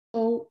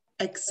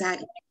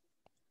excited.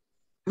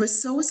 We're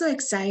so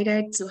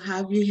excited to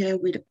have you here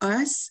with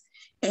us,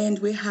 and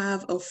we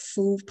have a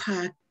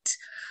full-packed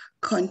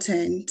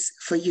content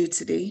for you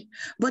today.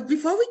 But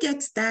before we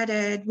get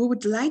started, we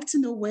would like to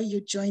know where you're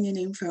joining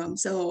in from.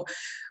 So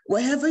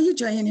wherever you're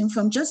joining in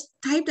from, just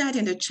type that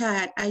in the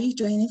chat. Are you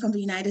joining from the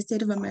United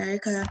States of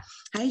America?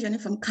 Are you joining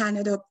from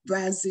Canada,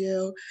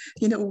 Brazil?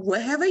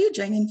 Wherever you're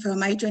joining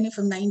from, are you joining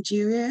from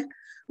Nigeria?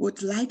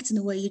 Would like to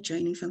know where you're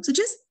joining from. So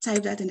just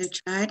type that in the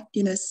chat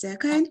in a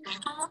second,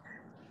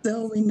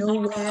 so we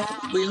know where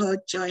we are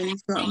joining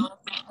from.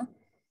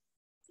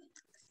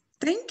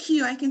 Thank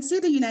you. I can see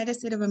the United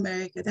States of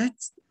America.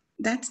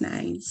 That's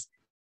nice.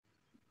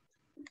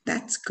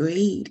 That's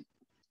great.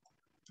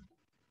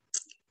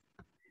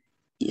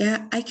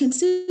 Yeah, I can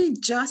see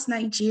just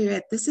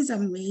Nigeria. This is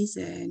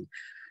amazing.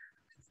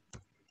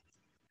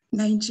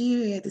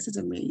 Nigeria, this is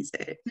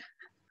amazing.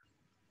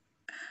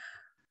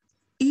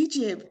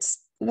 Egypt,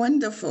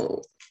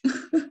 wonderful.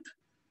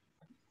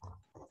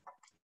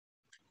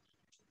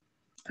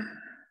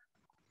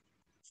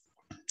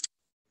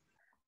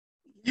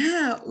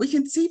 Yeah, we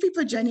can see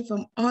people joining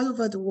from all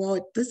over the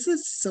world. This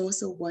is so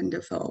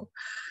wonderful.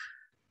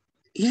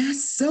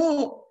 Yes,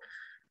 so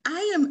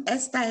I am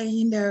Esther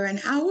Ehindero,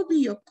 and I will be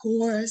your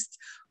co-host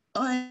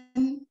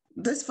on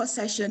this first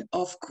session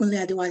of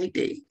Kunle Adewale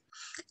Day.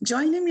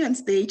 Joining me on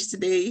stage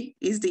today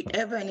is the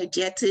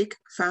ever-energetic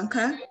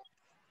Franca,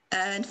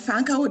 and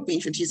Franca would be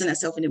introducing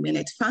herself in a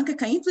minute. Franca,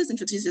 can you please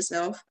introduce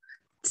yourself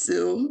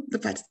to the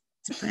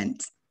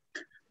participants?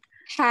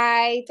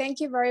 Hi, thank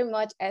you very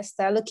much,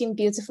 Esther. Looking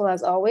beautiful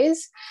as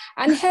always.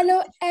 And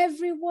hello,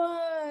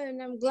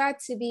 everyone. I'm glad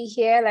to be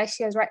here. Like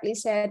she has rightly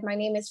said, my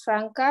name is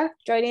Franca,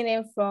 joining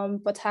in from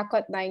Port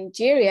Harcourt,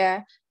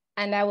 Nigeria,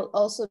 and I will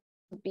also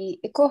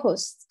be a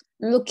co-host.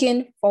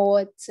 Looking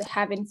forward to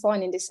having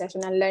fun in this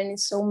session and learning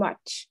so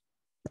much.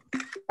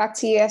 Back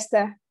to you,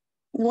 Esther.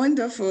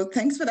 Wonderful.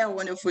 Thanks for that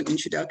wonderful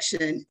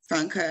introduction,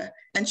 Franca.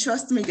 And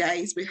trust me,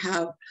 guys, we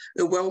have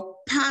a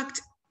well-packed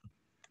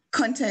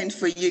content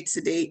for you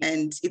today,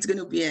 and it's going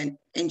to be an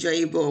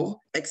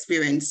enjoyable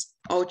experience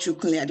all through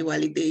Kunle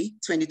Adewale Day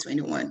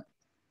 2021.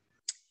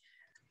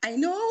 I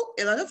know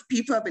a lot of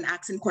people have been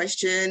asking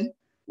questions,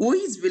 who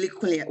is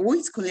Kunle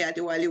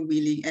Adewale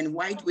really, and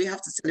why do we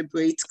have to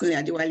celebrate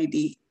Kunle Adewale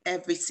Day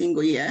every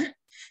single year?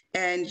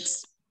 And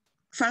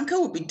Franca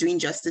will be doing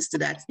justice to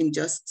that in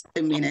just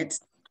a minute,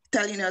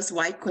 telling us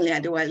why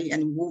Kunle Adewale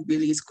and who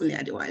really is Kunle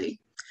Adewale.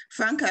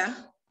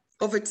 Franca,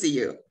 over to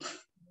you.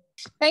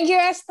 Thank you,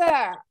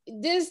 Esther.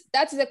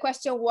 That is a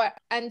question we're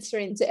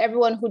answering to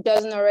everyone who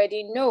doesn't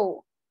already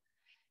know.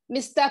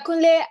 Mr.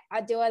 Kunle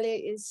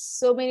Adewale is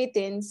so many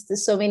things to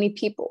so many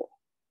people.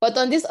 But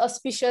on this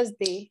auspicious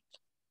day,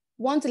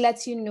 want to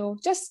let you know,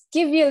 just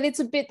give you a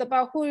little bit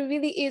about who he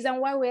really is and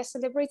why we're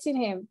celebrating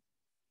him.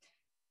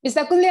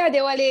 Mr. Kunle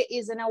Adewale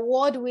is an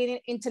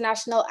award-winning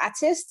international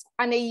artist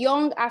and a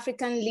young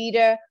African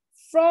leader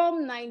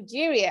from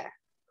Nigeria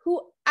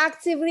who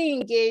actively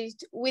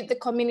engaged with the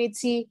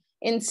community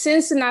in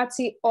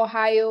Cincinnati,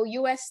 Ohio,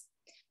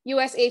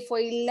 USA for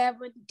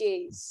 11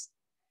 days.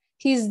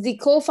 He's the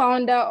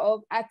co-founder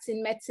of Arts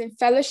in Medicine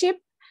Fellowship,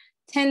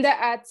 Tender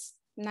Arts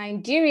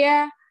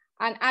Nigeria,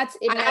 and Arts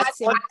in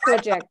Medicine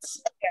Project.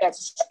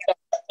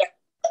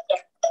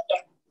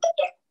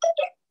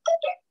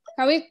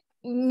 Can we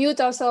mute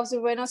ourselves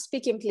if we're not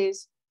speaking,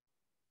 please?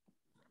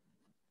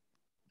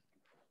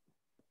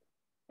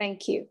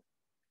 Thank you.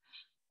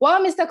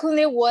 While Mr.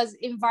 Kunle was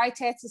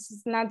invited to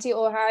Cincinnati,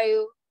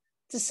 Ohio,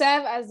 to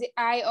serve as the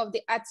eye of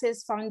the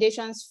Artist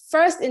Foundation's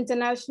first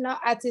international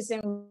artist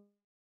in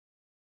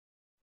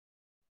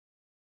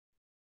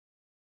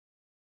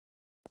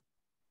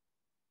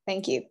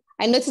Thank you.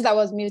 I noticed I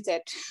was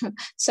muted.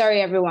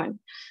 Sorry, everyone.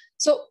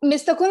 So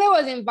Mr. Kunle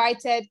was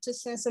invited to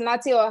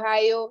Cincinnati,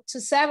 Ohio to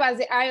serve as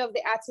the eye of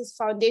the Artist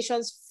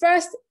Foundation's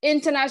first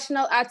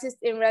international artist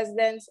in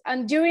residence.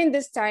 And during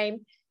this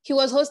time, he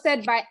was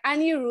hosted by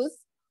Ruth,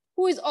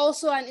 who is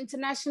also an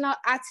international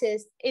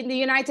artist in the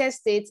United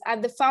States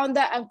and the founder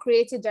and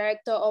creative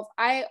director of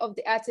Eye of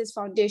the Artist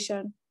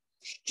Foundation.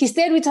 He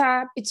stayed with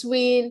her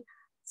between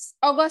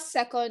August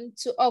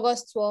 2nd to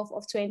August 12th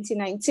of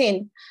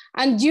 2019.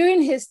 And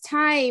during his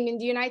time in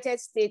the United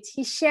States,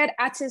 he shared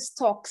artist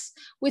talks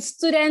with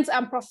students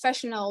and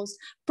professionals,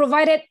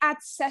 provided art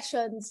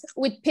sessions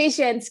with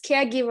patients,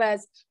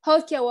 caregivers,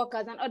 healthcare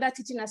workers, and other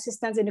teaching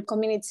assistants in the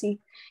community.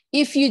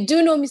 If you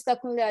do know Mr.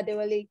 Kunle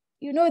Adewale,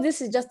 you know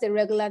this is just a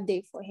regular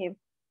day for him.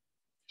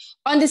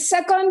 On the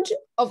 2nd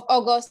of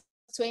August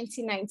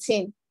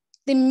 2019,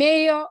 the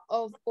mayor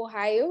of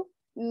Ohio,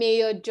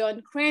 Mayor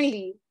John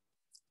Cranley,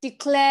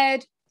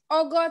 declared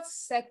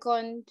August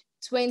 2nd,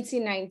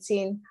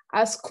 2019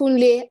 as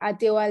Kunle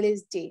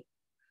Adewale's Day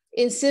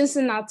in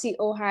Cincinnati,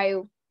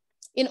 Ohio,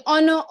 in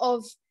honor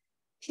of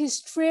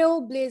his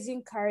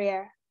trailblazing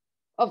career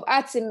of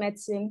arts in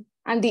medicine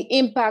and the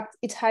impact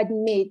it had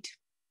made.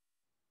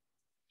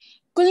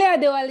 Kunle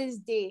Adewale's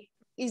Day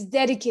is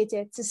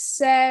dedicated to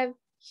serve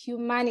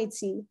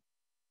humanity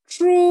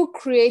through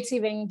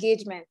creative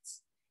engagement,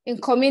 in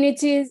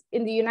communities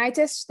in the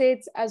United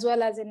States as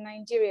well as in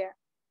Nigeria.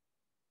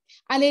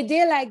 And a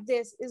day like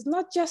this is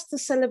not just to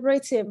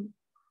celebrate him,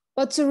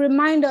 but to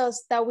remind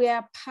us that we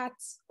are part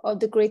of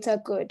the greater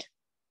good.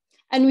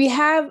 And we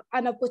have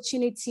an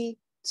opportunity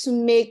to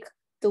make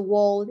the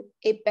world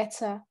a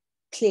better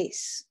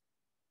place.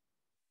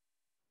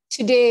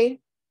 Today,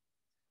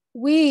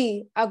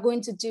 we are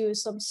going to do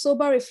some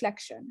sober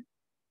reflection.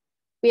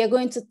 We are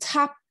going to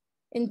tap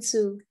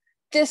into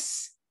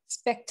this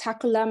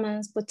spectacular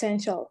man's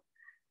potential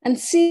and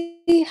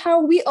see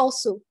how we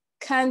also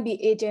can be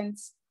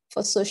agents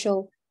for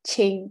social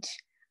change.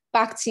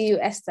 Back to you,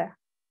 Esther.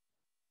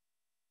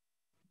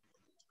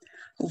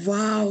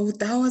 Wow,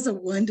 that was a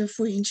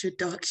wonderful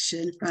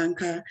introduction,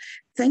 Franca.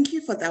 Thank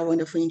you for that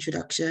wonderful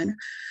introduction.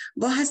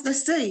 But as they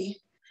say,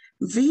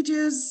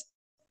 videos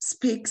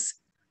speaks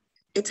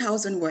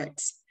 1,000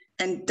 words.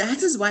 And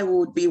that is why we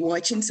would be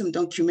watching some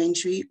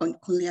documentary on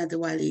Kunle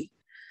Adewale.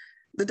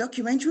 The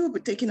documentary will be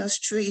taking us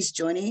through his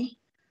journey,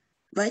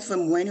 right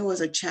from when he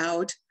was a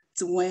child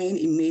to when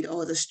he made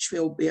all those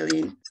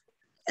trailblazing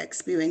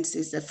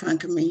experiences that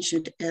Franca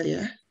mentioned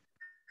earlier.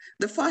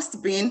 The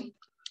first being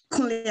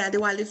Kunle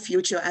Adewale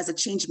Future as a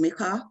Change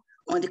Maker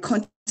on the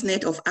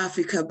Continent of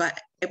Africa by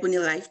Ebony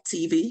Life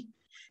TV.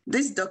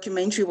 This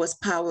documentary was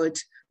powered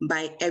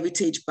by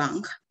Heritage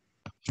Bank.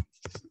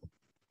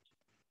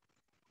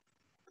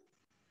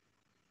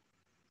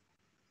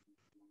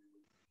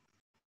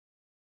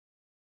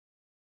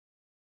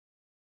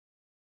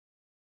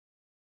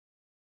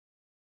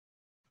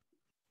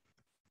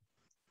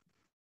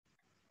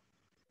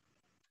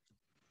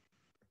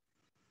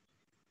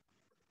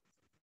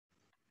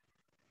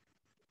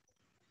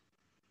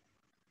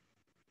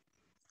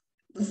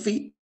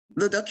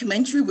 The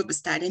documentary will be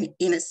starting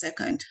in a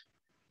second.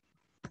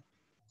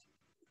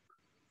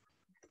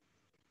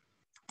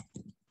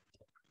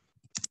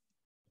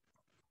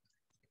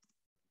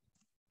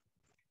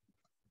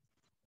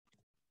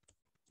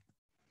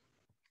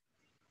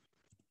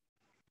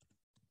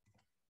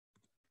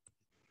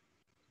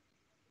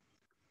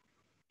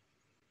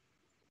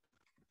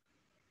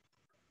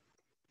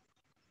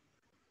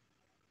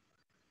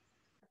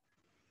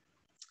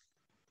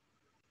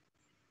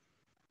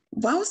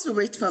 Whilst we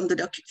wait for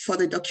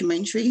the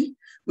documentary,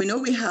 we know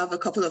we have a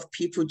couple of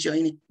people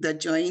joined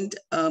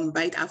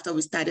right after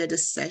we started the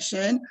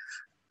session.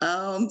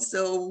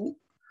 So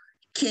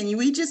can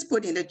we just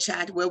put in the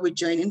chat where we're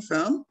joining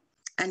from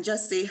and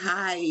just say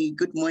hi,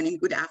 good morning,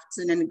 good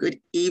afternoon, good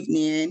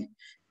evening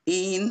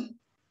in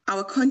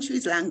our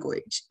country's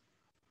language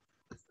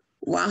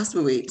whilst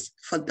we wait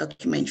for the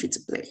documentary to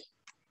play.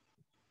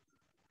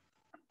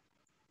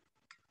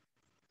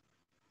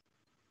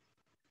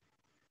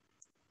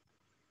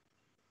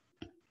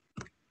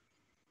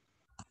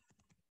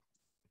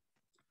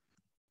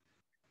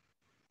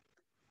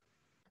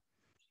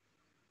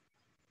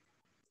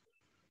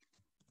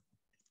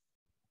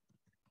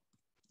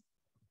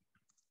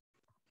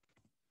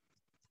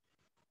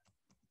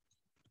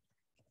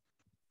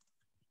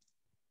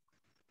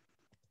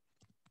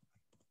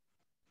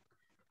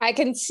 I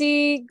can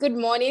see good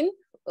morning.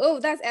 Oh,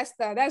 that's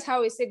Esther. That's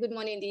how we say good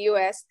morning in the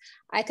US.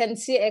 I can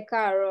see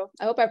Ekaro.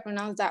 I hope I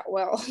pronounced that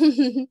well.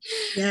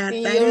 Yeah,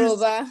 in that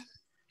Yoruba.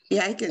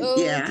 Yeah, I can. Oh,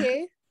 yeah.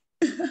 Okay.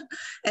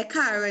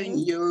 Ekaro in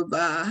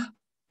Yoruba.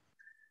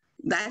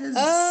 That is.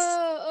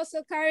 Oh,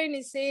 also Karen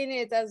is saying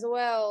it as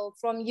well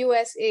from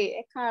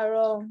USA.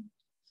 Ekaro.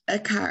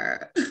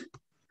 Ekaro.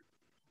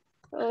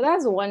 Oh,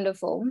 that's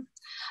wonderful.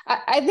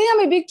 I think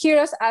I'm a bit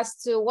curious as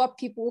to what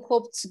people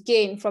hope to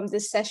gain from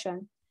this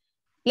session.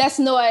 Let's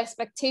know our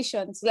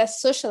expectations. Let's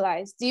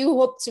socialize. Do you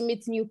hope to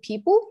meet new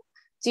people?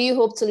 Do you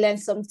hope to learn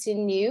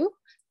something new?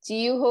 Do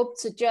you hope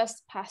to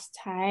just pass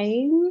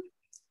time?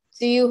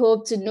 Do you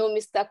hope to know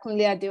Mr.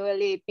 Kunle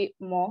Adewale a bit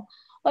more?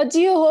 Or do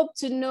you hope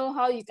to know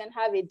how you can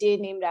have a day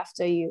named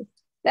after you?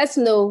 Let's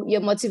know your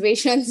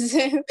motivations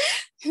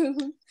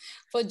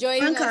for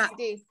joining Franca, us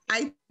today.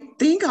 I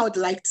think I would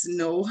like to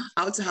know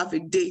how to have a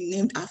day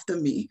named after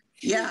me.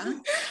 Yeah.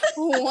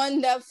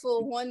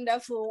 Wonderful,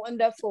 wonderful,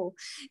 wonderful.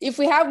 If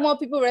we have more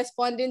people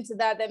responding to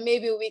that, then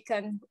maybe we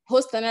can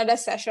host another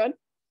session.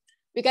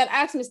 We can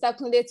ask Mr.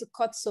 Kunle to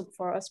cut soap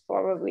for us,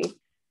 probably.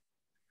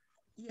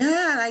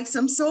 Yeah, like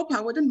some soap,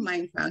 I wouldn't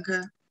mind,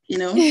 Franca. You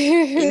know,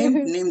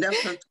 named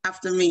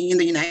after me in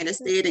the United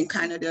States and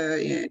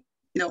Canada, you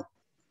know,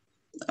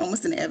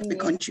 almost in every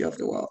country of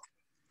the world.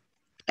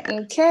 Yeah.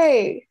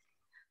 Okay.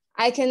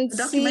 I can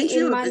see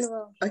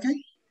Emmanuel.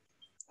 Okay.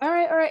 All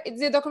right.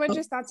 Is the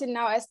documentary starting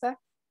now, Esther?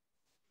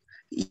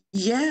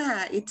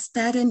 Yeah, it's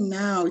starting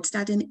now. It's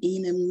starting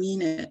in a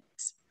minute.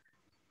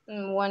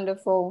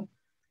 Wonderful.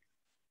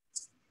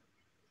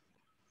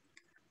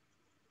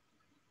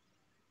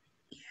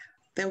 Yeah,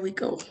 there we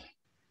go.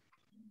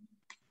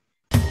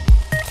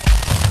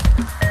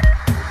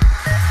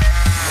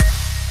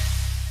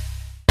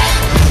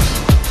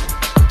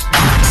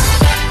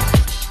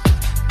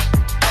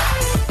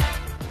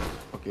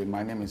 Okay,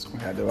 my name is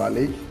Kunle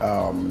Adewale,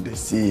 the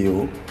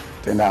CEO,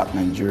 Tender Art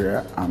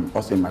Nigeria. I'm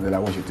also a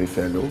Manale Washington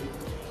Fellow.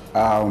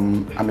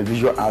 I'm a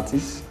visual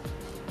artist.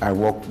 I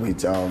work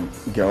with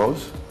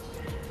girls,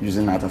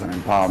 using art as an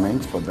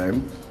empowerment for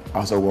them. I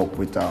also work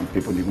with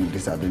people living with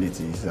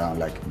disabilities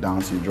like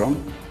Down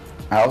syndrome.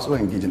 I also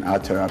engage in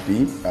art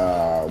therapy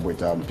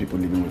with people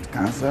living with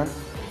cancer,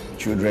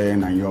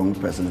 children and young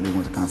persons living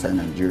with cancer in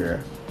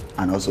Nigeria,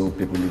 and also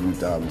people living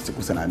with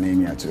sickle cell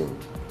anemia too,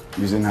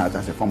 using art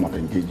as a form of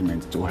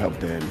engagement to help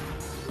them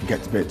get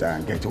better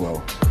and get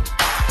well.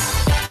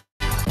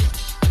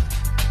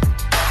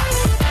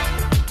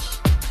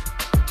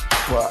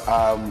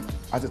 Well,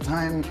 at the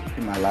time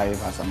in my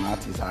life as an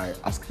artist, I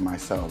asked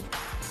myself,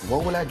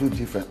 what will I do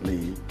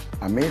differently?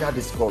 I made that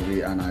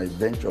discovery and I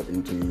ventured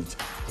into it,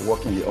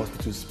 working in the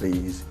hospital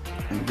space,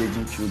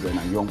 engaging children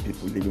and young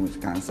people living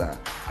with cancer.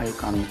 And you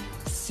can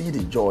see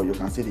the joy, you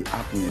can see the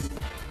happiness.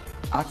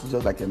 Art is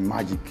just like a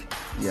magic.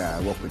 Yeah,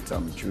 I work with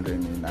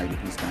children in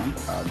IDPs camp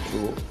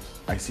through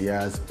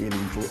ICR's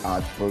Healing Through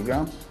Art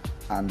program.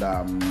 And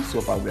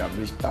so far we have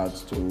reached out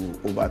to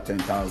over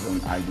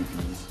 10,000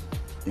 IDPs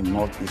in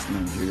Northeast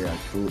Nigeria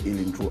through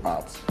Healing Through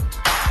Art.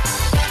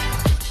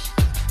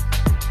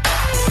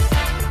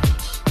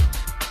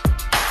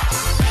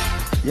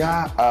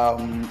 Yeah,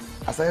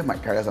 I started my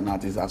career as an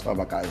artist as far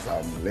back as,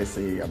 let's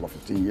say, about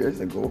 15 years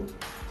ago.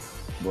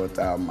 But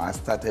I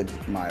started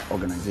my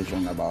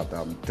organization about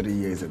 3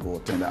 years ago,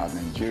 Tender Art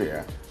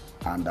Nigeria,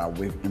 and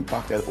we've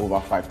impacted over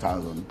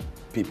 5,000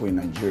 people in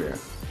Nigeria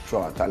through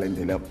our talent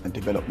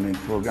development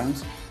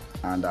programs,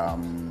 and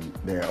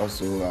there are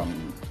also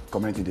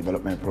community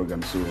development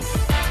programs too.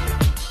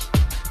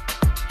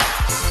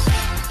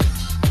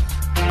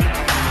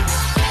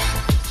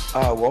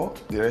 Well,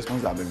 the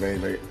response has been very,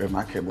 very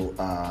remarkable.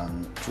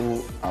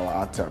 Through our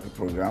art therapy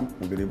program,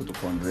 we've been able to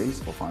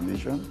fundraise for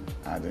foundation,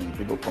 and then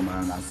people come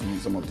around and see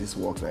some of these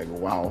works like,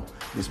 wow,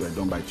 these were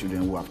done by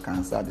children who have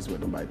cancer, these were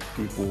done by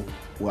people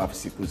who have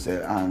sickle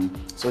cell. And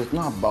so it's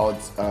not about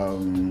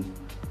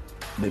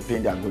the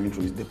pain they are going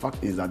through. The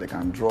fact is that they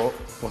can draw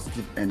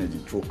positive energy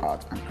through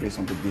art and create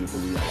something beautiful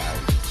in their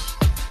lives.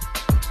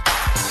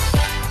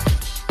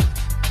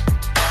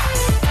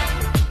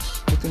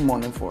 Putting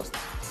money first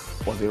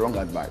was the wrong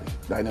advice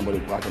that anybody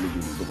could actually give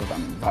me, because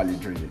I'm value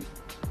driven.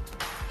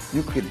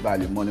 You create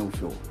value, money will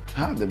flow.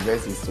 The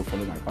best is to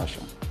follow my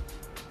passion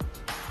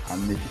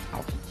and make it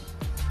happen.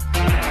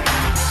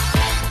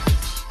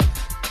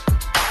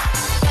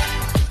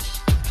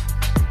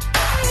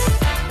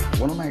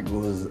 One of my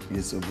goals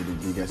is to be the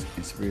biggest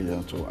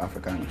inspiration to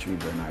African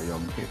children and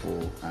young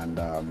people, and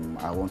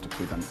I want to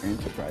create an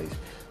enterprise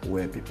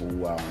where people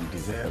who are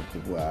undeserved,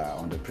 people who are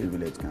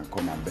underprivileged can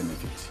come and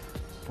benefit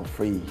for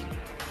free.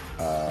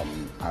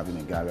 Having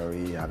a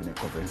gallery, having a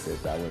conference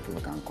center where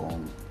people can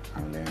come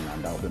and learn,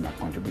 and that will be my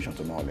contribution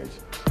to knowledge.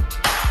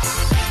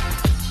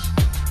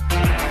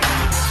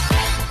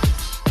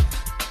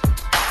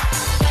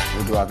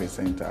 We do have a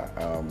center.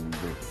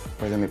 We're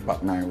presently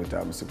partnering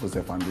with Sickle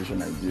Cell Foundation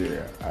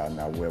Nigeria, and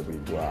where we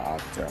do our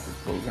art therapy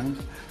programs,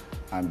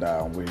 and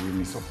we really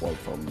need support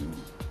from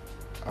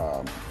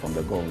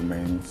the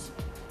government,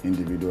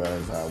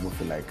 individuals who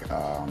feel like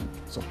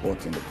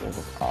supporting the cause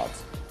of art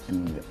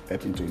in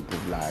helping to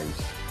improve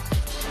lives.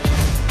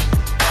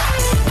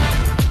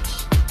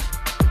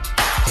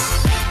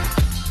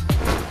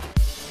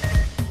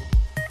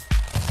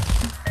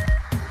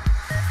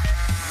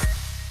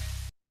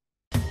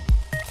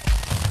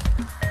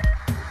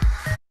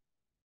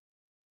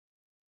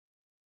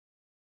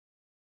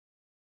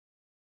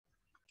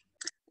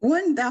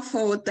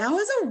 Wonderful. That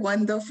was a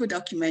wonderful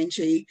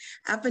documentary.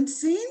 I've been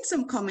seeing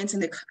some comments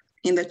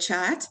in the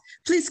chat.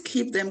 Please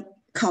keep them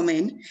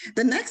coming.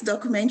 The next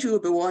documentary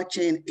we'll be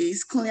watching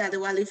is Kunle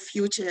Adewale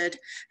featured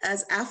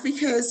as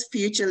Africa's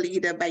Future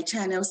Leader by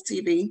Channels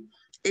TV,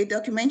 a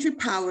documentary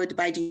powered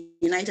by the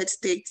United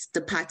States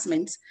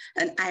Department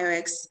and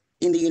IREX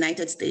in the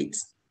United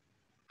States.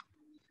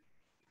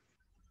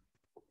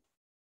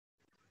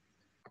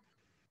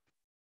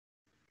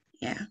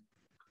 Yeah.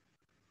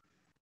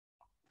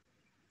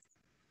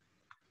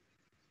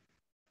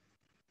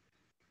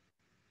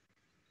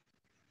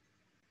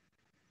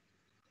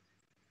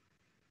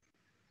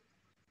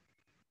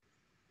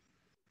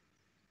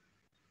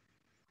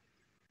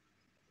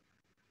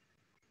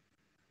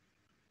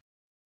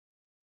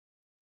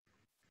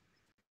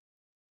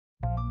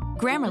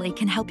 Grammarly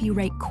can help you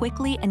write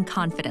quickly and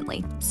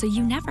confidently, so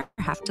you never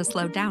have to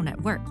slow down at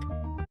work.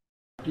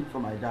 I picked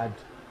from my dad,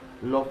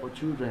 love for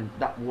children,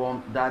 that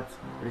warmth, that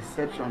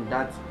reception,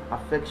 that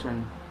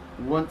affection,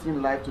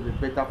 wanting life to be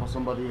better for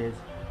somebody else.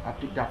 I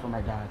picked that from my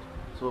dad.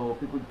 So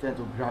people tend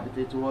to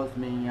gravitate towards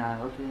me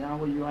and, okay,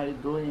 how are you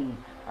doing?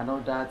 And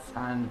all that.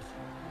 And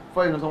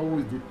for someone who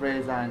is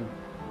depressed and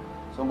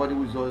somebody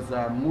who is just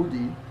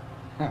moody,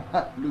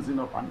 losing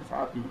up and is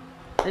happy.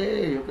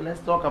 Hey, okay, let's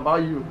talk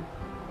about you.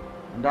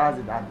 And that's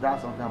it.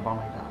 That's something about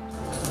my dad.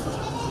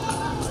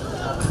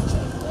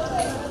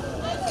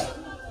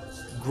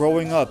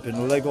 Growing up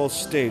in Lagos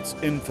State's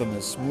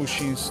infamous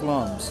Mushin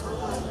slums,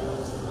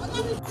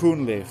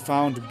 Kunle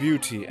found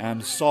beauty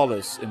and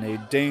solace in a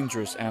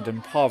dangerous and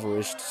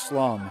impoverished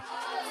slum.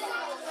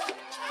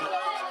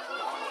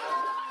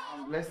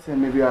 Let's say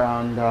maybe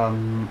around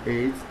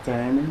 8,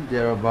 10,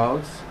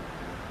 thereabouts.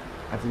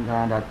 I think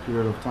around that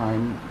period of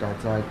time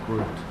that I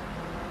could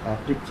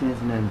pick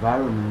things in the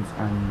environment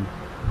and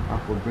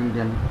I could bring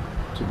them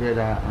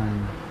together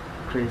and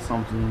create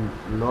something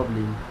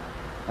lovely.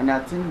 And I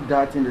think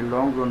that in the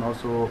long run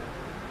also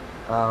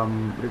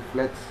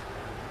reflects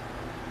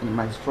in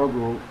my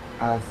struggle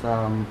as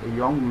a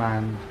young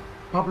man.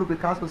 Pablo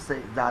Picasso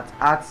says that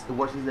art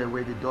washes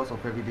away the dust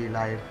of everyday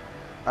life.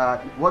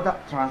 What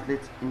that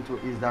translates into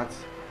is that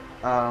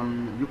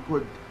you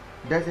could,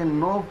 there's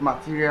enough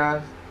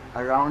materials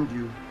around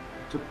you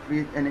to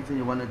create anything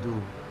you want to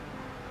do.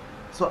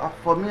 So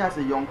for me as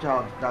a young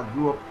child that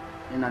grew up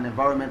in an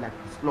environment like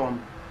the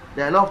slum,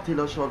 there are a lot of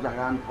tailor shops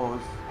around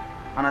us.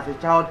 And as a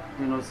child,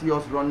 see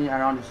us running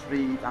around the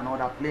street and all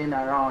that, playing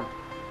around.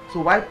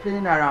 So while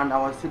playing around, I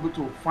was able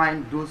to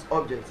find those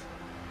objects.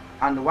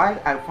 And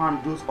while I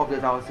found those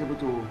objects, I was able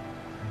to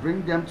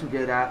bring them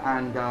together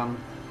and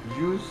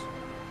use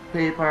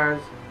papers,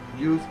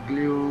 use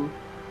glue,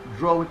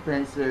 draw with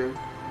pencil,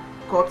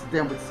 cut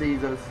them with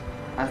scissors,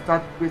 and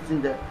start pasting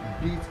them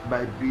bit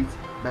by bit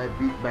by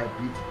bit by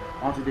bit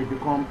until they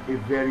become a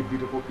very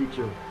beautiful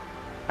picture.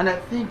 And I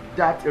think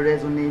that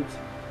resonates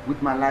with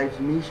my life's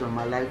mission,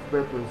 my life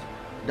purpose,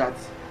 that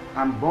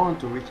I'm born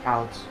to reach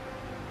out,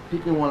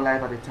 picking one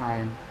life at a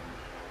time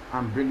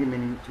and bringing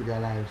meaning to their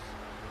lives.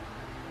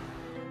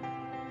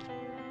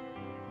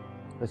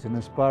 It's an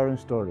inspiring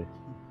story.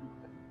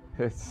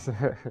 It's,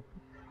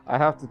 I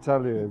have to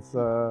tell you, it's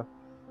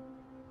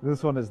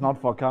this one is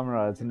not for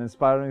camera. It's an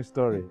inspiring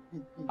story.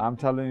 I'm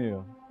telling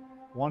you,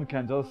 one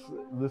can just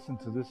listen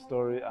to this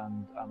story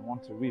and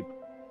want to weep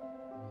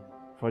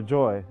for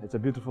joy. It's a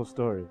beautiful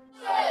story.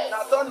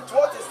 Now, Don,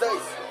 what is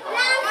this?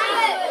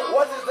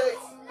 What is this?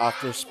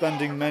 After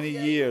spending many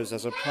years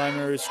as a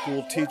primary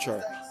school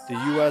teacher, the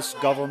U.S.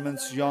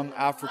 government's Young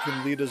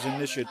African Leaders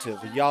Initiative,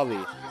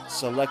 YALI,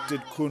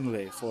 selected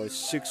Kunle for a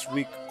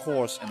 6-week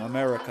course in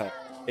America,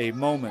 a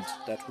moment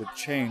that would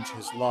change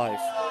his life.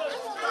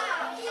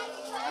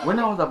 When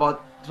I was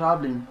about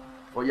traveling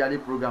for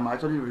YALI program, I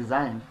actually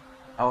resigned.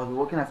 I was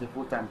working as a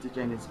full-time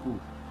teacher in a school.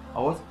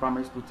 I was a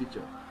primary school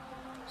teacher.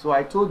 So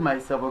I told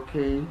myself,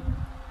 okay,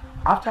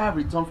 after I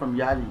return from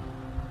YALI,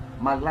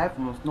 my life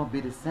must not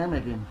be the same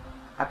again.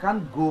 I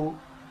can't go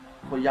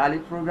for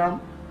YALI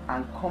program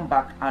and come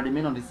back and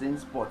remain on the same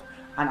spot.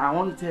 And I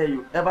want to tell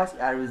you, ever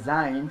since I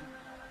resigned,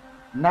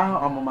 now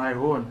I'm on my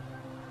own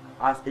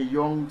as a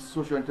young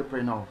social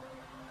entrepreneur.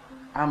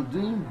 I'm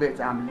doing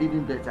better, I'm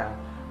living better.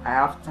 I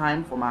have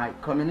time for my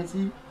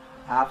community,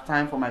 I have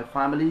time for my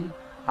family,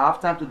 I have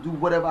time to do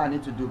whatever I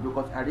need to do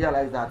because I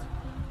realize that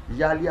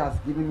YALI has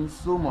given me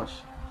so much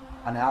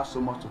and I have so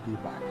much to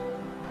give back.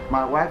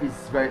 My wife is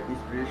very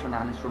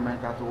inspirational and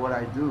instrumental to what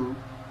I do.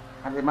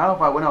 As a matter of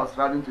fact, when I was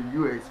traveling to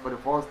US for the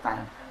first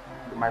time,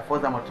 my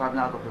first time of traveling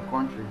out of the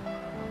country,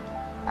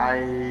 I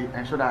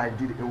ensured that I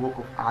did a work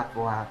of art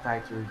for her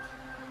titled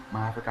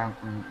My African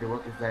Queen. The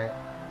work is there,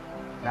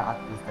 the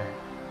art is there.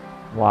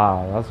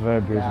 Wow, that's very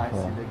beautiful.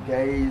 Yeah, I see the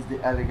gaze,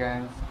 the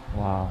elegance,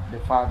 wow, the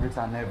fabrics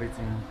and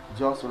everything.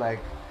 Just so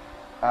like,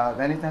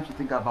 anytime she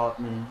think about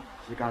me,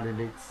 she can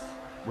relate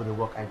with the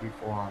work I did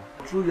for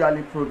her. Through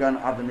YALI program,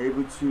 I've been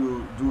able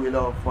to do a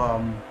lot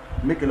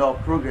of, make a lot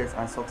of progress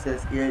and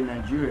success here in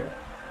Nigeria.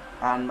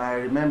 And I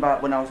remember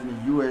when I was in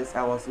the US,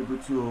 I was able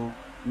to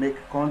make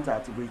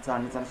contact with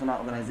an international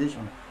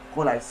organization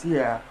called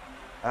ICEA,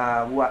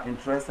 who are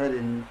interested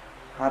in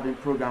having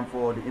program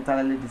for the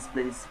internally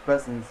displaced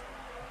persons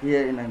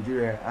here in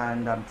Nigeria.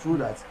 And through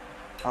that,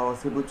 I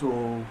was able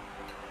to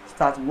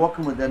start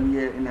working with them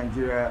here in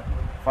Nigeria,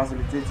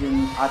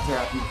 facilitating art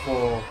therapy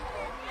for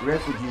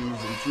refugees,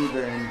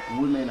 children,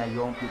 women and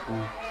young people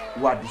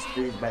who are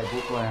displaced by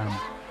Boko Haram.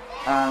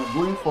 And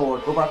going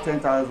forward, over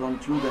 10,000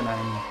 children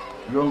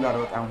and young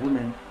adults and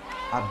women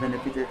have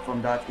benefited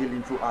from that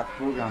Healing Through Art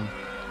program,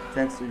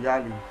 thanks to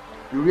YALI.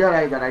 You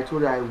realize that I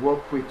told you I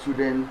work with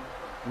children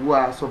who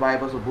are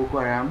survivors of Boko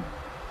Haram.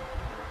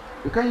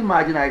 You can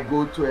imagine I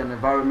go to an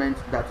environment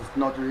that is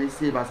not really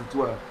safe as it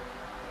were,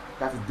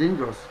 that is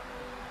dangerous,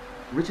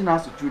 reaching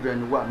out to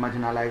children who are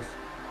marginalized,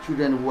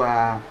 children who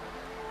are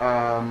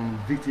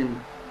victims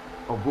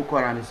of Boko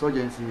Haram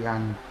insurgency,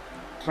 and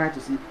trying to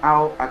see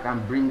how I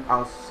can bring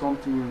out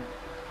something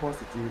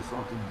positive,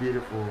 something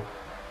beautiful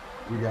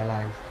with their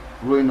lives.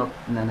 Growing up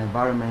in an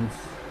environment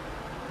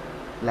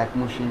like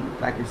Mushin,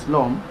 like a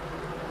slum,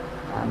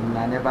 and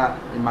I never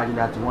imagined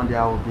that one day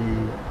I will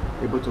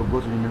be able to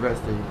go to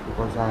university,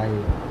 because I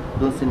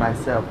don't see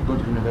myself going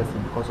to university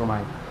because of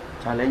my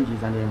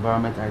challenges and the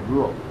environment I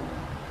grew up.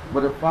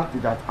 But the fact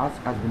is that art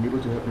has been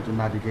able to help me to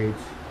navigate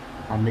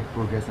and make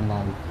progress in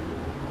life.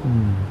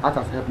 Art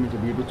has helped me to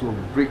be able to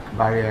break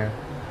barrier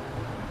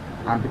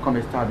and become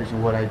established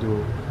in what I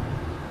do.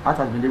 Art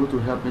has been able to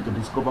help me to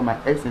discover my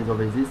essence of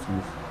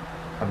existence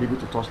and be able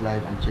to touch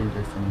life and change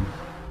destinies.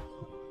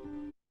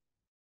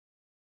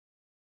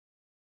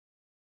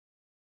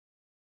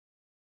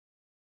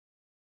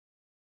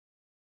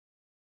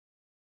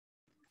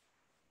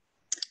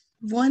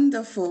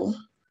 Wonderful.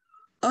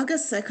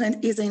 August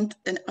 2nd isn't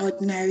an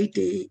ordinary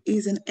day,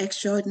 it's an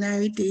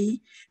extraordinary day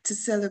to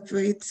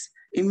celebrate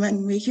a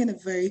man making a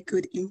very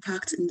good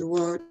impact in the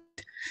world.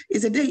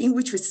 It's a day in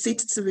which we sit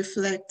to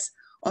reflect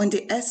on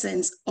the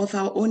essence of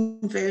our own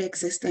very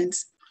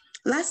existence.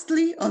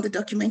 Lastly, on the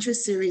documentary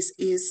series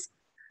is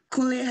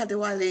Kunle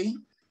Adewale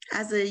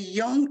as a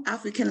young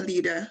African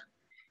leader,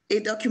 a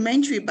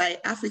documentary by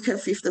Africa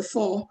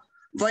 54,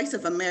 Voice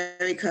of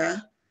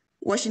America,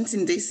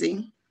 Washington,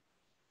 D.C.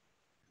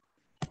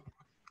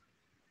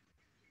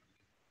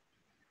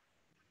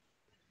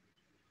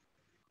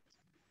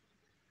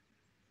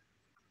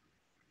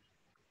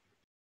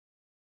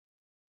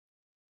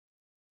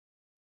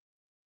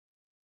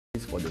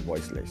 For the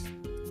voiceless.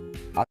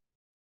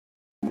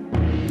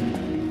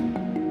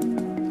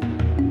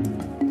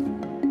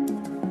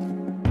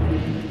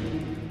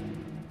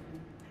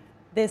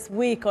 This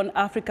week on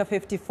Africa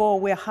 54,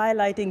 we're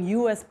highlighting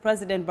U.S.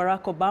 President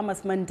Barack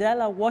Obama's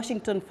Mandela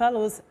Washington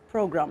Fellows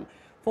Program.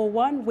 For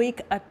 1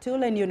 week at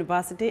Tulane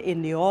University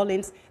in New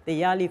Orleans,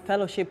 the Yali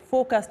Fellowship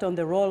focused on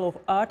the role of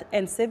art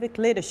and civic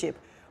leadership.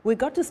 We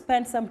got to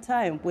spend some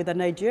time with a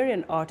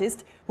Nigerian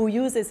artist who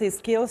uses his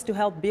skills to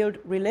help build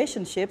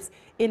relationships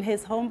in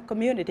his home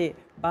community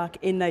back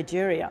in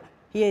Nigeria.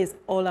 Here is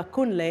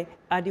Kunle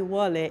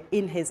Adewale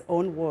in his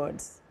own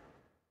words.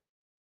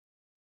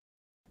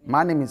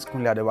 My name is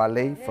Kunle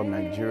Adewale from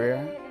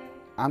Nigeria.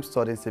 I'm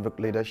studying civic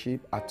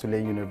leadership at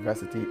Tulane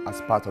University as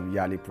part of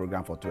Yali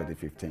program for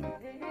 2015.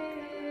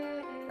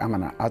 I'm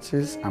an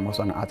artist. I'm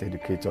also an art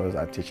educator.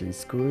 I teach in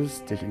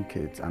schools, teaching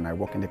kids, and I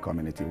work in the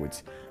community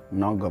with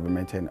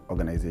non-governmental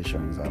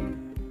organizations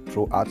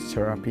through art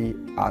therapy,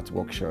 art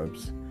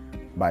workshops,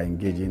 by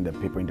engaging the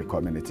people in the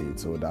community.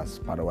 So that's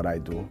part of what I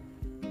do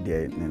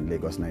there in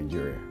Lagos,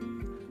 Nigeria.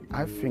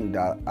 I think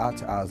that art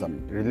has a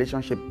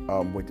relationship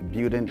with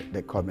building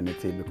the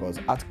community because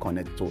art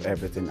connects to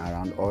everything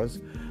around us.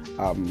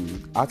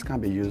 Art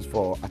can be used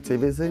for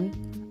activism,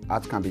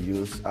 art can be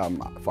used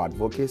for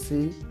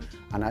advocacy,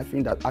 and I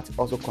think that art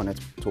also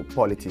connects to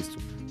politics.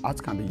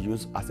 Art can be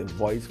used as a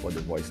voice for the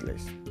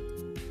voiceless.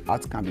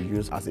 Art can be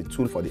used as a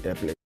tool for the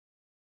helpless.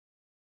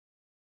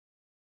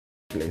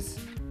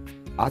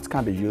 Art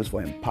can be used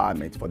for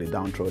empowerment for the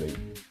downtrodden.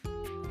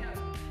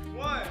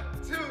 1,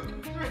 2,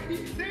 3,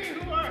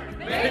 teamwork!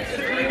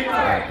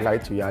 I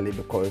applied to Yali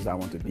because I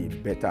want to be a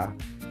better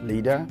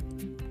leader.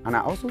 And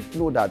I also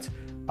know that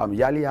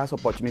Yali has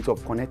opportunity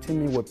of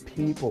connecting me with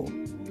people,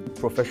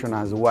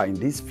 professionals who are in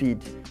this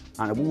field,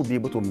 and who will be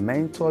able to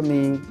mentor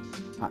me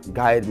and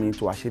guide me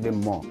to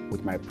achieving more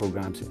with my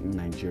programs in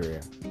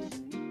Nigeria.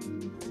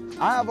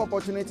 I have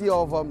opportunity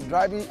of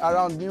driving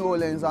around New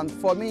Orleans, and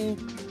for me,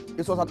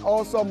 it was an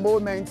awesome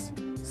moment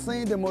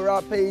seeing the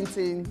mural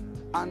painting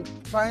and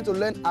trying to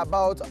learn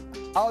about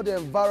how the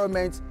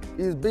environment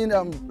is being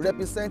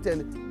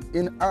represented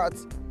in art.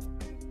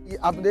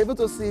 I've been able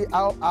to see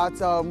how art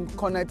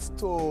connects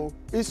to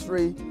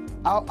history,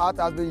 how art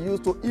has been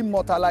used to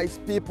immortalize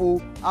people,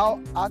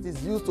 how art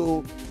is used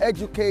to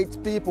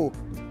educate people,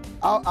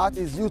 how art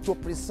is used to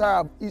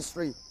preserve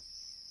history.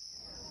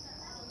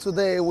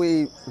 Today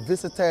we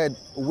visited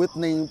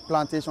Whitney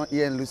Plantation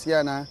here in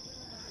Louisiana.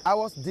 I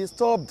was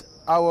disturbed,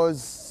 I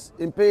was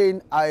in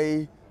pain,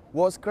 I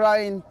was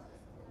crying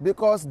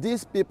because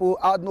these people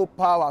had no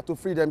power to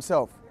free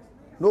themselves.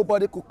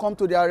 Nobody could come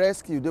to their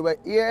rescue. They were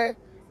here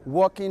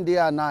working day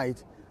and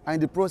night, and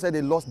in the process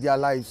they lost their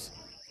lives.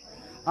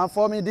 And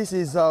for me, this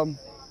is a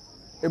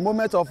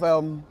moment of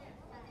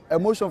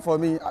emotion for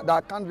me that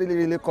I can't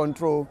really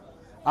control.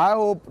 I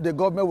hope the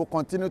government will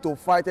continue to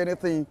fight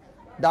anything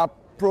that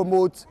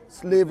promotes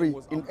slavery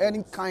in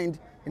any kind,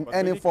 in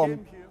any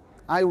form.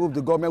 I hope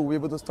the government will be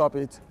able to stop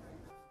it.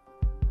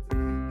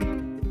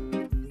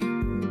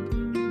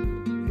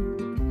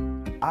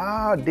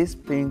 This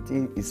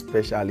painting is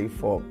especially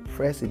for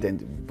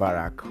President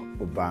Barack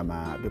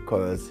Obama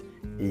because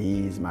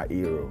he is my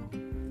hero.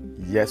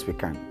 Yes, we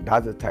can.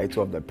 That's the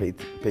title of the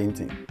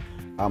painting.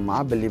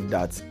 I believe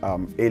that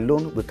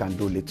alone we can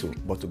do little,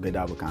 but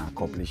together we can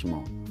accomplish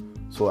more.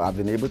 So I've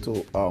been able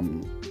to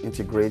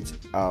integrate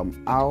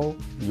how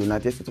the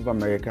United States of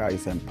America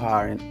is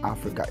empowering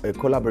Africa, a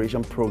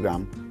collaboration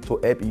program to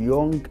help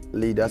young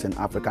leaders in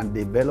Africa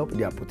develop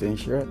their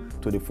potential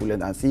to the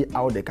fullest and see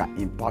how they can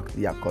impact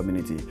their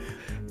community.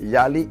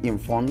 Yali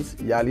informs,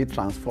 Yali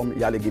transforms,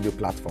 Yali gives you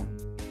platform.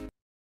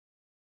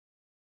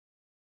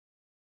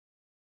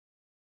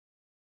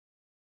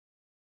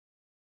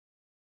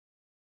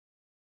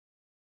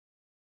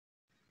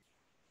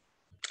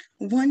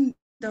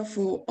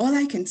 Wonderful. All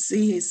I can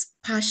see is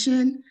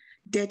passion,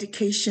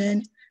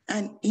 dedication,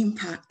 and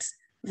impact,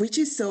 which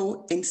is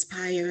so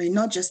inspiring,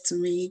 not just to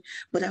me,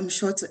 but I'm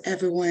sure to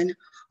everyone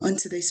on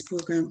today's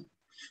program.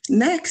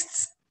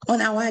 Next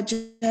on our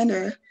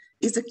agenda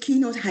is a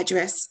keynote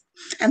address,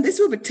 and this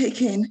will be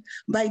taken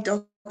by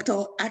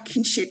Dr.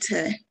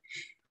 Akinshete.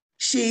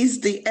 She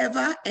is the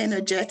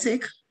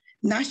ever-energetic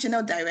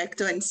National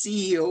Director and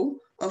CEO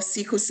of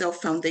Sickle Cell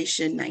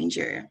Foundation,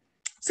 Nigeria.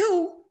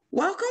 So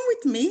welcome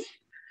with me,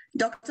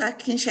 Dr.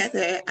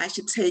 Akinshete, as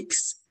she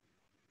takes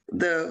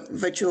the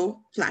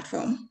virtual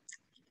platform.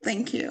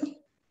 Thank you.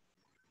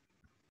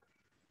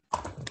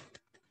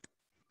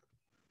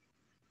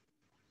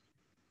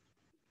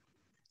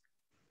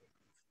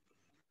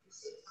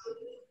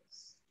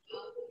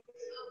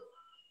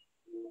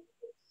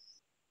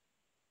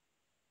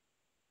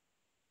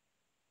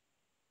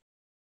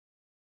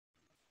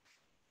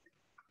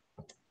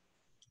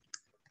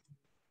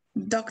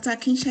 Dr.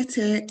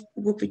 Kinshete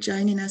will be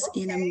joining us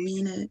in a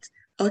minute.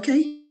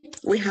 Okay,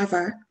 we have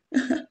her.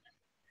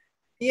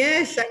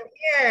 Yes, I'm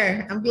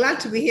here. I'm glad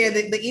to be here.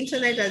 The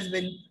internet has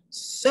been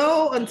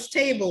so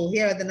unstable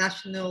here at the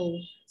National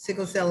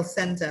Sickle Cell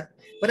Center,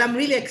 but I'm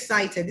really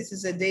excited. This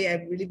is a day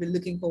I've really been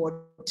looking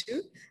forward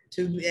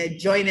to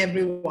join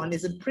everyone.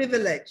 It's a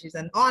privilege, it's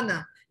an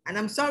honor. And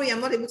I'm sorry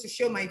I'm not able to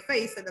show my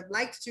face, and I'd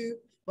like to,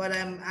 but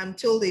I'm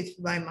told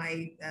it by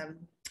my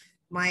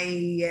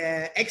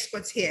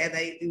experts here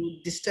that it will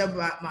disturb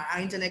my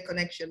internet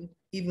connection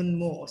even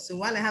more. So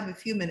while I have a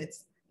few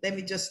minutes, let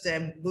me just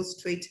go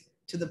straight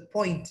to the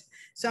point.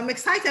 So I'm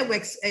excited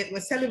we're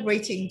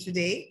celebrating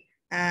today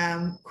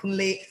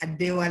Kunle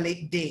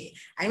Adewale Day.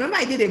 I remember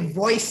I did a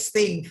voice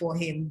thing for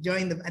him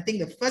during I think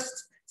the first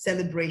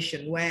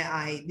celebration, where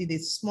I did a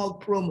small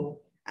promo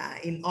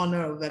in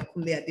honor of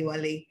Kunle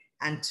Adewale,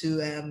 and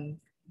to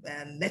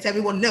let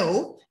everyone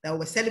know that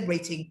we're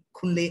celebrating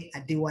Kunle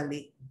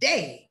Adewale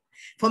Day.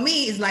 For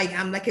me, it's like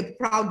I'm like a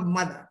proud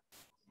mother,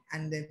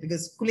 and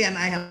because Kunle and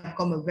I have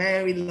come a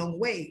very long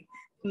way.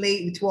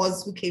 Kunle, it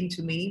was who came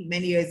to me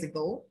many years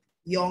ago,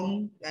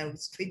 young,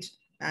 straight,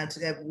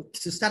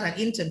 to start an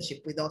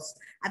internship with us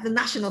at the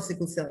National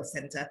Sickle Cell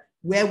Center,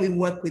 where we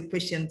work with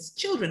patients,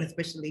 children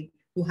especially,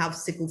 who have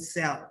sickle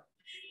cell.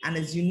 And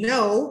as you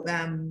know,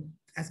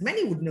 as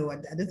many would know, I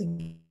don't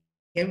think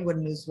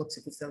everyone knows what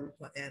sickle cell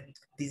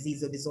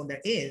disease or disorder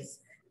is.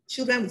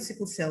 Children with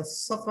sickle cell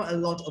suffer a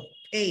lot of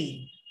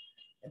pain.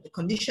 The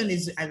condition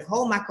is, and the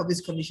hallmark of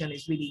this condition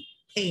is really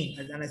pain.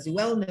 And as you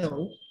well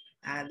know,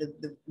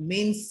 the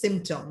main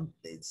symptom,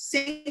 the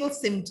single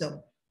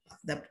symptom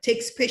that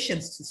takes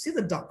patients to see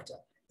the doctor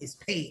is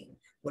pain.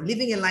 We're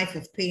living a life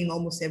of pain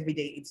almost every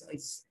day.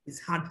 It's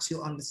hard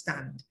to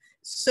understand.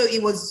 So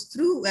it was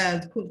through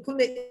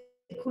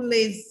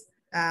Kunle's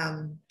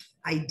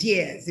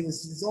ideas. He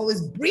was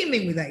always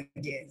brimming with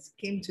ideas.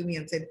 He came to me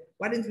and said,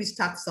 why don't we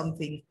start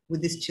something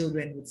with these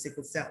children with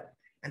sickle cell?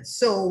 And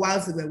so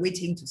whilst they were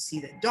waiting to see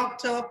the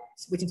doctor,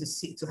 waiting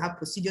to have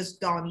procedures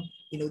done,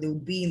 they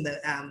would be in the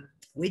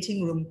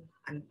waiting room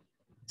and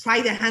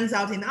try their hands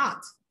out in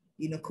art,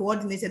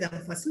 coordinated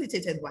and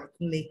facilitated by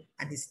Kunle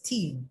and his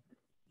team.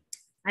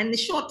 And in a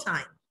short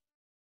time,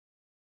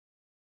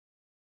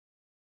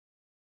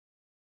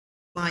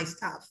 my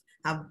staff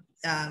have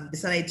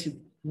decided to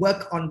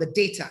work on the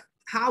data.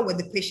 How were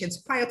the patients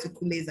prior to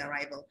Kunle's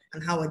arrival,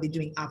 and how are they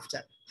doing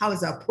after? How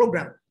is our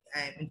program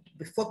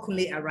before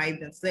Kunle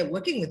arrived and started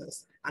working with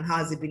us, and how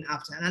has it been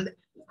after? And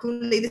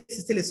Kunle, this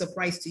is still a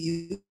surprise to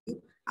you.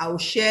 I will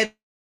share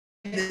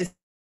this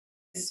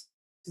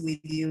with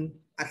you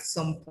at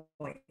some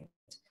point.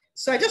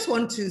 So I just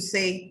want to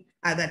say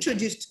that I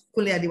introduced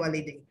Kunle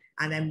Adewale Day,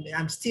 and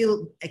I'm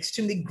still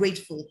extremely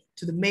grateful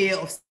to the mayor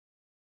of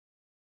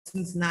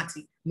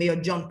Cincinnati, Mayor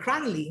John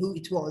Cranley, who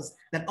it was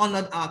that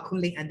honored our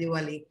Kunle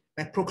Adewale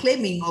by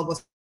proclaiming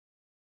August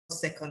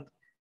 2nd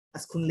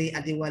as Kunle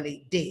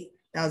Adewale Day.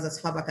 That was as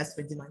far back as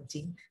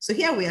 2019. So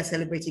here we are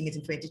celebrating it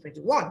in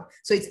 2021.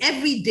 So it's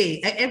every day,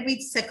 every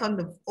 2nd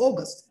of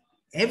August,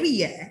 every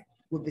year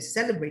will be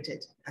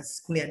celebrated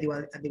as Kunle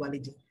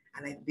Adewale Day.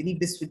 And I believe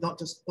this would not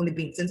just only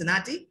be in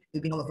Cincinnati, it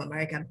will be in all of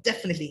America, and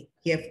definitely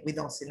here with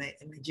us in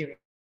Nigeria.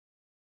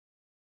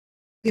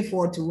 Looking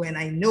forward to when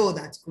I know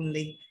that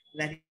Kunle,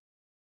 that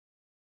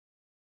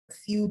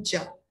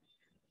future,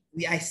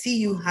 I see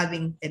you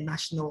having a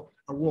national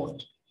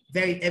award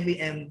very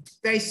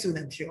soon,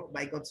 I'm sure,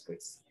 by God's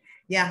grace.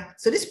 Yeah,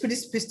 so this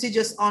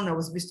prestigious honor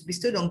was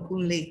bestowed on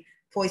Kunle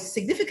for his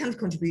significant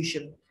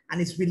contribution and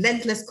his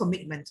relentless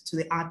commitment to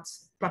the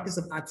practice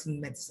of arts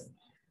in medicine,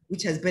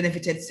 which has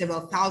benefited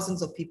several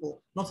thousands of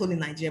people, not only in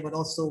Nigeria, but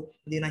also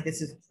in the United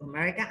States of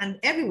America and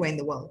everywhere in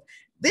the world.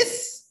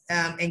 This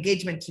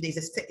engagement today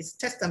is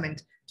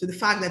testament to the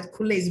fact that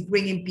Kunle is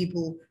bringing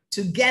people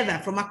together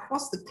from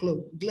across the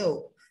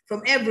globe,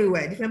 from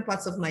everywhere, different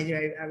parts of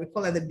Nigeria. I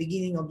recall at the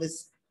beginning of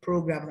this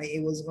program,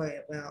 it was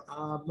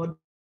our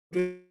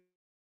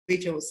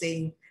moderator was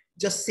saying,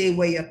 just say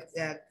where you're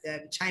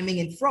chiming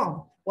in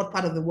from, what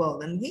part of the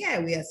world. And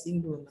here we are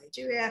seeing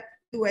Nigeria,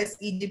 US,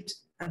 Egypt,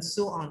 and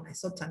so on. I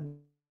saw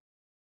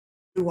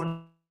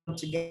everyone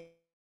together,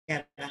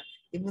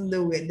 even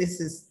though this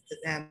is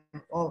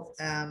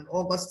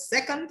August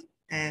 2nd,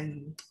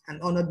 and an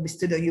honor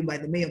bestowed on you by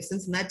the mayor of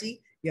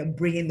Cincinnati. You are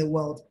bringing the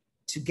world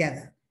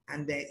together,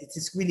 and it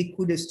is really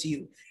kudos to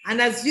you. And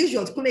as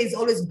usual, Kunle is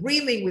always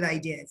brimming with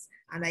ideas,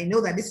 and I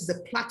know that this is a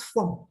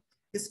platform.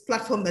 This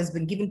platform that's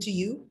been given to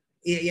you,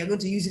 you're going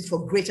to use it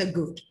for greater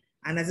good.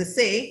 And as I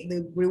say,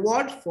 the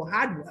reward for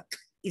hard work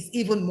is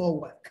even more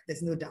work.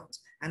 There's no doubt.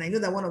 And I know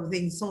that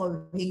some of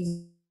the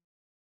things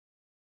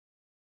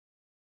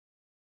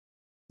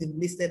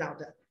listed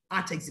out,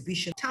 art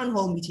exhibition, town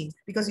hall meetings,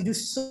 because you do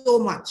so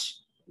much,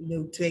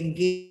 to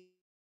engage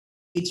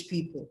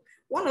people.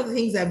 One of the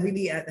things that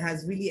really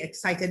has really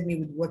excited me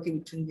with working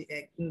with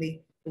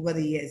Kunle over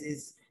the years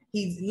is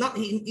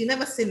you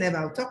never say never.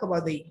 I'll talk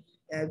about the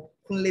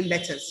Kunle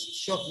letters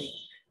shortly,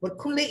 but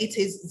Kunle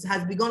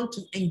has begun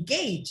to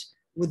engage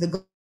with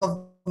the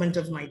government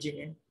of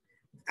Nigeria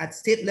at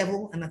state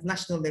level and at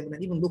national level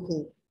and even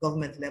local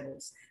government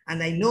levels.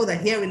 And I know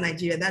that here in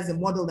Nigeria, that's a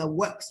model that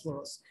works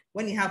for us.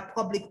 When you have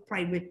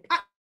public-private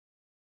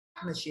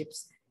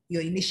partnerships,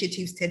 your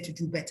initiatives tend to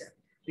do better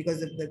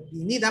because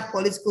you need that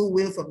political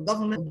will from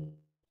government.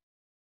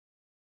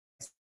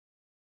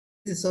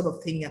 This sort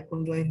of thing he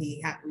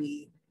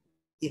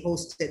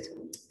hosted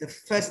the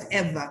first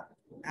ever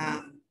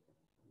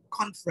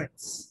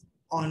conference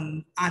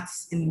on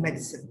arts in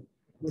medicine.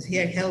 It was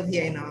held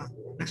here in our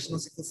National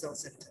Sickle Cell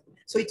Center.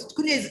 So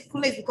Kunle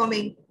is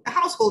becoming a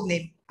household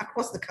name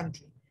across the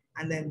country.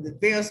 And then the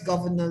various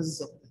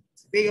governors of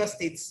various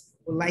states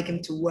would like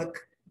him to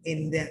work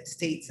in their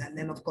states and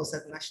then of course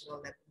at the national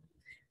level.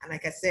 And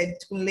like I said,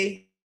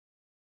 Kunle,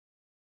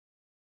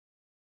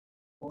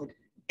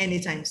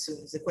 anytime soon.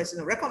 It's a question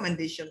of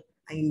recommendation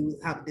and you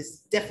have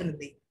this,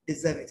 definitely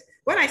deserve it.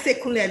 When I say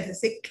Kunle, I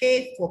say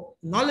K for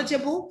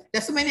knowledgeable.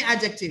 There's so many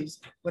adjectives,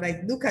 but I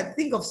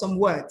think of some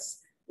words.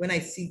 When I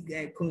see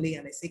Kunle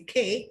and I say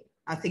K,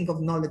 I think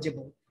of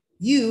knowledgeable.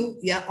 You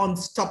are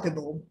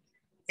unstoppable.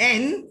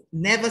 N,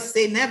 never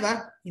say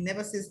never. He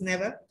never says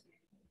never.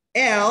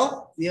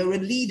 L, you're a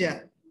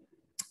leader.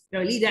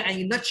 You're a leader and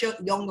you nurture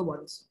younger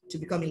ones to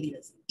becoming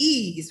leaders.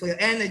 E is for your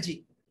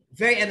energy,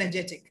 very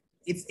energetic.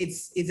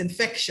 It's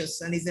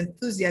infectious and his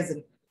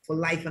enthusiasm for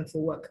life and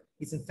for work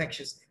is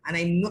infectious. And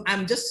I know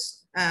I'm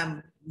just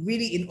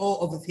really in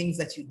awe of the things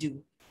that you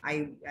do.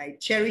 I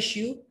cherish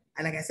you.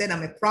 And like I said,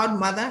 I'm a proud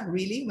mother,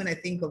 really, when I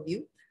think of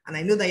you. And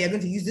I know that you're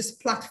going to use this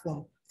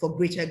platform for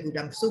greater good.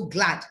 I'm so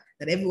glad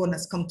that everyone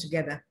has come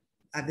together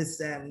at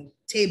this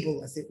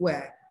table, as it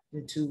were,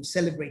 to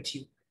celebrate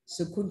you.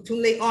 So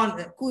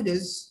Kunle,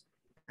 kudos,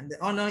 and the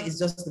honor is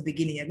just the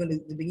beginning. You're going to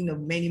the beginning of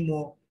many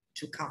more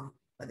to come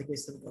by the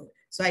grace of God.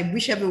 So I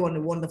wish everyone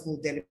a wonderful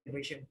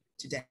celebration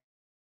today.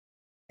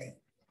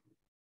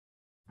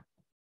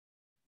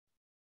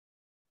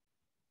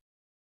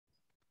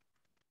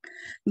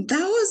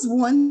 That was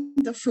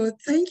wonderful.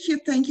 Thank you,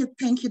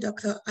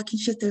 Dr.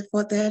 Akinchete,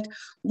 for that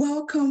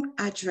welcome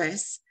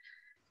address.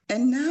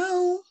 And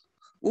now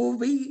we'll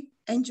be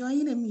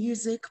enjoying a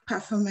music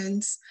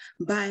performance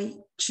by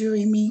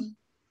Churemi.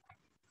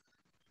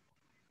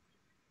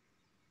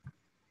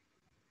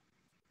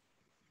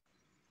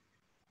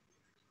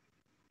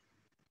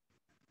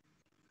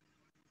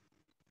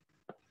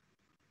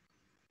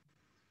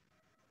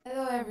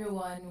 Hello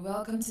everyone,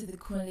 welcome to the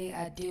Kunle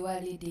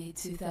Adewale Day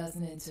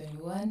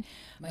 2021.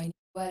 My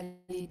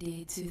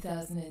Day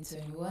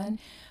 2021.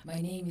 My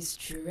name is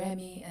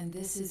Churemi and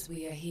this is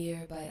We Are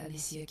Here by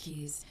Alicia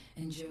Keys.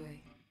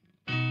 Enjoy.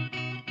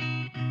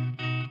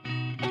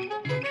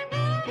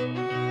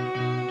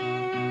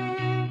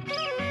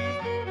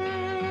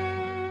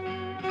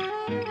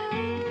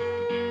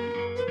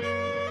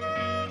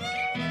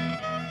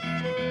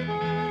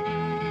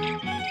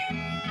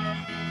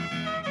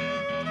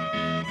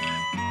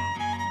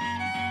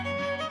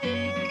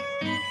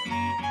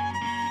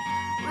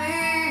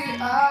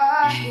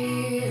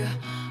 Here,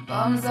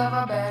 bums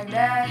over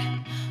Baghdad,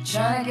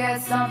 trying to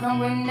get something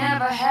we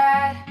never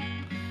had.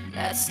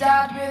 Let's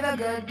start with a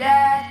good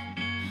dad,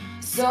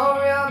 so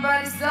real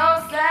but it's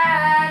so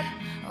sad.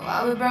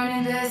 While we're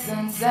burning this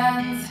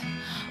incense,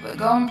 we're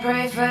gonna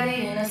pray for the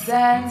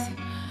innocent.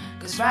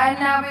 Cause right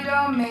now we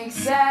don't make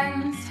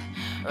sense.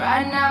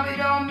 Right now we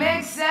don't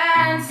make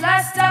sense.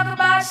 Let's talk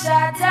about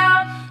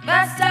Shutdown.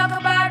 Let's talk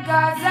about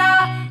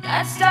Gaza.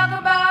 Let's talk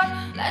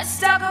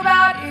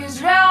about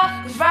Israel.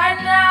 Cause right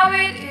now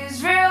it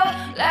is real.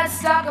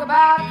 Let's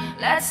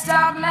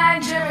talk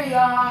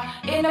Nigeria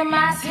in a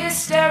mass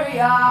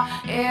hysteria.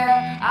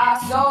 Here our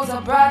souls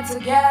are brought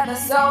together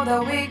so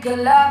that we could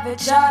love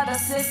each other.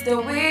 Sister,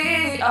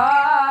 we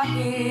are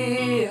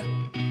here.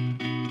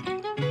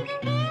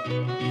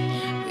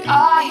 We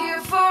are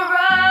here for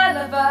all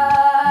of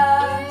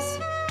us.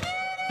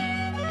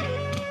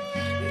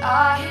 We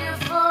are here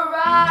for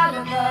all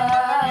of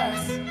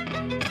us.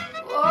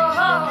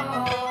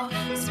 Oh,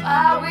 that's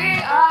why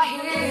we are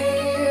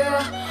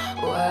here.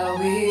 Well,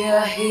 we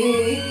are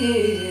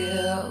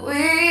here.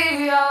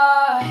 We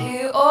are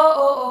here.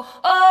 Oh,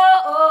 oh,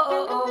 oh,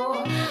 oh,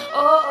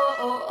 oh,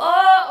 oh, oh,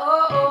 oh,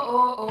 oh,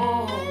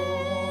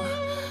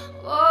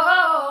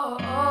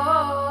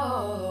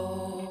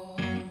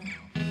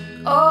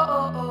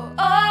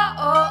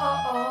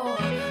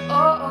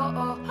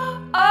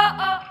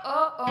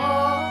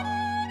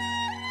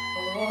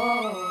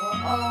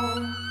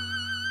 oh,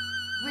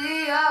 we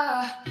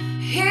are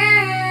here.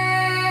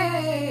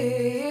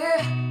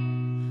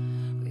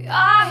 We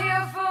are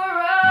here for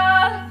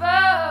all of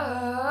us.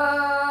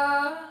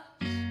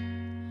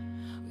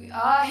 We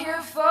are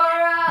here for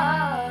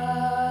all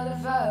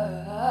of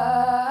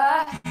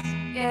us.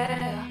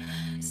 Yeah,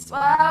 that's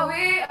why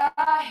we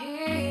are are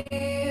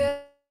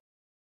here.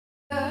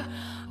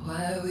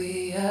 Why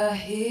we are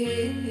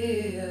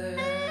here.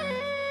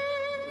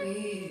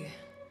 We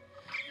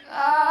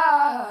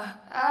are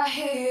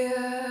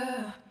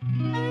here. For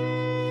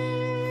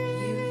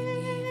you and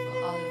me,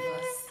 for all of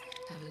us.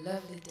 Have a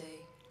lovely day.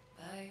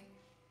 Bye.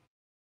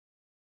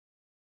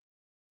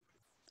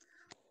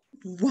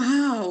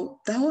 Wow,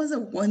 that was a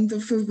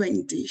wonderful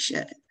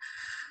rendition.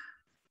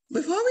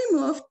 Before we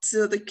move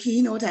to the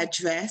keynote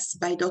address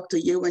by Dr.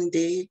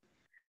 Yewande,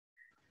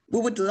 we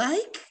would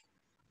like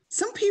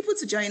some people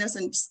to join us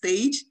on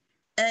stage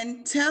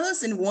and tell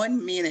us in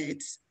 1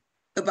 minute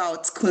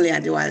about Kunle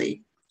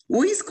Adewale.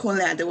 Who is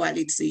Kunle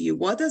Adewale to you?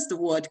 What does the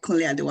word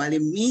Kunle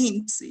Adewale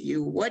mean to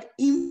you? What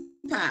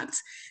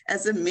impact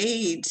has it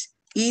made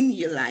in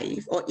your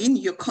life or in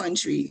your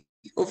country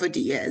over the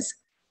years?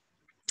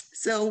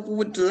 So we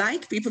would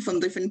like people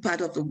from different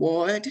parts of the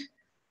world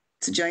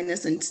to join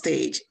us on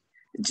stage.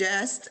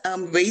 Just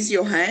raise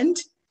your hand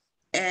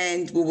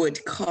and we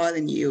would call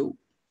on you.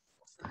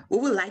 We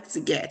would like to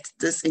get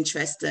this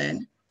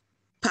interesting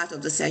part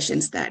of the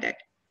session started.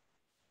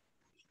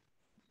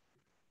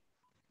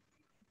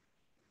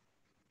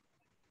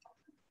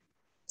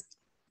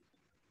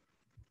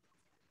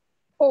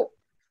 Oh,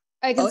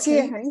 I can see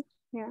your hand.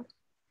 Yeah.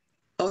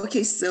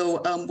 Okay,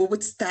 so we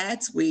would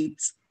start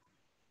with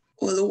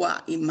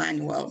Elewah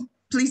Emmanuel.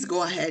 Please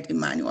go ahead,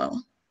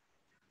 Emmanuel.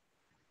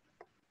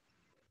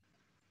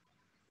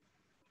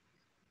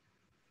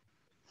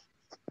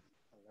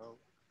 Hello.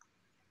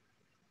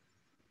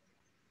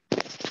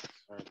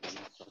 Sorry,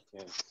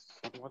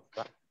 what's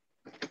that?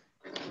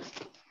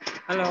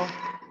 Hello.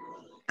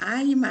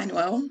 Hi,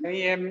 Emmanuel. Can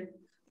you hear me?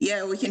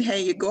 Yeah, we can hear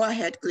you. Go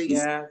ahead,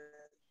 please. Yeah.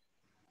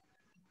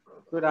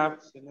 Good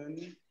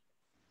afternoon.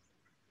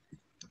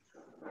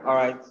 All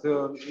right,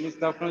 so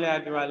Mr. Kunle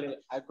Adewale,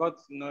 I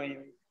got to know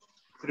him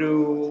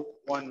through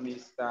one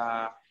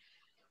Mr.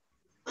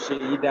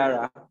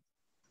 Ehindero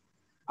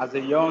as a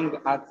young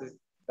artist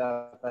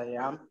that I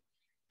am.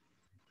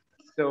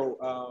 So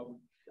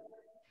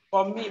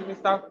for me,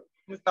 Mr.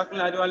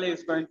 Kunle Adewale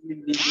is currently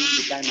living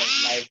the kind of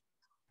life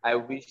I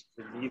wish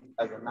to live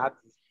as an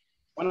artist.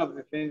 One of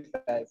the things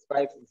that is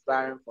quite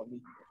inspiring for me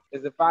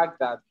is the fact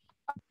that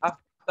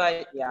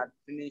after he had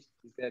finished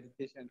his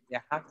education, he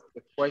asked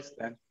the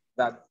question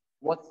that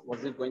what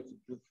was he going to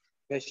do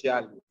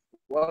specially?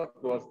 What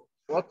was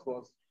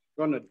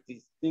going to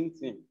distinct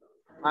him?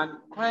 And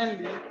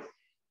currently,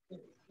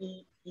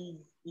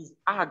 his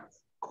art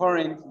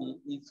currently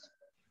is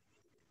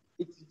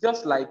he's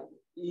just like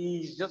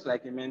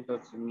a mentor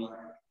to me.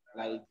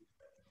 Like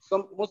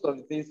most of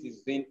the things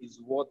he's doing is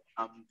what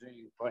I'm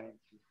doing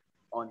currently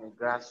on a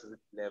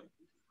grassroots level.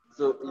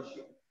 So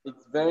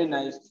it's very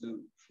nice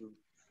to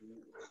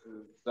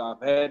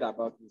have heard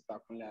about Mr.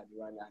 Kunle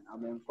Adewale, and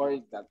I'm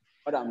encouraged that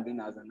what I'm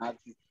doing as an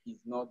artist is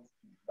not,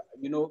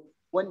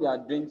 when you are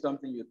doing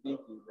something you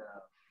think is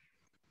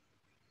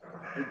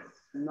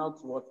it's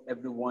not what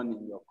everyone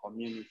in your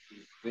community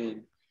is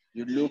doing.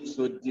 You look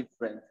so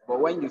different, but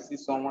when you see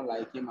someone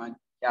like him and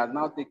he has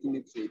now taken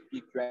it to a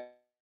peak, right?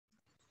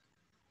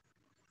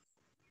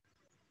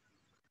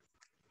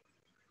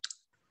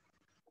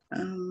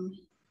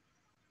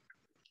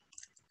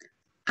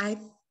 I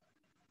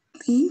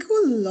think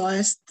we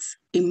lost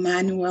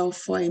Emmanuel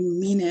for a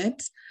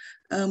minute.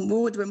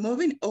 We're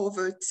moving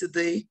over to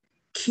the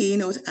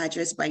keynote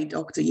address by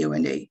Dr.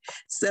 Yewande.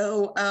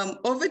 So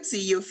over to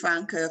you,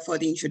 Franca, for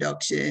the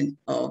introduction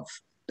of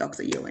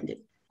Dr. Yewande.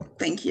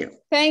 Thank you.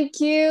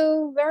 Thank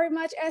you very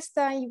much,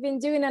 Esther. You've been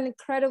doing an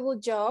incredible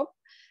job.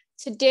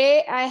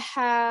 Today, I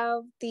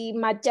have the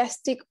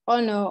majestic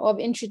honor of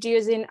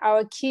introducing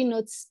our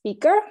keynote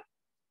speaker.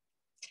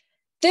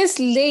 This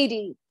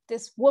lady,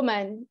 this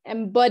woman,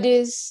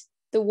 embodies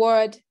the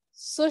word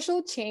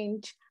social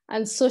change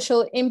and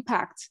social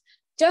impact,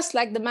 just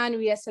like the man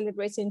we are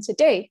celebrating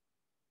today.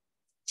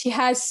 She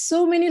has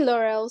so many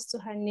laurels to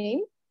her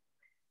name.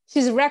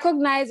 She's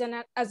recognized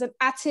as an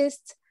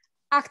artist,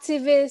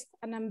 activist,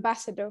 and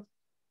ambassador.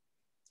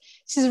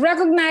 She's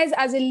recognized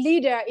as a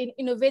leader in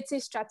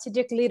innovative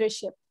strategic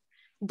leadership,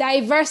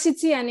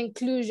 diversity and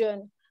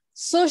inclusion,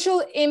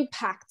 social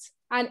impact,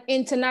 and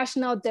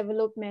international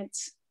development.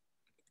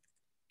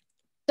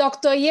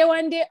 Dr.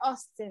 Yewande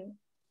Austin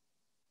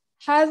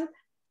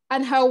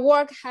and her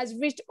work has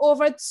reached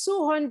over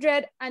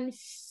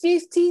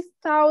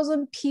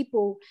 250,000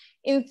 people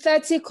in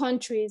 30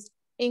 countries,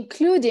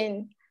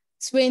 including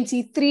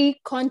 23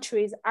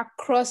 countries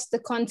across the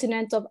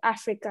continent of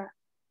Africa.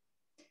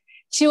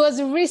 She was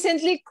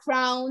recently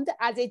crowned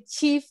as a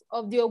chief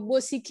of the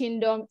Obosi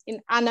Kingdom in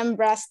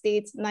Anambra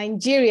State,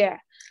 Nigeria,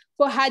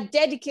 for her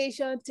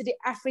dedication to the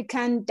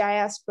African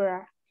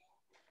diaspora.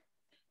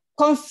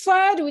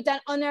 Conferred with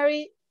an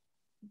honorary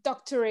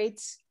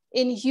doctorate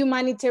in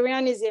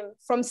humanitarianism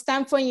from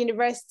Stanford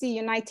University,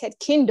 United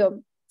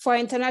Kingdom for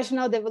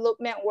international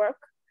development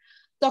work,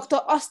 Dr.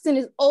 Austin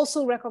is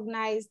also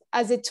recognized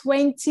as a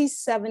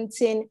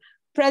 2017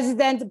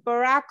 President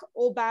Barack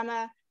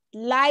Obama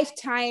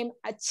Lifetime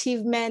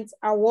Achievement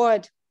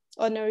Award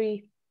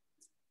honoree,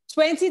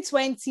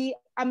 2020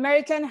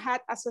 American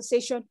Heart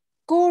Association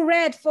Go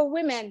Red for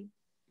Women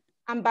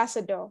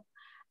ambassador,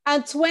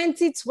 and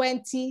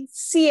 2020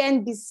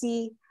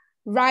 CNBC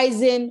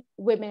Rising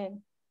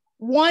Women,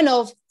 one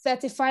of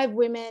 35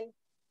 women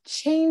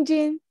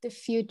changing the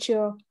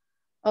future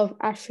of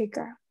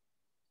Africa.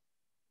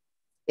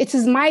 It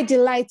is my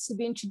delight to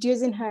be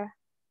introducing her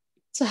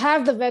to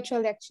have the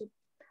virtual lecture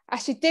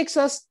as she takes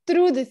us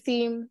through the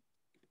theme,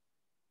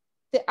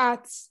 the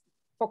arts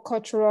for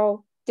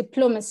cultural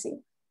diplomacy.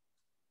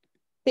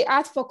 The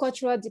art for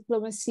cultural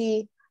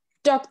diplomacy,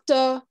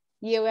 Dr.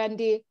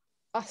 Yewande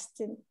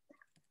Austin.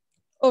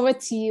 Over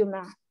to you,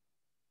 Ma.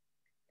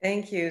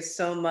 Thank you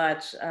so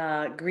much.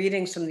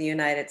 Greetings from the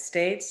United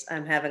States.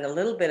 I'm having a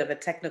little bit of a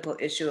technical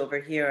issue over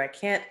here. I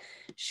can't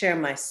share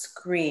my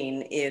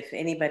screen. If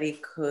anybody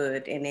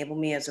could enable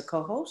me as a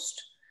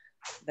co-host,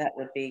 that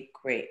would be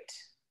great.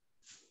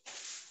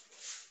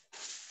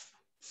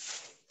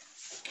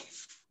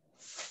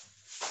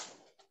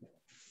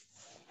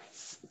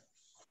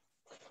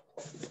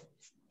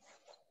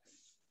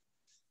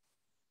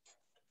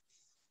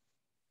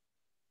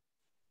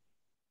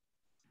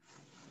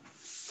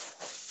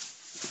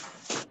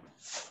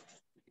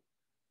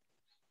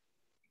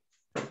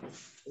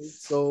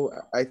 So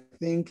I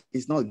think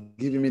it's not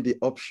giving me the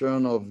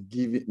option of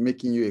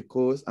making you a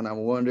host, and I'm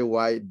wondering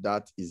why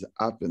that is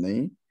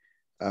happening.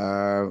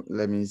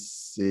 Let me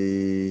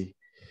see.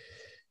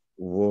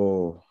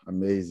 Whoa,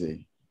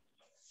 amazing.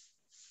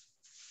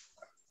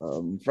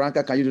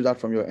 Franca, can you do that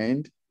from your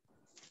end?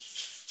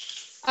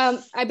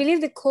 I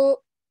believe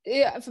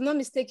if I'm not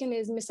mistaken,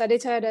 is Mr.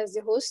 Adetayode as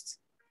the host.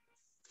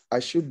 I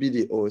should be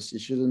the host.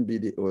 It shouldn't be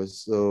the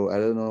host, so I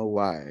don't know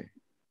why.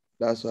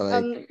 That's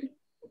what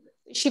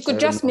she could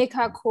just make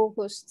her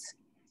co-host.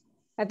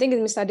 I think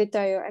it's Mr.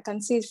 Adetayode. I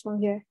can see it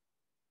from here.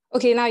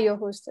 Okay, now you're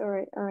host. All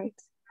right, all right.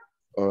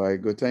 All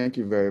right, good. Thank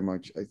you very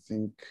much. I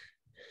think.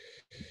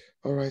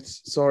 All right,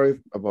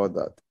 sorry about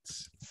that.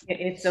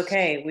 It's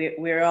okay.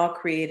 We're all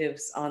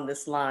creatives on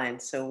this line,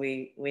 so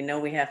we know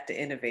we have to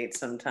innovate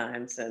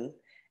sometimes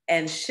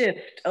and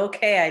shift.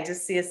 Okay, I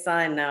just see a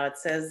sign now. It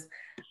says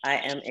I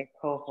am a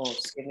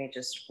co-host. Give me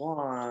just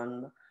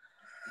one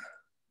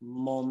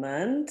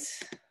moment.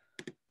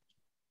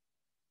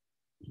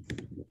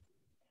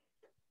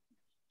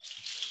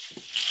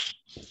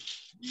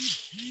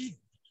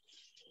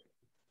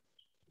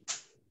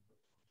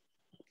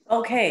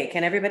 Okay,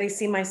 can everybody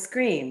see my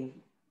screen?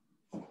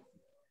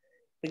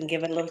 We can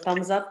give it a little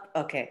thumbs up.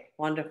 Okay,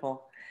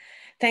 wonderful.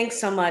 Thanks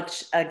so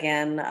much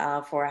again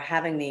for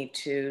having me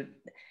to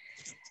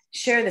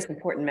share this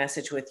important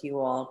message with you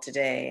all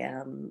today.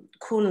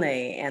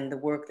 Kunle and the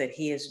work that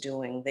he is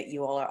doing, that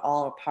you all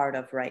are a part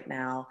of right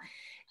now,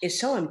 is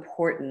so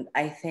important,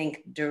 I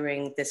think,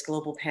 during this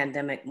global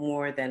pandemic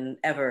more than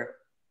ever.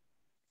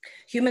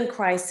 Human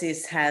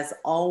crisis has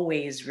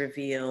always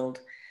revealed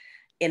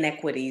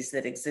inequities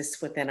that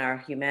exist within our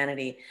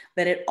humanity,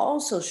 but it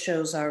also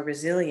shows our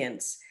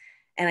resilience.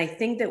 And I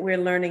think that we're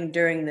learning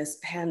during this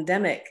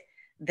pandemic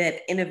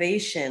that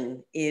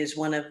innovation is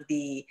one of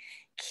the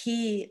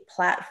key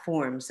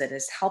platforms that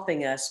is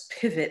helping us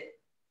pivot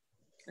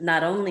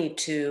not only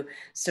to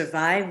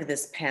survive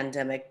this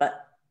pandemic,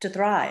 but to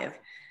thrive.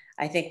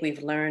 I think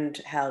we've learned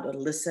how to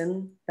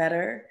listen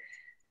better,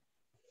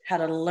 how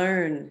to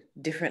learn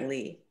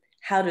differently,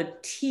 how to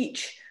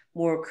teach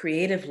more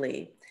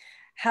creatively,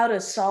 how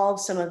to solve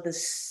some of the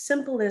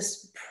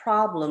simplest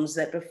problems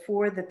that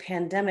before the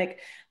pandemic,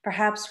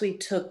 perhaps we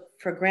took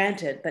for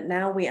granted, but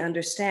now we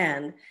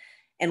understand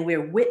and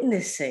we're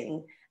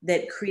witnessing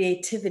that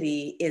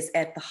creativity is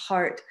at the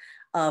heart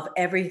of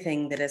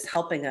everything that is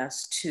helping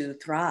us to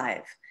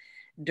thrive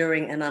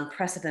during an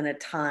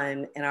unprecedented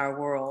time in our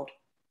world.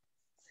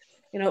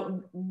 You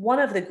know, one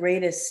of the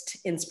greatest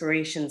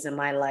inspirations in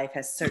my life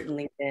has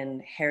certainly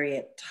been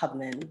Harriet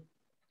Tubman.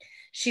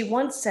 She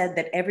once said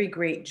that every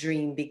great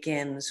dream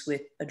begins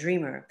with a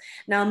dreamer.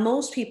 Now,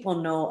 most people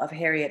know of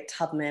Harriet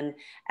Tubman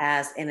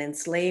as an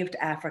enslaved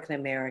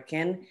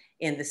African-American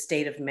in the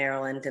state of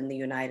Maryland in the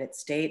United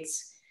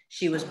States.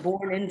 She was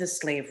born into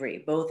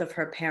slavery, both of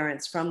her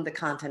parents from the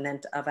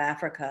continent of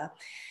Africa.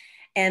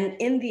 And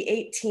in the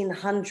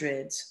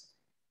 1800s,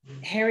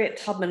 Harriet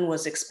Tubman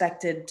was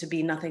expected to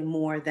be nothing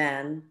more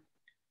than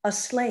a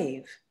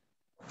slave.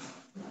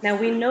 Now,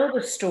 we know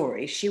the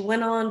story. She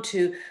went on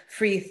to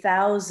free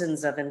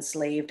thousands of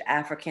enslaved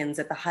Africans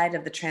at the height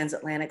of the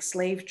transatlantic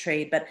slave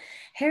trade, but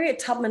Harriet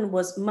Tubman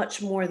was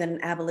much more than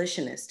an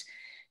abolitionist.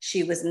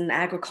 She was an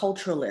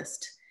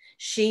agriculturalist.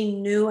 She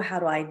knew how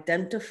to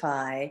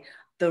identify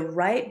the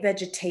right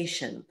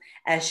vegetation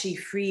as she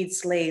freed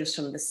slaves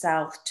from the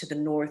South to the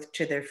North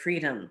to their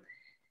freedom.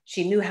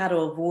 She knew how to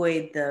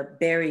avoid the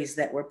berries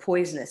that were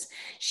poisonous.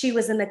 She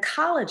was an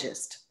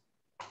ecologist,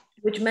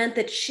 which meant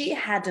that she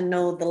had to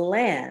know the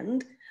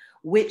land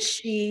which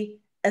she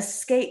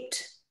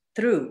escaped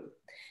through.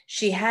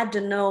 She had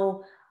to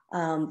know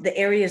the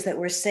areas that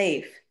were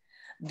safe,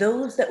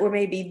 those that were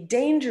maybe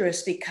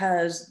dangerous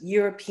because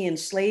European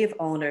slave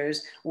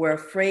owners were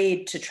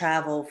afraid to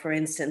travel, for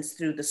instance,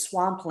 through the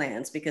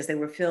swamplands because they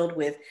were filled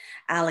with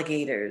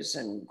alligators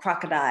and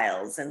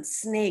crocodiles and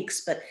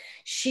snakes. But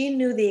she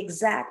knew the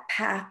exact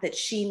path that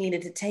she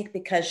needed to take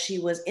because she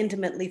was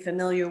intimately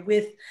familiar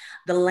with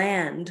the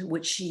land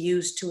which she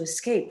used to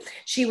escape.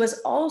 She was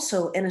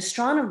also an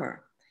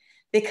astronomer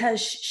because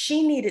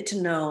she needed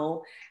to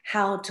know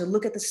how to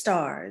look at the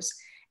stars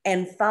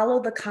and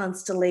follow the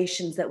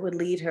constellations that would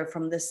lead her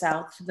from the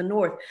south to the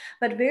north.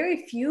 But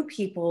very few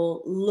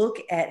people look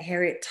at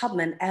Harriet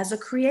Tubman as a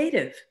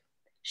creative.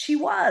 She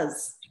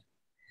was.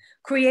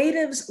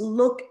 Creatives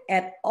look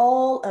at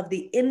all of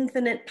the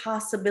infinite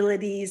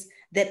possibilities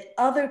that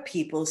other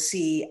people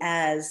see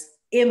as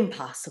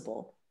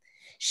impossible.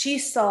 She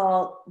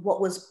saw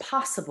what was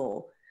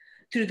possible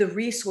through the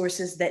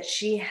resources that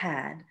she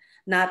had,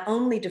 not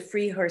only to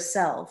free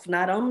herself,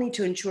 not only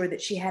to ensure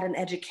that she had an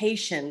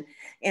education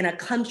in a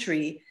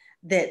country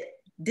that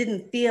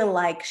didn't feel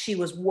like she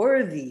was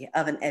worthy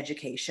of an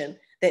education,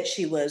 that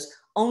she was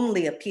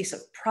only a piece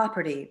of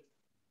property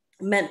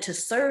meant to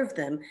serve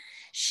them.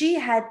 She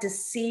had to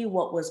see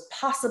what was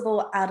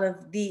possible out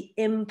of the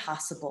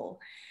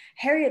impossible.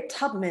 Harriet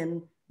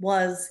Tubman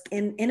was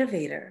an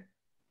innovator.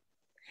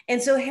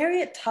 And so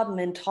Harriet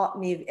Tubman taught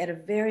me at a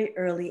very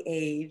early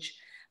age,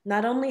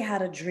 not only how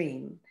to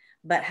dream,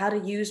 but how to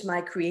use my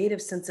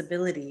creative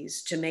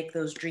sensibilities to make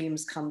those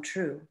dreams come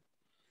true.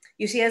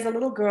 You see, as a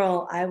little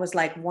girl, I was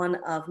like one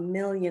of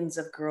millions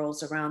of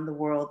girls around the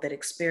world that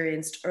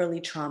experienced early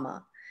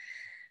trauma.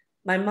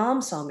 My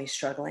mom saw me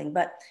struggling,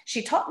 but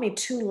she taught me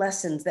two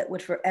lessons that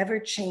would forever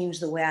change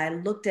the way I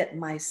looked at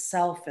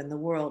myself and the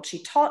world.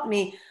 She taught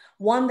me,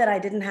 one, that I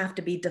didn't have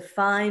to be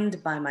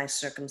defined by my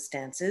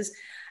circumstances,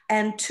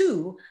 and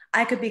two,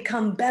 I could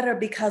become better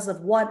because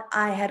of what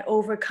I had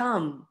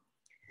overcome.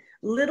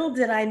 Little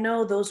did I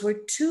know those were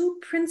two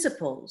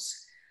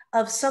principles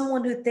of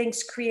someone who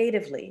thinks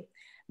creatively,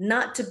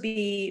 not to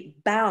be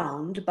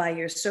bound by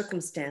your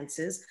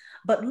circumstances,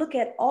 but look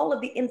at all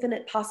of the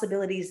infinite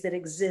possibilities that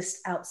exist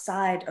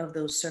outside of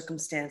those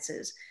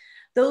circumstances.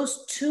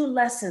 Those two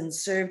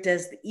lessons served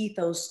as the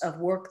ethos of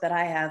work that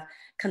I have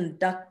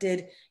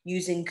conducted,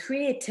 using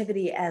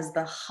creativity as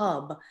the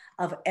hub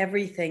of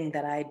everything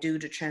that I do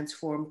to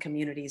transform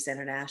communities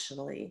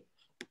internationally.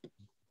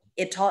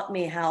 It taught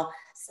me how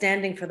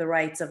standing for the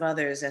rights of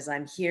others, as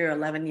I'm here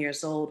 11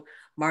 years old,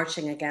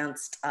 marching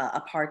against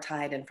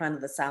apartheid in front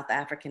of the South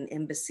African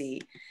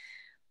embassy.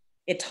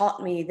 It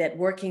taught me that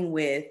working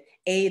with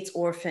AIDS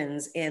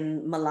orphans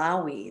in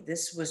Malawi,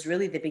 this was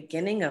really the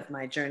beginning of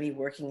my journey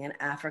working in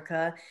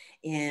Africa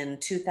in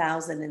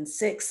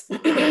 2006,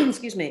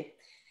 excuse me,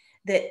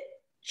 that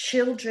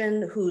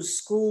children whose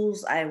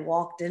schools I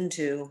walked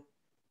into,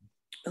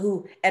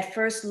 who at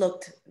first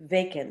looked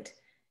vacant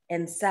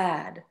and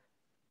sad,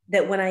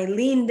 that when I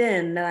leaned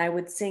in, that I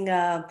would sing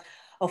a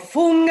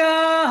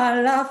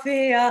funga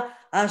lafia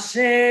ashe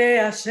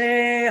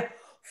ashe,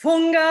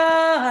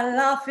 funga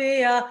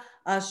lafia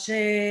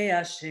ashe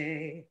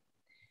ashe.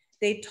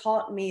 They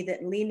taught me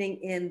that leaning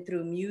in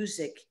through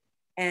music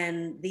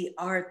and the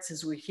arts,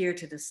 as we're here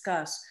to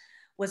discuss,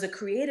 was a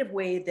creative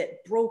way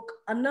that broke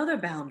another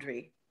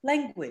boundary,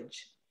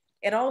 language.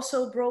 It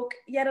also broke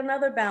yet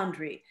another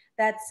boundary,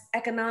 that's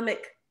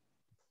economic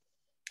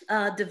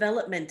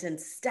development and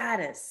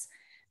status,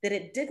 that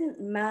it didn't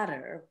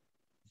matter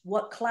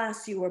what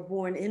class you were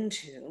born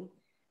into,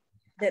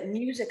 that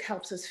music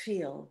helps us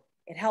feel,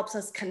 it helps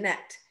us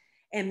connect.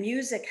 And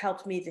music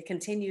helped me to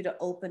continue to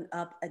open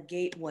up a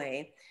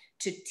gateway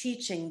to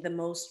teaching the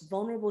most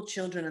vulnerable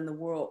children in the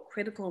world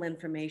critical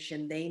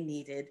information they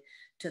needed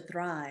to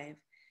thrive.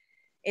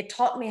 It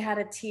taught me how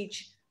to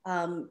teach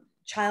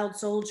child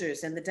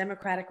soldiers in the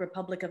Democratic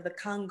Republic of the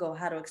Congo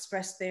how to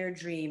express their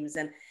dreams,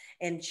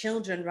 and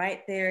children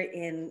right there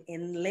in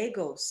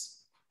Lagos,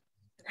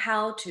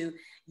 how to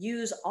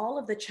use all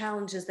of the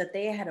challenges that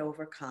they had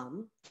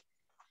overcome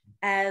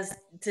as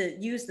to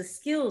use the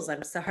skills,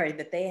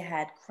 that they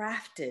had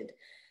crafted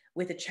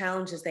with the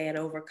challenges they had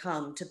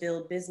overcome to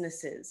build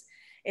businesses.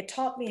 It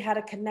taught me how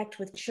to connect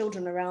with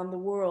children around the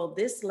world.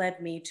 This led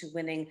me to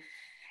winning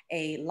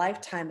a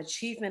Lifetime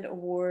Achievement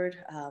Award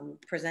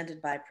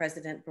presented by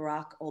President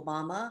Barack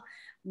Obama.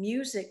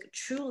 Music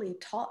truly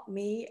taught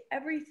me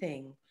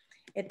everything.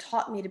 It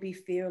taught me to be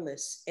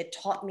fearless. It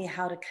taught me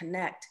how to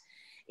connect.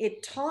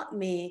 It taught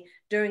me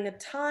during a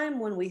time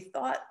when we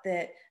thought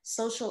that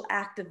social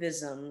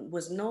activism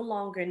was no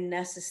longer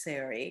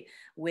necessary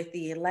with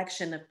the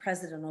election of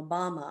President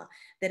Obama,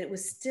 that it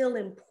was still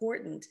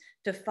important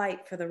to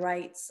fight for the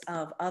rights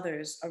of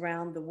others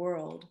around the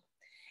world.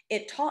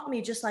 It taught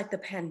me, just like the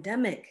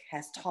pandemic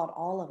has taught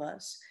all of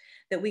us,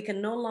 that we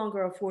can no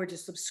longer afford to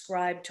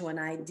subscribe to an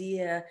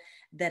idea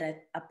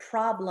that a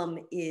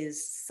problem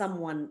is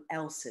someone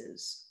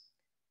else's,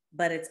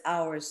 but it's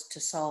ours to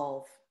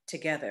solve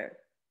together.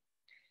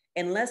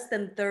 In less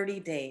than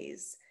 30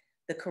 days,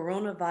 the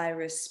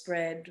coronavirus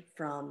spread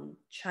from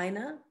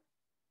China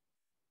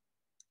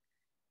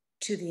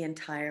to the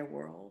entire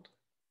world.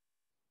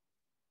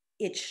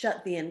 it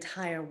shut the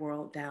entire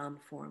world down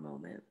for a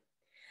moment.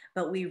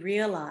 But we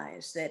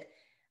realized that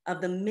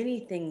of the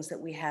many things that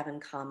we have in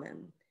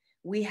common,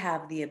 we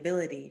have the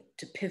ability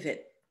to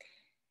pivot,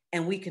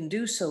 and we can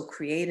do so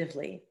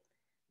creatively,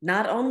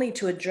 not only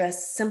to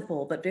address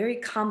simple but very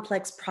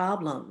complex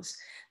problems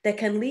that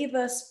can leave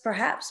us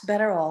perhaps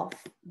better off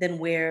than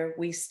where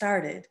we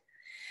started.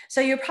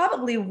 So you're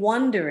probably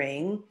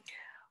wondering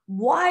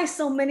why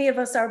so many of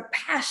us are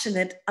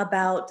passionate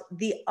about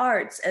the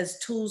arts as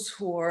tools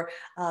for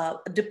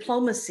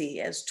diplomacy,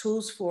 as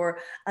tools for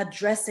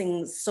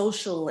addressing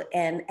social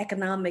and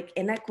economic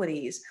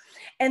inequities.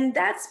 And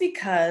that's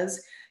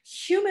because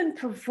human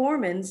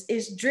performance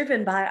is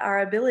driven by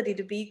our ability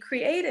to be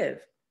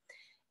creative.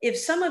 If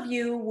some of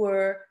you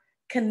were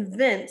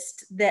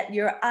convinced that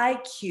your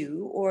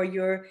IQ or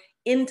your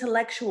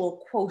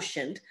intellectual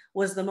quotient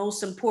was the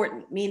most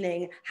important,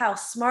 meaning how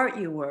smart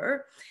you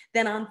were,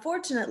 then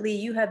unfortunately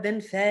you have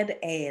been fed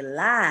a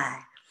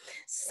lie.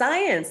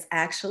 Science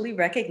actually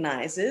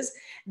recognizes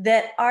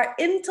that our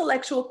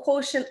intellectual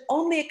quotient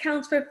only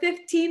accounts for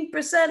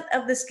 15%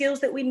 of the skills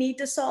that we need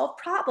to solve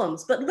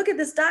problems. But look at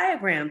this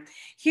diagram.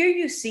 Here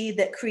you see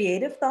that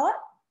creative thought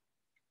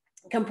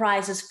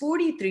comprises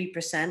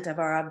 43% of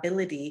our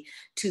ability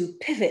to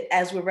pivot,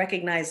 as we're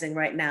recognizing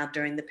right now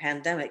during the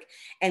pandemic,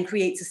 and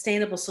create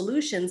sustainable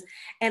solutions.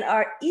 And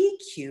our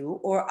EQ,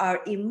 or our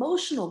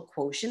emotional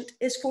quotient,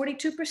 is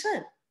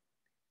 42%.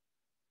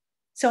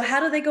 So how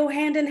do they go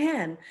hand in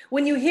hand?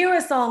 When you hear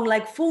a song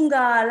like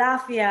Funga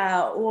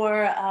Lafia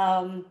or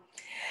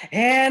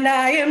And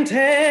I Am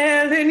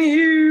Telling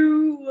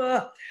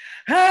You,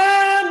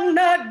 I'm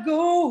Not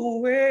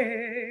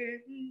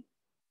Going,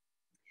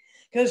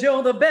 'cause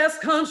you're the best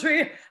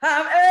country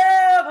I've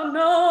ever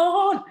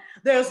known.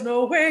 There's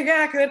no way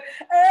I could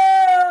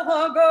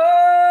ever go.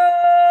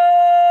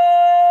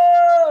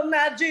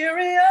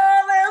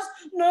 Nigeria, there's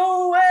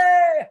no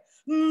way.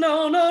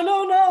 No, no,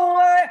 no, no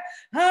way.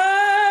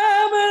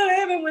 I'm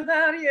living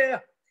without you.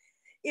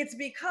 It's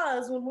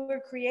because when we're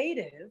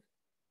creative,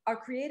 our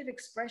creative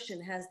expression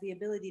has the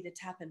ability to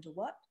tap into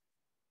what?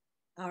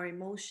 Our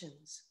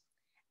emotions.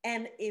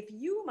 And if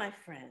you, my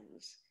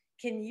friends,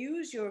 can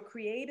use your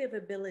creative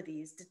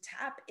abilities to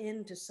tap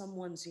into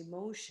someone's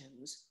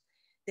emotions,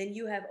 then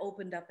you have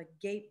opened up a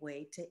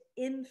gateway to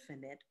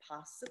infinite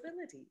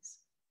possibilities.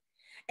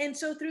 And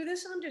so through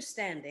this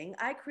understanding,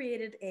 I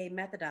created a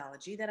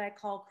methodology that I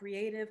call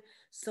creative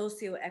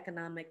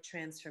socioeconomic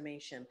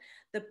transformation,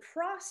 the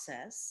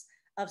process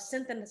of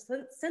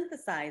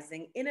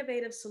synthesizing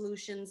innovative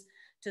solutions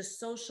to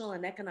social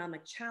and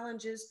economic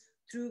challenges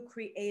through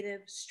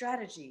creative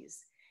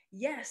strategies.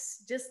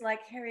 Yes, just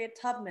like Harriet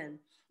Tubman,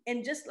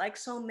 and just like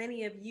so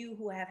many of you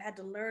who have had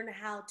to learn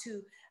how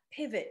to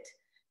pivot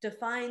to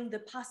find the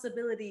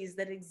possibilities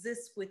that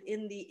exist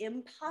within the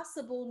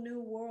impossible new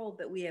world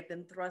that we have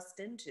been thrust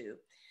into,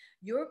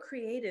 your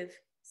creative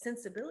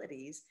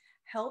sensibilities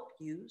help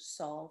you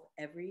solve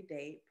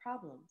everyday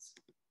problems.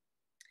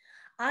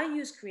 I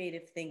use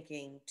creative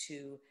thinking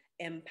to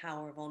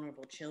empower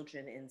vulnerable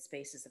children in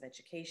spaces of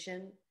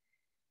education,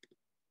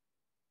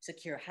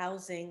 secure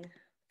housing,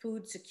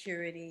 food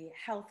security,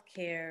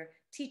 healthcare,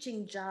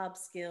 teaching job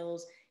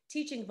skills,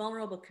 teaching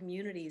vulnerable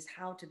communities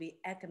how to be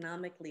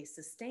economically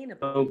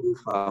sustainable.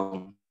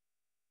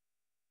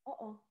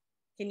 Uh-oh,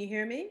 can you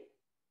hear me?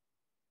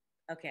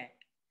 Okay.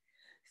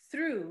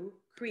 Through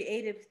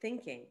creative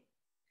thinking.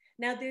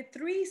 Now, there are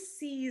 3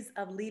 C's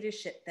of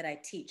leadership that I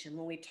teach. And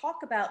when we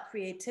talk about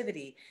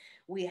creativity,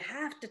 we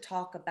have to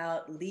talk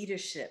about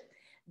leadership.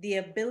 The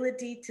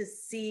ability to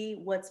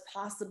see what's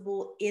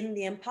possible in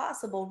the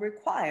impossible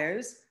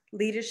requires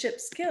leadership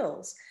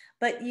skills.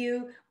 But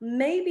you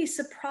may be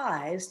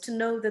surprised to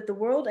know that the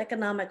World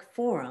Economic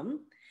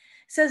Forum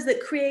says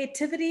that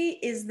creativity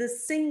is the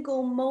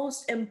single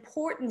most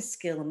important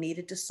skill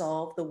needed to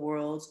solve the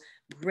world's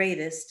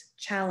greatest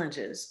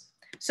challenges.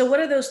 So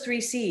what are those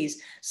 3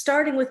 C's?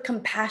 Starting with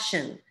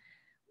compassion.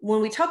 When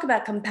we talk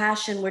about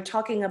compassion, we're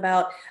talking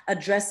about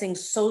addressing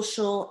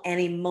social and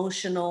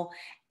emotional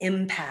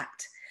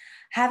impact,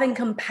 having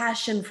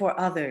compassion for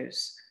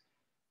others.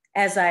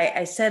 As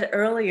I said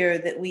earlier,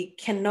 that we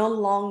can no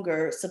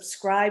longer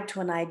subscribe to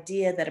an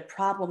idea that a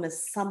problem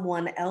is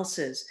someone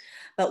else's,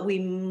 but we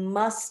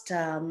must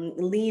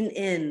lean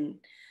in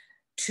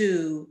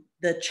to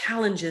the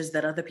challenges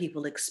that other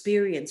people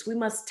experience. We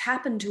must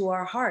tap into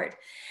our heart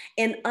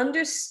and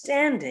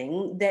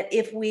understanding that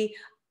if we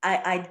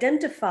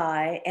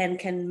identify and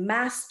can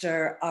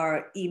master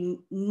our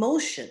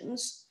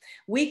emotions,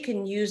 we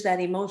can use that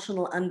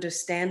emotional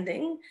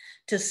understanding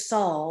to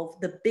solve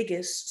the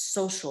biggest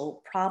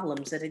social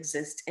problems that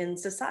exist in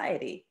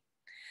society.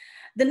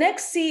 The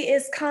next C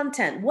is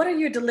content. What are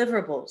your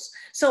deliverables?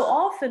 So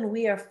often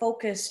we are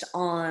focused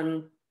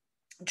on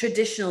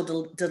traditional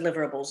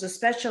deliverables,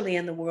 especially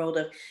in the world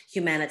of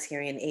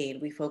humanitarian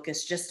aid. We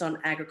focus just on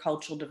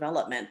agricultural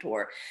development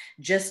or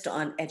just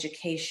on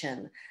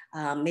education,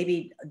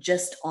 maybe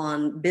just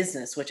on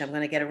business, which I'm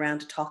going to get around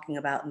to talking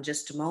about in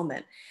just a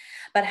moment.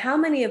 But how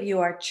many of you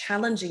are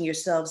challenging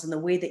yourselves in the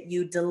way that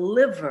you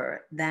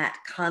deliver that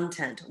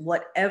content,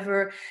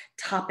 whatever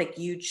topic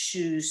you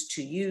choose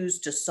to use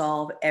to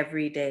solve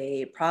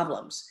everyday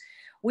problems?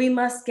 We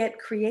must get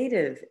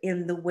creative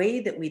in the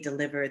way that we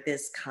deliver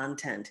this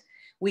content.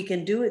 We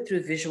can do it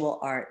through visual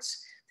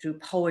arts, through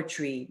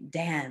poetry,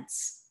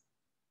 dance,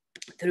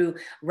 through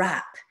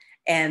rap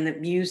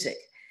and music.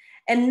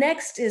 And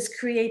next is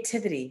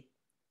creativity.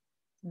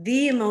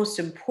 The most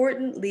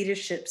important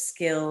leadership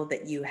skill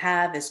that you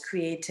have is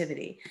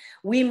creativity.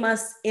 We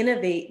must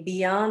innovate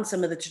beyond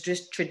some of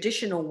the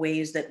traditional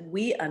ways that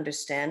we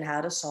understand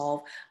how to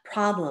solve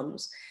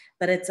problems,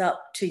 but it's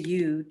up to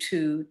you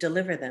to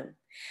deliver them.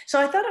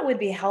 So I thought it would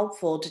be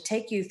helpful to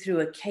take you through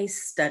a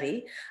case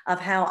study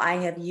of how I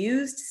have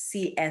used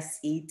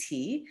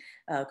CSET,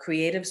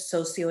 Creative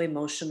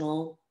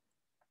Socio-Emotional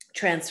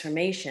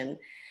Transformation,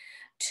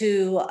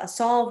 to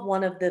solve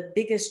one of the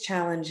biggest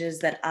challenges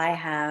that I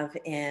have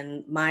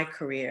in my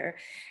career,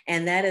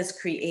 and that is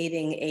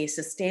creating a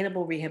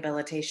sustainable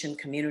rehabilitation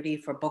community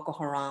for Boko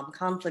Haram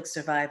conflict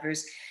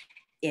survivors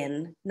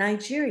in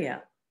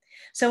Nigeria.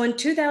 So in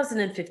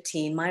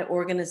 2015, my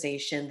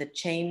organization, the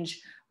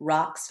Change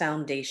Rocks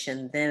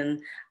Foundation,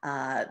 then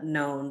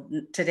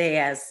known today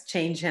as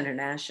Change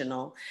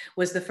International,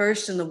 was the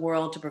first in the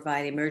world to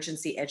provide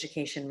emergency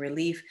education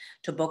relief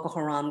to Boko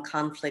Haram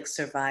conflict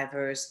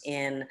survivors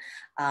in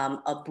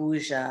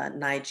Abuja,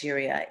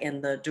 Nigeria,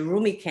 in the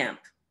Durumi camp.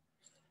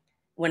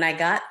 When I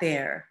got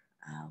there,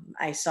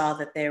 I saw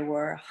that there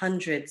were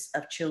hundreds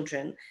of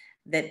children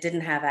that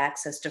didn't have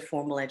access to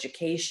formal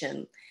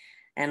education.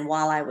 And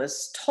while I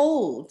was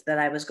told that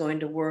I was going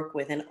to work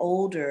with an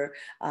older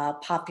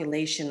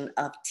population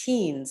of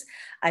teens,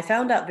 I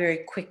found out very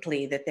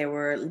quickly that there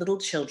were little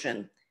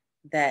children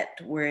that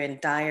were in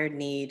dire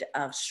need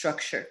of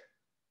structure.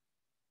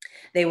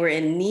 They were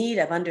in need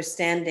of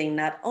understanding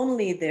not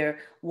only their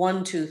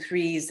 1, 2,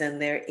 3s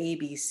and their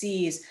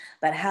ABCs,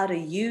 but how to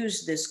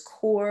use this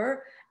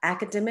core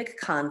academic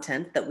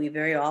content that we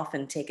very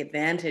often take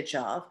advantage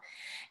of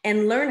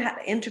and learn how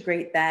to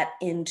integrate that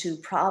into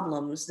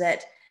problems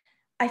that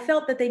I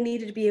felt that they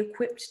needed to be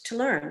equipped to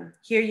learn.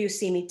 Here you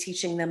see me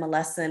teaching them a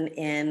lesson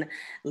in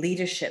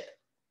leadership.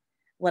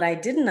 What I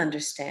didn't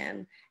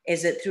understand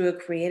is that through a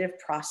creative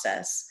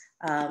process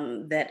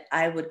that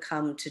I would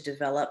come to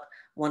develop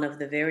one of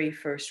the very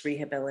first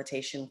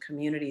rehabilitation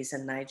communities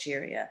in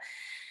Nigeria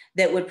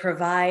that would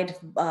provide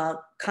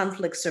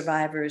conflict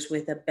survivors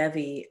with a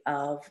bevy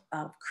of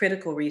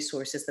critical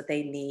resources that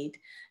they need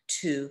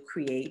to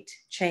create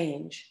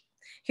change.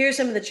 Here are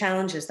some of the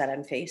challenges that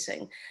I'm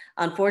facing.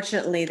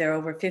 Unfortunately, there are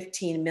over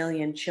 15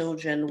 million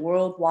children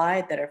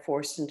worldwide that are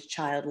forced into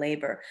child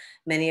labor.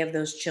 Many of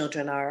those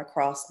children are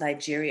across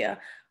Nigeria,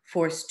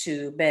 forced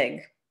to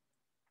beg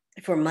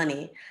for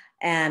money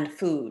and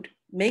food,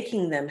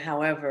 making them,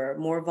 however,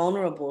 more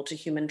vulnerable to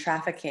human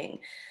trafficking.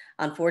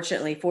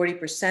 Unfortunately,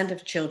 40%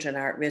 of children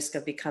are at risk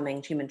of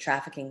becoming human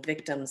trafficking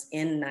victims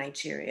in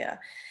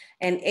Nigeria.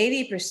 And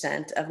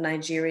 80% of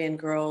Nigerian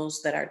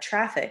girls that are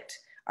trafficked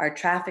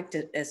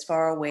as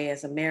far away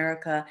as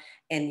America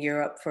and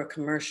Europe for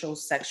commercial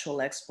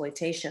sexual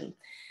exploitation.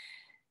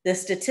 The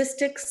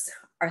statistics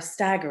are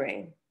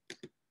staggering,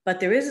 but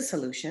there is a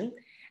solution.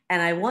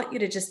 And I want you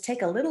to just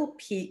take a little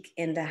peek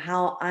into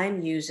how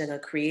I'm using a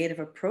creative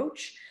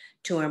approach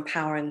to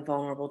empowering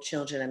vulnerable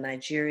children in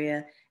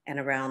Nigeria and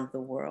around the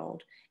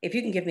world. If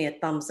you can give me a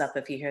thumbs up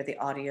if you hear the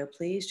audio,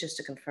 please, just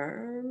to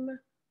confirm.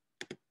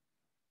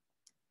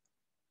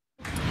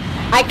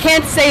 I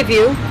can't save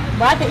you,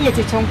 but I'm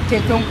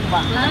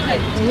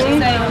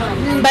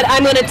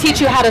going to teach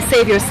you how to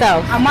save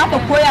yourself.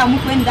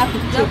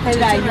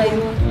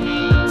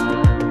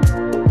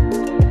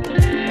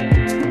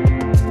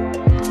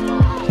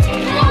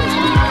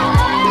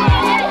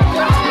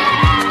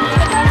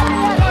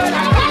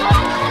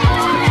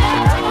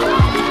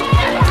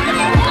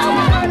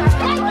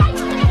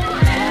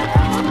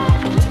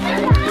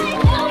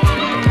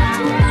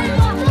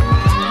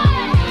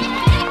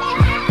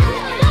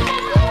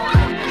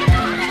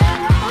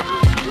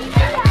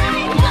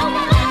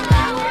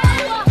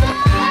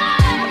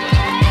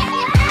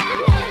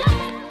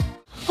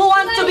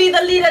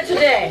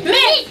 Today?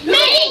 Me!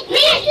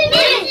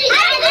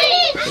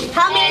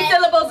 How many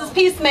syllables is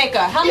peacemaker?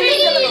 How many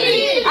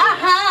syllables?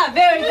 Aha,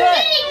 very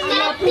good.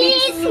 I'm a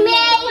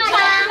peacemaker.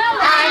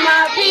 I'm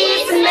a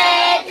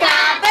peacemaker.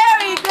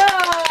 Very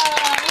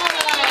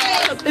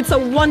good. It's a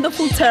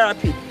wonderful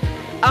therapy.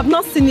 I've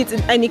not seen it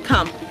in any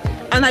camp.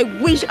 And I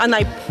wish and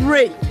I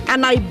pray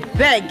and I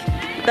beg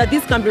that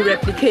this can be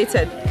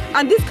replicated.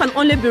 And this can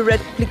only be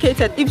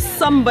replicated if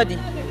somebody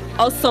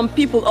or some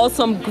people or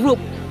some group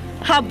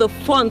have the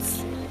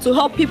funds to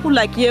help people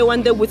like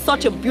Yewande with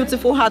such a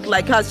beautiful heart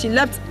like hers. She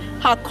left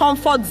her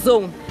comfort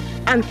zone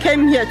and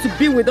came here to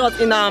be with us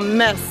in our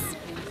mess.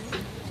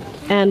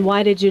 And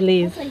why did you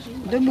leave?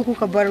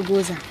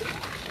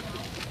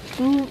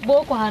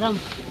 Boko Haram.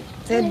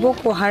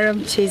 Boko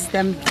Haram chased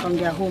them from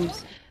their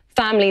homes.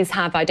 Families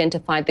have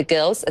identified the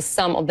girls as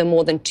some of the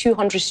more than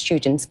 200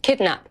 students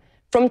kidnapped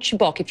from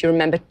Chibok, if you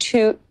remember,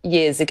 2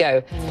 years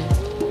ago.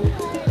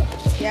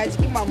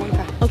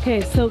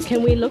 Okay, so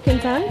can we look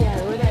inside?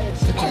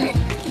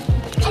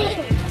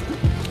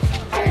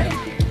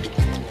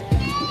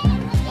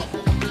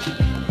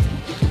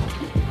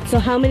 So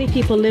how many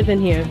people live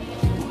in here?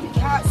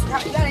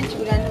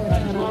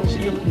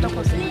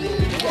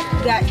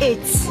 There are 8.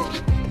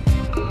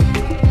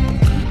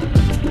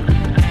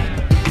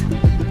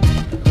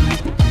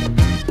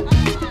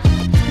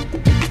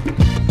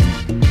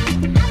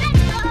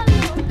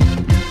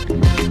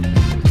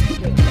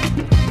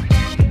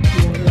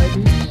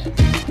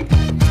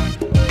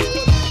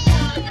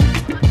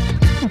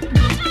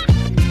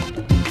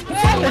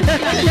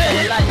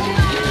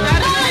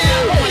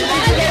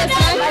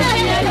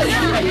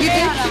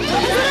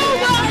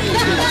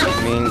 It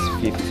means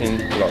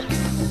 15 plots.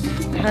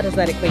 How does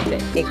that equate to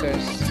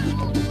acres?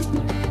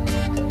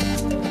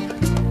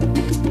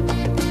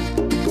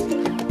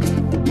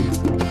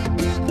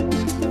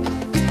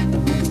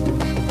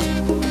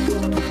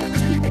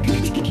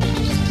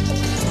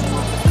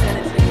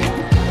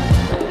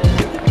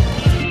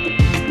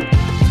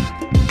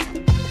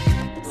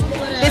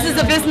 This is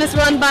a business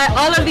run by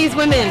all of these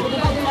women,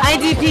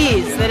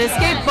 IDPs that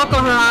escaped Boko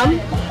Haram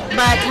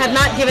but had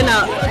not given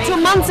up. 2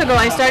 months ago,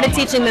 I started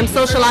teaching them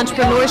social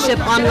entrepreneurship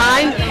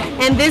online,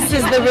 and this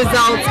is the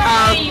result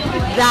of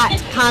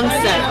that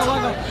concept.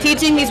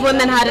 Teaching these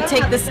women how to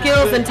take the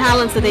skills and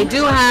talents that they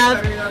do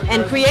have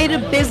and create a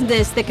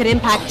business that could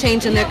impact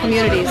change in their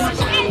communities.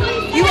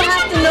 You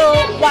have to know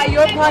why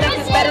your product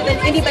is better than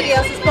anybody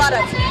else's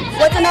product.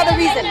 What's another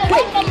reason?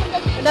 Quick.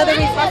 Another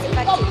reason. Cost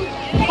effective.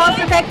 Cost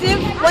effective?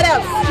 What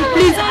else?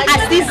 Please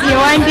assist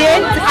Yewande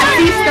to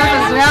assist stuff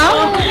as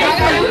well,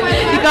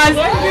 because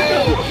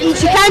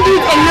she can't do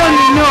it alone,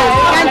 you know.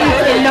 She can't do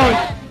it alone.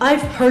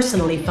 I've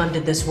personally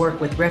funded this work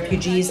with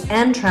refugees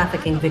and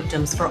trafficking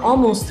victims for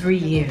almost 3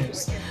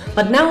 years.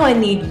 But now I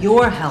need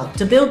your help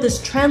to build this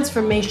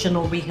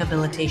transformational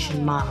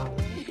rehabilitation model.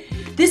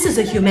 This is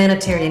a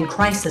humanitarian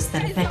crisis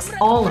that affects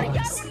all of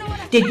us.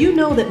 Did you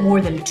know that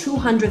more than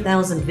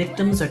 200,000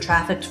 victims are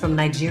trafficked from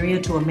Nigeria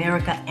to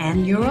America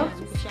and Europe?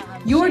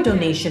 Your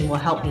donation will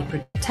help me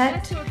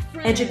protect,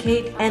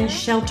 educate, and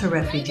shelter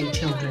refugee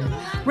children,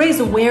 raise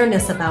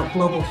awareness about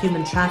global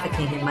human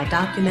trafficking in my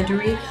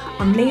documentary,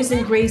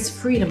 Amazing Grace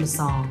Freedom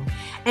Song,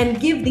 and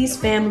give these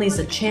families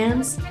a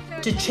chance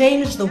to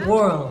change the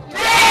world.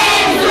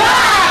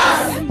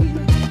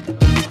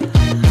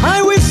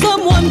 I wish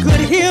someone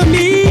could hear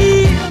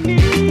me,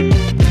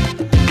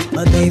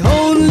 but they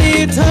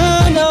only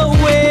turn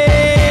away.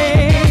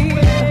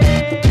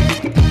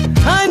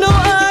 I know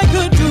I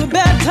could do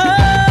better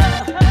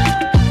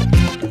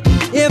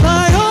if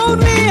I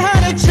only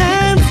had a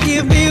chance.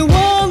 Give me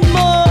one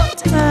more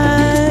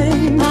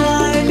time.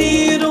 I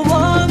need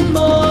one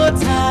more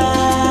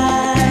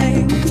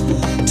time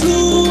to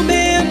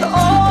mend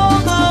all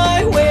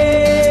my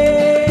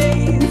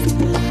ways.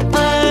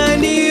 I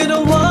need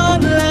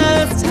one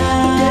last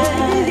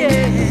time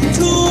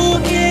to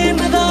end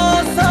the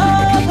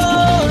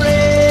suffering.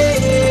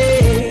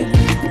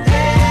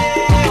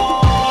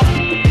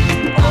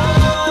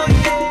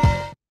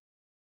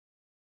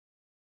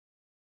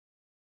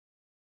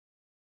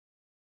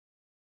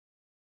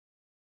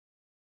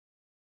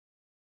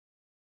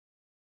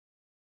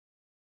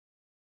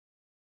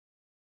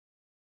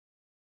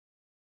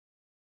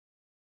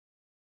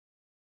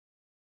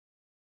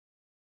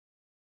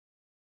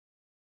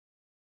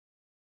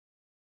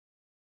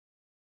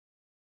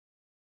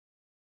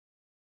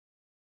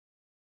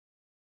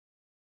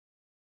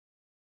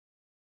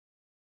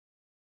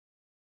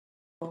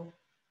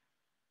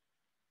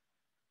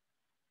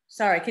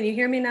 Sorry, can you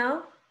hear me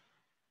now?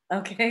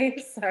 Okay,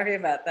 sorry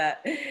about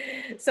that.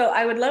 So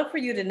I would love for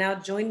you to now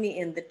join me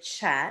in the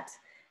chat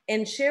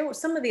and share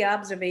some of the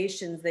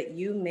observations that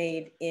you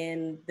made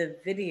in the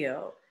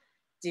video.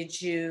 Did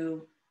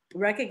you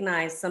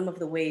recognize some of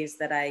the ways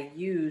that I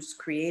use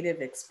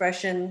creative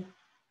expression,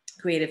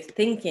 creative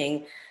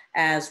thinking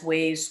as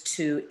ways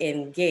to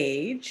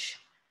engage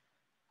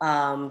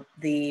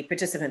the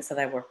participants that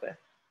I work with?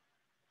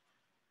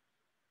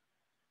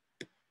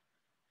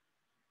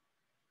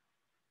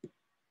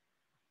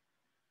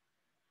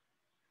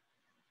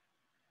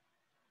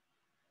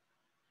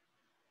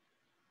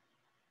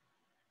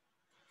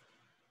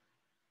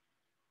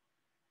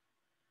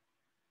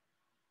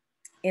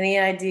 Any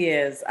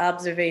ideas,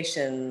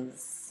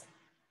 observations?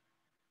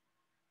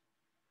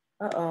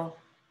 Uh-oh.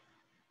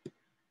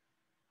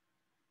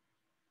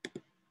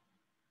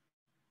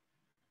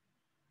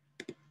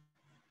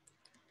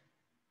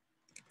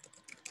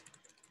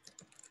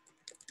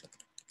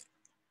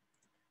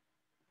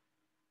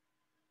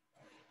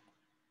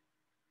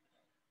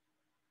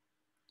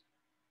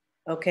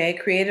 Okay,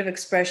 creative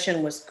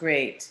expression was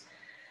great.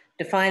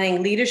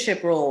 Defining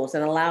leadership roles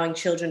and allowing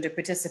children to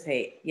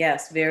participate.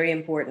 Yes, very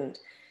important.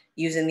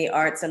 using the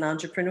arts and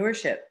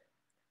entrepreneurship,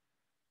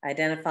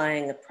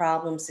 identifying a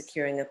problem,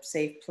 securing a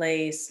safe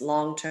place,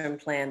 long-term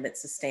plan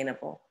that's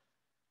sustainable.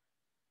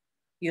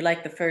 You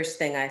like the first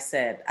thing I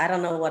said. I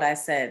don't know what I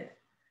said.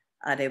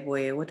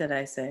 Adewale, what did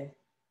I say?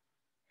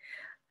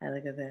 I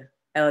look at that.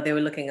 Oh, they were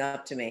looking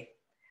up to me.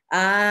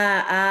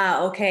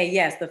 Okay,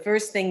 yes. The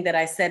first thing that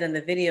I said in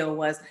the video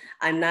was,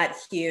 I'm not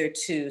here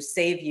to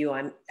save you.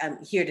 I'm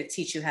here to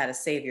teach you how to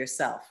save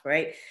yourself,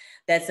 right?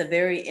 That's a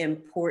very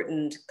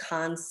important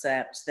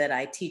concept that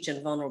I teach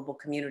in vulnerable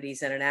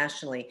communities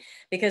internationally,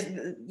 because,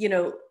 you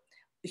know,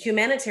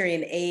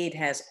 humanitarian aid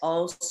has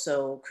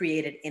also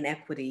created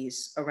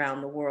inequities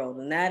around the world.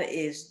 And that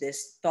is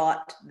this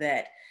thought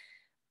that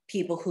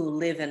people who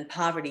live in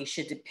poverty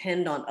should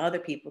depend on other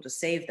people to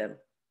save them.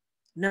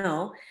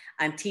 No,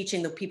 I'm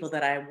teaching the people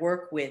that I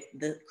work with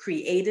the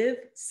creative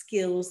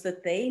skills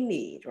that they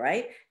need,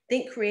 right?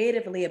 Think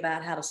creatively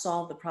about how to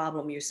solve the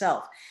problem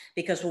yourself.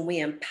 Because when we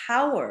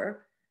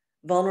empower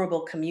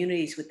vulnerable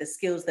communities with the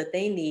skills that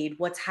they need,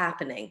 what's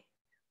happening?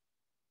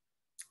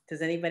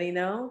 Does anybody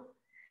know?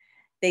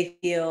 They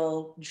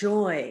feel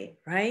joy,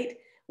 right?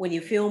 When you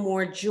feel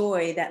more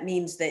joy, that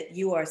means that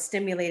you are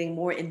stimulating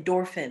more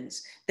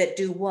endorphins that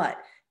do what?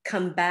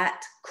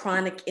 Combat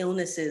chronic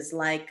illnesses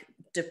like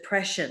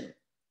depression,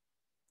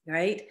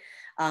 right?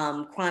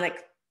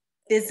 Chronic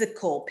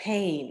physical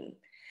pain.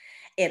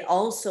 It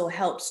also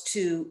helps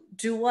to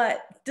do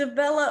what?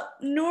 Develop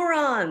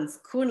neurons.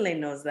 Kunle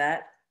knows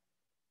that.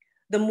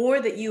 The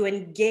more that you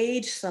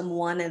engage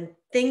someone in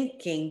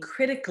thinking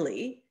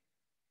critically,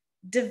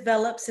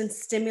 develops and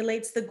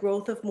stimulates the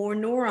growth of more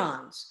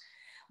neurons,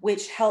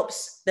 which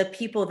helps the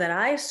people that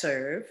I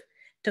serve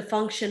to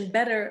function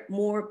better,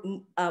 more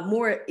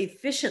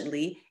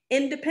efficiently,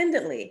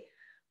 independently.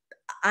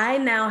 I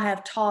now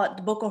have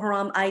taught Boko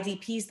Haram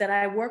IDPs that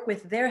I work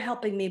with, they're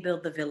helping me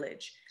build the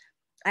village.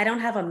 I don't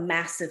have a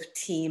massive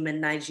team in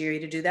Nigeria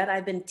to do that.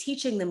 I've been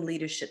teaching them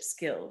leadership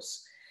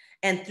skills.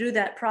 And through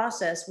that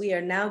process, we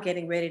are now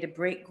getting ready to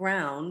break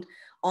ground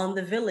on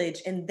the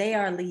village, and they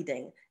are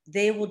leading.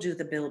 They will do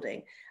the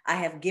building. I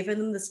have given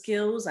them the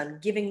skills, I'm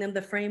giving them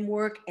the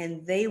framework,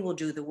 and they will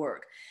do the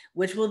work,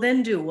 which will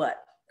then do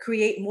what?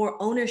 Create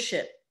more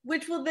ownership,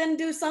 which will then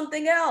do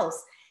something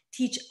else.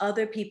 Teach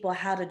other people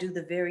how to do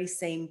the very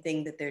same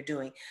thing that they're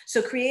doing.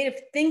 So creative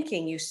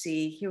thinking, you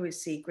see, here we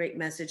see, great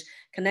message,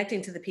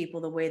 connecting to the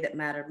people the way that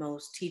matter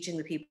most, teaching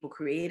the people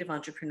creative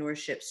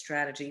entrepreneurship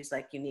strategies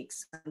like unique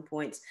selling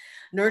points,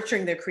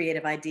 nurturing their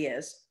creative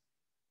ideas.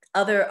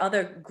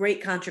 Other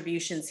great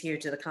contributions here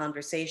to the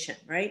conversation,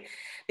 right?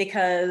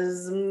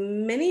 Because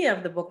many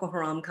of the Boko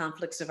Haram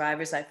conflict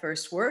survivors I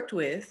first worked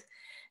with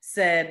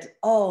said,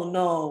 oh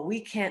no, we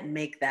can't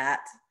make that,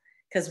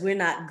 because we're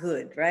not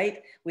good,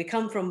 right? We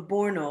come from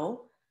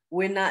Borno,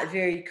 we're not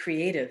very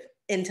creative,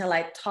 until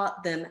I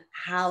taught them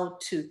how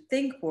to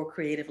think more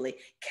creatively.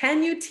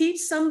 Can you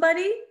teach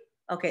somebody?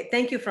 Okay,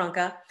 thank you,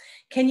 Franca.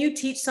 Can you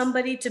teach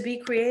somebody to be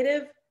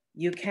creative?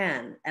 You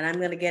can, and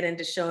I'm gonna get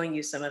into showing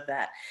you some of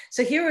that.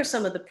 So here are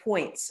some of the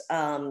points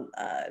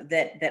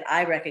that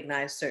I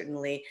recognize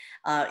certainly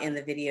in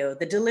the video.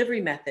 The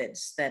delivery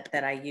methods that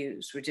I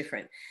use were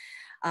different.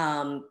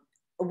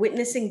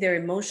 Witnessing their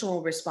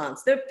emotional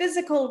response, their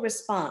physical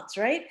response,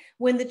 right?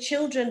 When the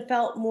children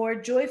felt more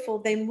joyful,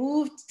 they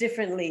moved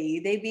differently,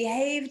 they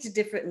behaved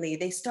differently,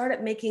 they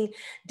started making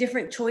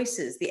different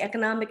choices. The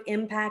economic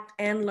impact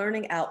and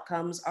learning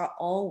outcomes are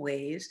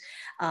always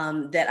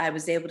that I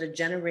was able to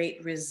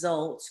generate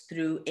results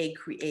through a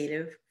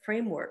creative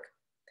framework.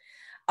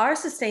 Our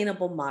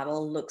sustainable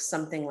model looks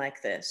something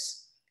like this.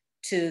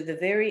 To the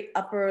very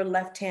upper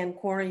left-hand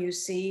corner, you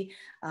see,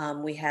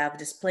 we have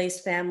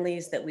displaced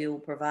families that we will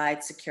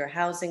provide secure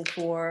housing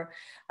for.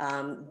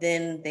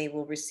 Then they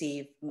will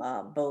receive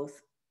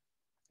both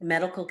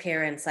medical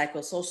care and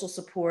psychosocial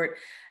support,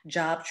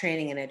 job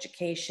training and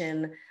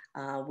education.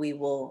 We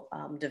will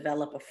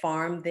develop a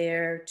farm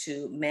there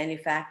to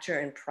manufacture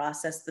and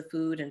process the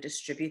food and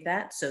distribute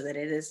that so that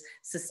it is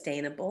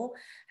sustainable.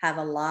 Have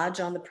a lodge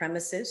on the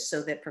premises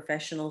so that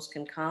professionals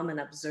can come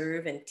and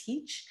observe and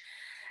teach.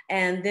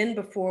 And then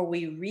before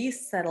we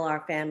resettle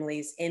our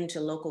families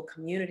into local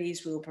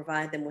communities, we will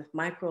provide them with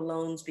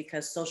microloans,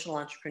 because social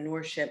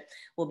entrepreneurship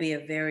will be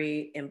a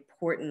very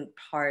important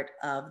part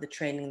of the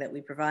training that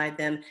we provide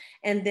them,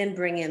 and then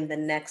bring in the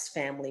next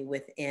family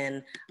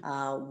within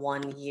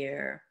 1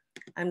 year.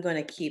 I'm going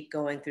to keep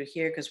going through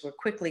here because we're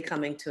quickly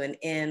coming to an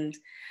end,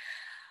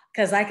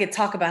 because I could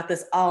talk about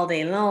this all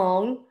day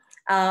long.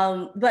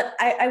 But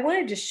I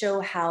wanted to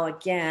show how,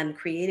 again,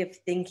 creative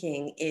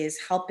thinking is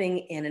helping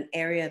in an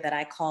area that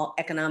I call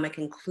economic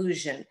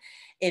inclusion,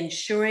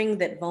 ensuring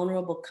that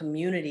vulnerable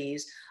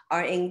communities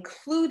are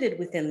included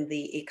within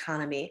the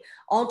economy.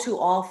 All too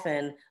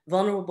often,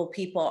 vulnerable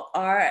people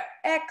are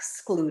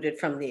excluded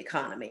from the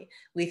economy.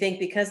 We think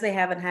because they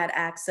haven't had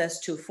access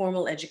to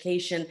formal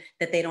education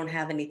that they don't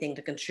have anything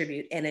to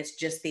contribute, and it's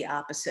just the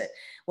opposite.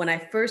 When I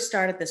first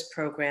started this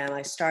program,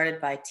 I started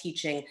by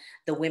teaching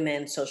the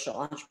women social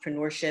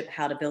entrepreneurship,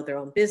 how to build their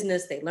own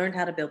business. They learned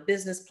how to build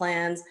business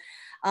plans.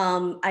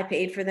 I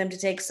paid for them to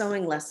take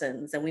sewing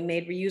lessons, and we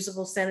made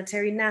reusable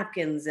sanitary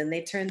napkins, and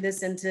they turned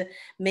this into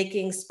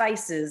making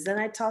spices. And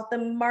I taught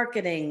them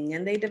marketing,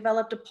 and they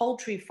developed a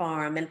poultry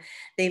farm, and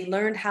they've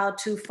learned how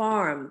to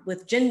farm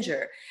with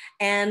ginger,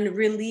 and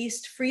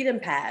released Freedom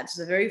Pads,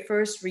 the very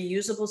first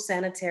reusable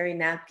sanitary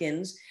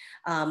napkins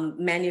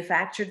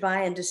manufactured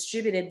by and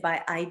distributed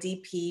by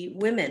IDP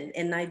women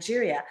in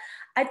Nigeria.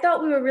 I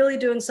thought we were really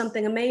doing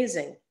something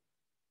amazing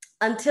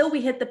until we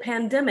hit the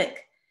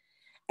pandemic,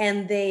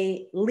 and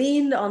they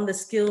leaned on the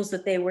skills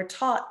that they were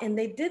taught, and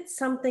they did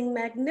something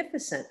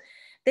magnificent.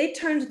 They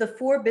turned the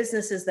 4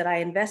 businesses that I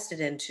invested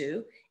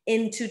into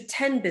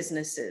 10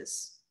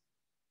 businesses.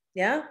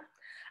 Yeah?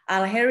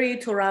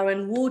 Alheri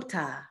Turawen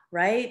Wuta,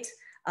 right?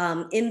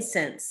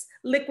 Incense,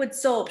 liquid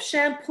soap,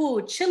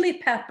 shampoo, chili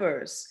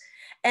peppers.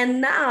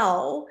 And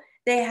now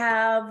they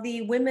have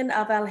the Women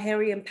of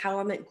Alheri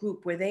Empowerment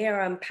Group, where they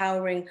are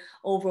empowering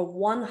over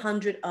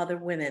 100 other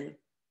women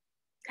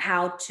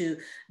how to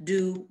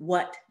do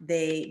what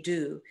they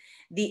do.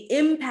 The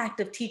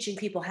impact of teaching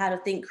people how to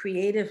think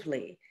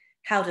creatively,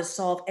 how to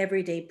solve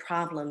everyday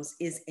problems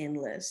is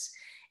endless.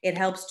 It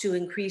helps to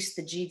increase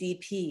the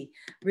GDP,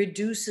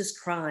 reduces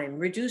crime,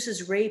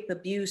 reduces rape,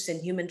 abuse, and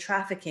human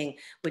trafficking,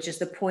 which is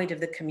the point of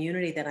the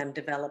community that I'm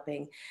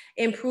developing,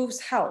 improves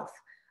health.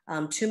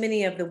 Too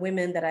many of the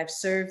women that I've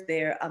served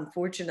there,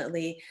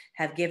 unfortunately,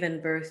 have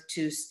given birth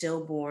to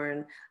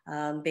stillborn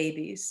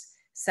babies.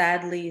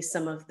 Sadly,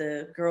 some of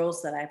the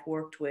girls that I've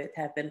worked with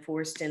have been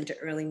forced into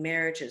early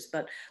marriages,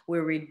 but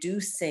we're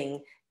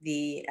reducing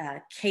the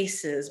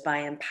cases by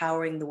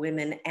empowering the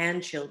women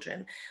and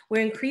children.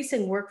 We're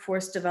increasing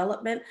workforce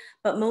development,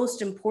 but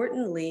most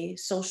importantly,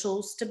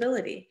 social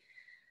stability.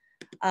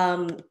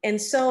 And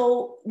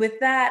so with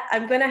that,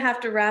 I'm gonna have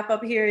to wrap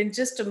up here in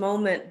just a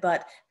moment,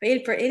 but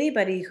for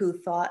anybody who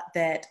thought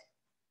that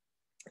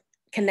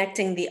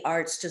connecting the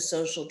arts to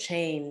social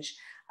change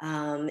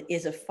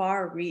is a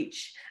far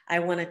reach, I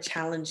wanna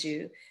challenge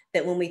you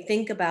that when we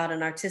think about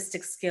an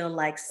artistic skill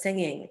like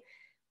singing,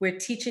 we're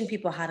teaching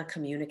people how to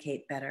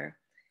communicate better.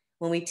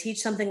 When we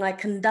teach something like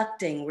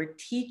conducting, we're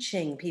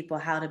teaching people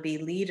how to be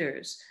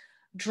leaders.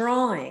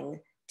 Drawing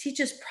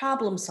teaches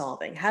problem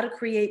solving, how to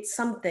create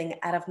something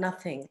out of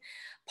nothing.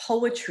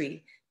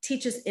 Poetry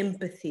teaches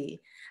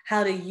empathy,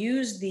 how to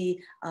use the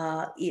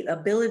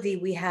ability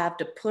we have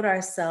to put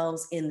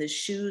ourselves in the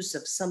shoes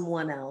of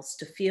someone else,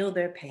 to feel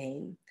their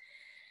pain,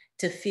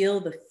 to feel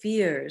the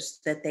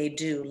fears that they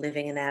do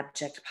living in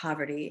abject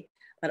poverty,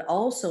 but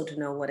also to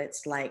know what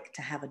it's like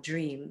to have a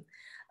dream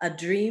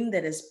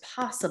that is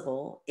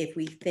possible if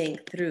we think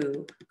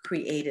through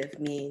creative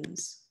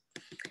means.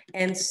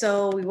 And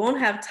so we won't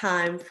have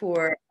time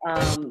for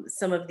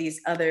some of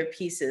these other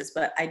pieces,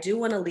 but I do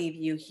want to leave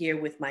you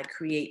here with my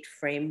CREATE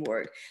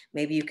framework.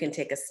 Maybe you can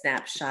take a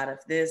snapshot of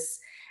this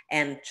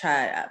and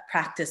try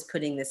practice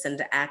putting this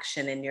into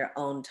action in your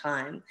own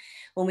time.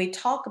 When we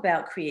talk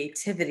about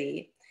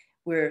creativity,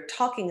 we're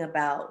talking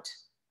about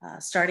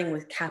starting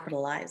with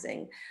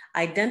capitalizing,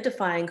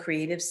 identifying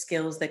creative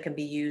skills that can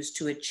be used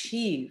to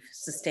achieve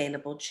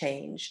sustainable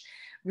change,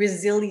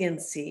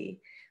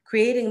 resiliency,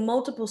 creating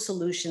multiple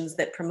solutions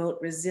that promote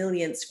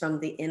resilience from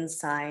the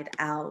inside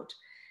out,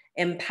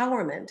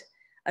 empowerment,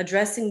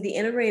 addressing the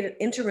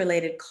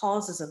interrelated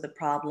causes of the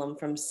problem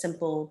from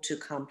simple to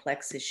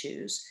complex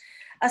issues.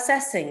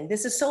 Assessing,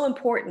 this is so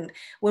important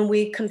when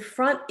we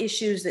confront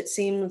issues that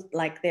seem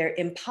like they're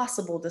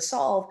impossible to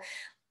solve.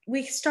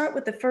 We start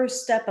with the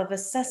first step of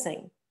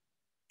assessing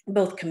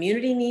both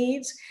community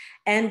needs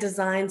and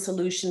design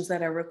solutions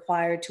that are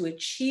required to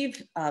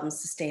achieve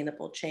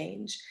sustainable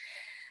change.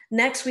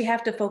 Next, we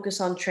have to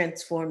focus on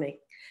transforming,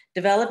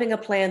 developing a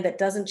plan that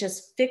doesn't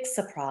just fix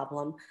a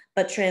problem,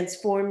 but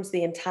transforms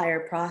the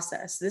entire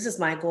process. This is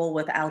my goal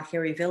with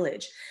Alheri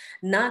Village,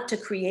 not to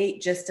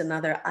create just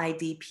another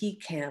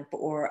IDP camp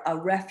or a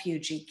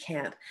refugee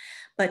camp,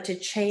 but to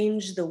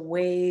change the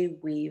way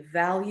we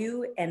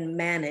value and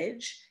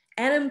manage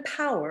and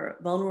empower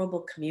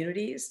vulnerable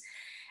communities.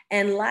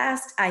 And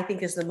last, I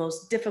think, is the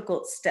most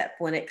difficult step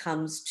when it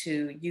comes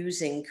to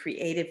using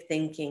creative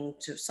thinking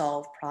to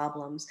solve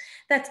problems.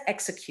 That's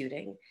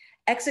executing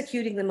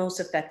the most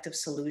effective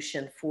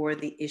solution for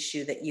the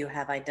issue that you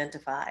have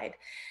identified.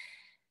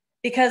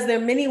 Because there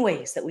are many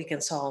ways that we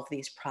can solve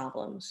these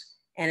problems.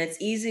 And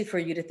it's easy for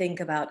you to think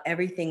about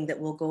everything that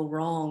will go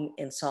wrong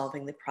in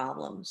solving the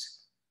problems.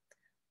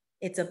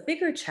 It's a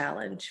bigger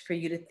challenge for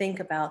you to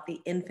think about the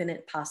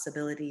infinite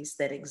possibilities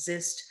that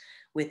exist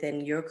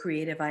within your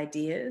creative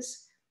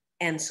ideas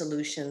and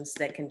solutions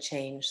that can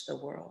change the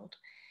world.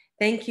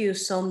 Thank you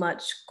so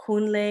much,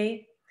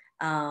 Kunle.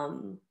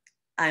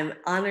 I'm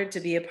honored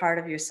to be a part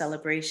of your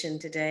celebration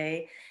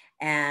today,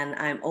 and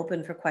I'm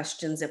open for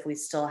questions if we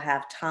still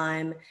have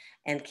time,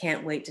 and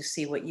can't wait to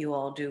see what you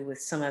all do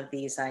with some of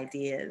these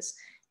ideas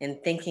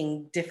and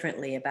thinking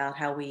differently about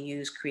how we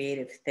use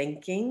creative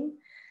thinking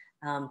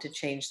to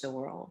change the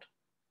world.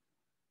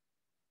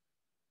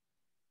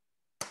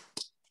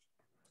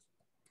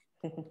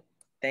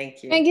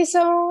 Thank you. Thank you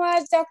so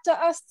much, Dr.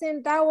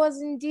 Austin. That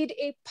was indeed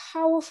a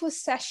powerful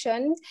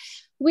session.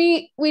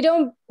 We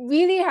don't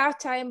really have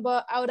time,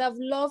 but I would have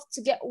loved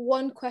to get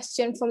one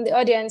question from the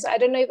audience. I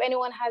don't know if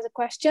anyone has a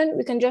question.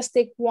 We can just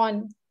take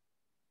one.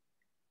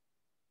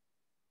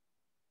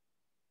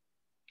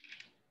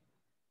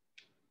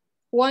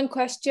 One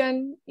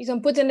question. You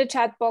can put in the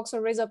chat box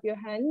or raise up your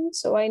hand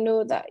so I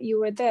know that you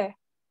were there.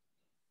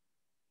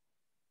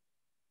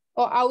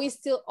 Or are we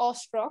still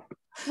awestruck?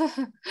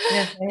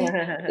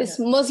 It's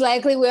most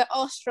likely we're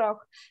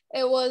awestruck.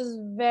 It was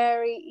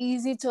very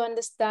easy to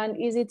understand,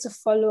 easy to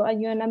follow,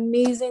 and you're an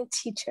amazing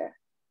teacher.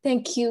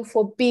 Thank you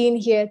for being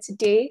here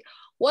today.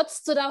 What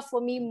stood out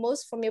for me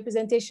most from your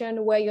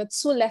presentation were your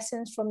 2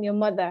 lessons from your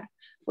mother,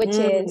 which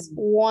is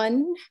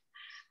 1,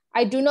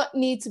 I do not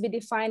need to be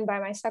defined by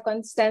my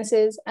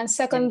circumstances. And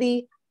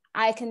secondly,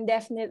 I can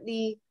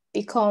definitely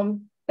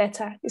become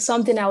better. It's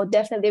something I would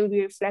definitely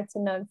be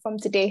reflecting on from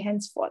today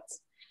henceforth.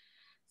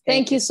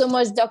 Thank you so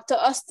much, Dr.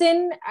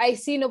 Austin. I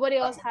see nobody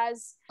else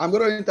has. I'm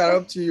going to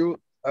interrupt you.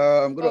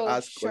 I'm going to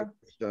ask sure. a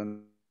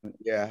question.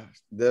 Yeah,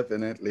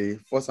 definitely.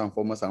 First and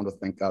foremost, I want to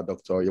thank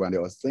Dr.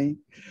 Yewande Austin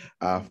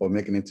for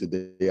making it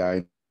today.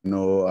 I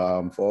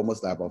know for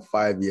almost like about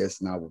 5 years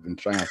now, we've been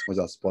trying as much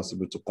as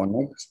possible to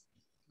connect.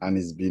 And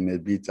it's been a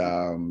bit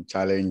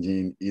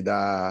challenging.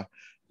 Either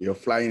you're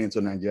flying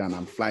into Nigeria and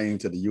I'm flying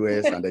to the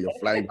US, and then you're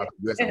flying back to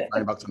the US and I'm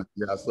flying back to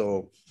Nigeria.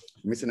 So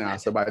missing an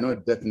answer, but I know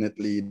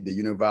definitely the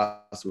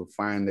universe will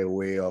find a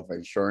way of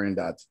ensuring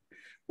that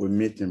we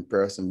meet in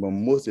person. But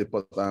most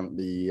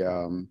importantly,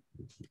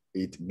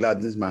 it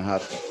gladdens my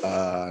heart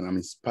and I'm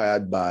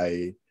inspired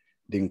by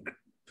the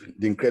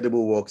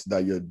incredible works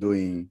that you're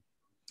doing.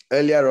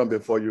 Earlier on,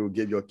 before you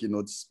gave your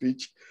keynote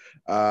speech,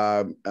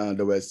 there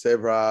were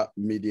several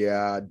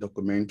media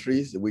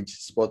documentaries which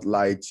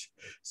spotlight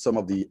some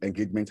of the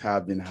engagement I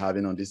have been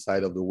having on this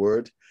side of the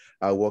world.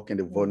 I work in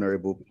the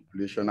vulnerable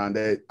population,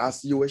 and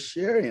as you were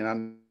sharing,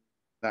 and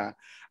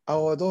I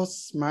was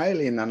just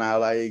smiling, and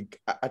I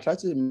try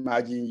to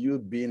imagine you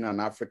being an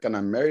African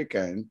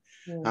American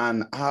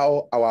and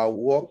how our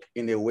work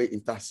in a way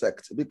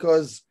intersects,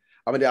 because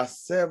I mean there are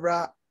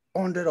several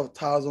hundreds of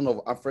thousands of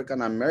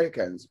African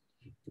Americans.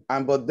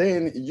 But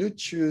then you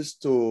choose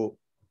to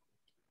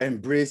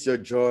embrace your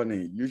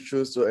journey. You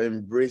choose to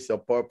embrace your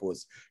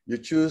purpose. You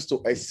choose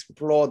to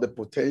explore the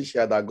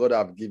potential that God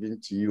has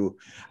given to you.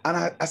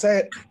 And as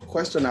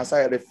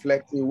I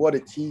reflecting what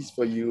it is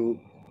for you,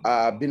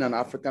 being an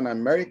African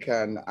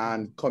American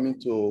and coming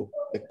to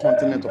the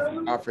continent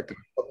of Africa,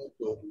 coming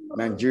to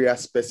Nigeria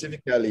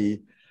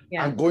specifically,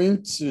 and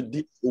going to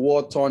this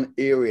war-torn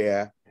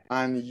area,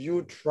 and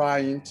you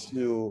trying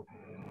to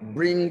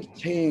bring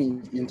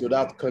change into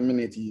that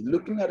community,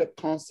 looking at the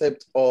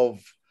concept of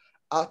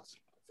art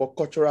for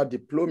cultural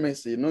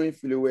diplomacy, knowing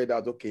fully well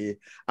that, okay,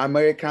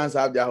 Americans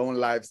have their own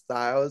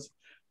lifestyles,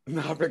 and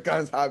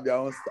Africans have their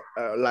own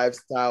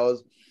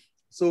lifestyles.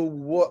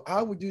 So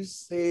how would you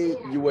say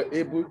you were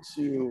able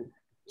to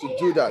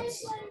do that?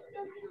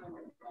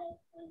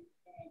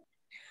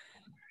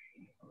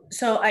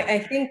 So I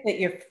think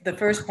that the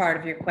first part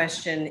of your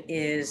question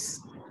is,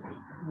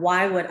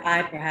 why would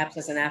I, perhaps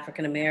as an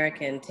African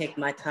American, take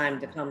my time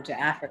to come to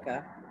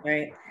Africa,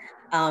 right?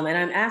 And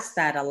I'm asked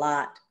that a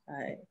lot.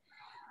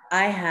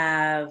 I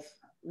have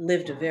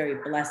lived a very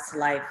blessed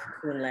life,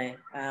 Kunle.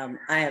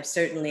 I have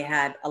certainly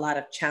had a lot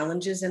of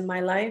challenges in my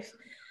life,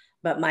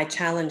 but my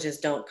challenges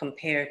don't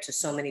compare to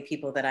so many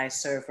people that I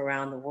serve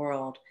around the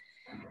world.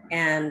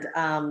 And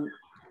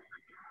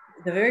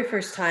the very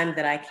first time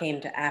that I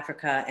came to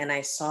Africa and I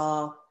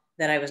saw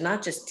that I was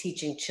not just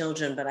teaching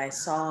children, but I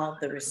saw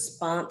the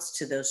response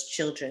to those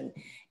children.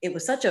 It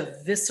was such a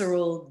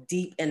visceral,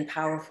 deep, and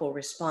powerful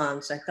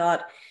response. I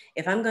thought,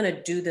 if I'm going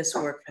to do this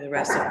work for the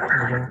rest of my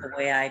life the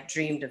way I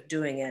dreamed of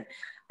doing it,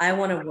 I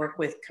want to work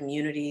with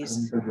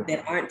communities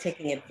that aren't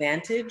taking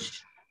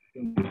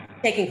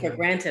for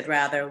granted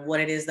rather,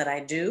 what it is that I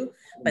do,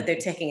 but they're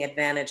taking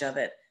advantage of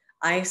it.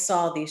 I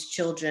saw these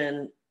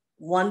children,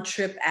 one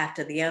trip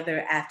after the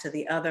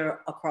other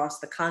across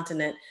the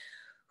continent,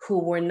 who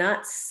were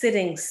not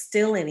sitting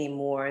still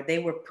anymore. They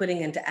were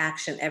putting into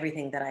action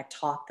everything that I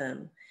taught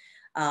them.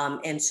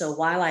 And so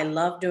while I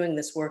love doing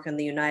this work in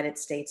the United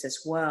States as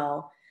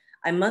well,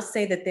 I must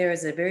say that there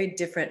is a very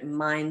different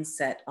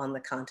mindset on the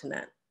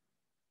continent.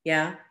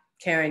 Yeah,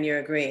 Karen, you're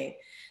agreeing.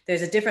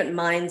 There's a different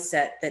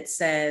mindset that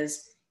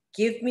says,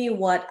 give me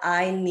what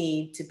I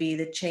need to be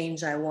the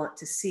change I want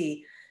to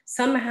see.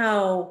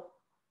 Somehow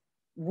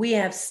we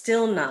have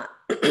still not,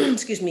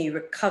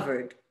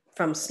 recovered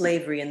from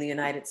slavery in the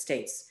United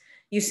States.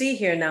 You see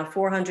here now,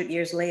 400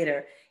 years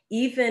later,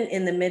 even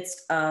in the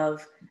midst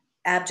of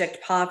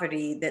abject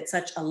poverty that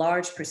such a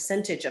large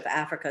percentage of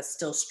Africa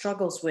still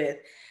struggles with,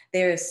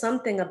 there is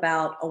something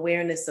about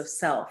awareness of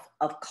self,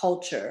 of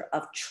culture,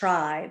 of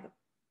tribe,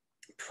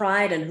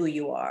 pride in who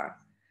you are.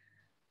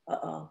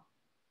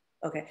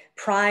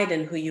 Pride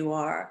in who you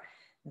are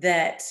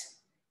that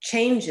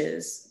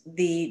changes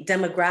the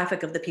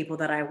demographic of the people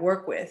that I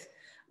work with.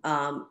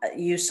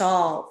 You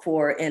saw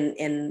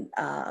in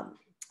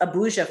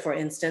Abuja, for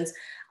instance,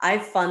 I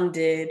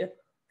funded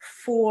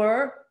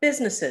 4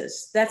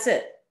 businesses. That's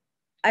it.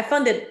 I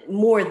funded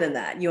more than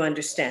that, you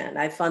understand.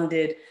 I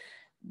funded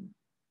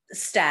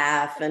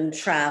staff and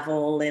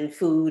travel and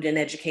food and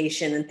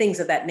education and things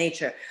of that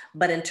nature.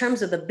 But in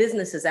terms of the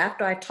businesses,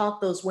 after I taught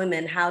those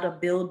women how to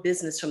build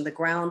business from the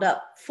ground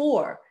up,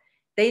 4,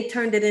 they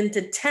turned it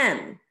into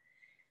 10.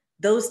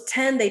 Those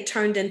 10, they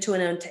turned into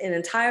an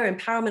entire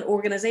empowerment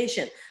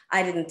organization.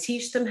 I didn't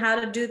teach them how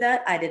to do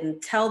that. I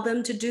didn't tell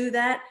them to do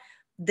that.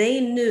 They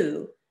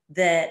knew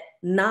that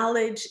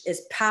knowledge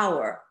is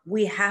power.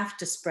 We have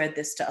to spread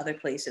this to other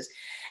places.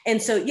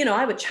 And so, you know,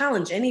 I would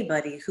challenge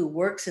anybody who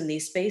works in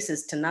these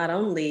spaces to not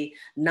only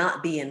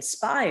not be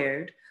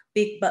inspired,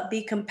 but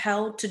be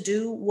compelled to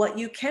do what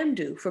you can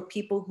do for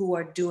people who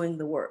are doing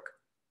the work.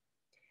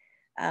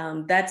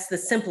 That's the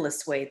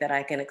simplest way that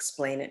I can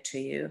explain it to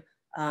you.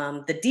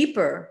 The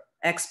deeper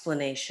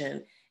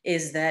explanation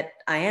is that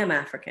I am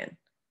African.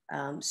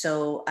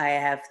 So I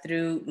have,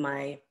 through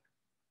my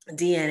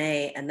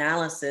DNA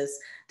analysis,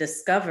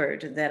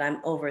 discovered that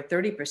I'm over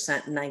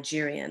 30%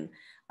 Nigerian,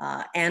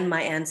 and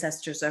my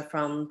ancestors are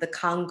from the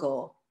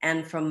Congo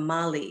and from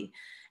Mali.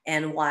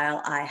 And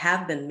while I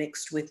have been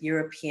mixed with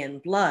European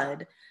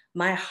blood,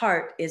 my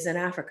heart is in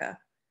Africa.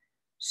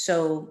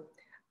 So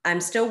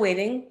I'm still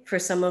waiting for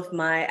some of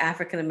my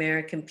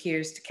African-American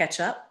peers to catch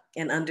up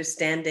and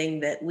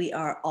understanding that we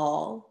are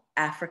all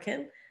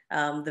African.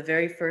 The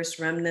very first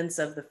remnants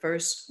of the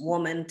first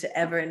woman to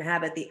ever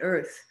inhabit the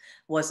earth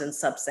was in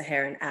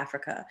sub-Saharan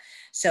Africa.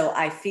 So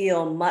I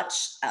feel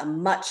much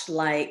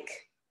like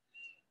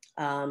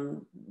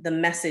the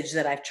message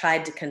that I've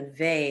tried to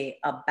convey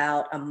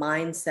about a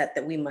mindset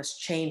that we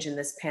must change in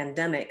this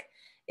pandemic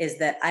is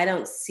that I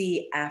don't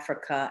see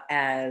Africa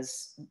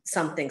as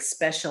something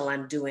special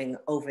I'm doing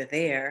over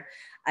there.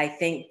 I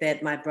think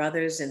that my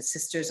brothers and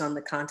sisters on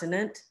the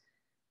continent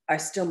are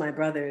still my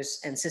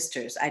brothers and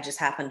sisters. I just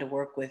happen to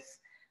work with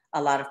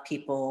a lot of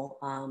people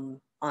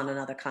on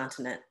another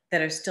continent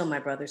that are still my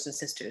brothers and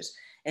sisters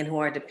and who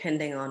are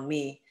depending on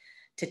me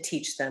to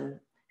teach them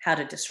how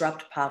to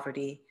disrupt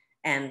poverty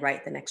and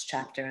write the next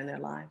chapter in their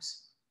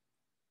lives.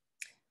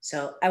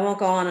 So I won't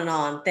go on and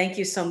on. Thank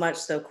you so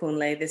much, though,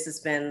 Kunle. This has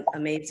been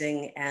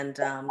amazing, and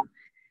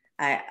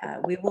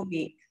we will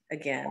meet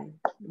again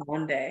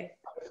one day.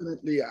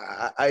 Definitely,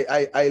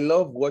 I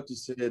love what you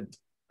said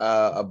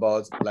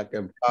about like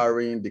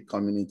empowering the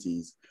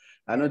communities.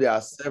 I know there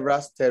are several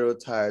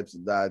stereotypes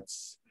that,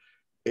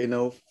 you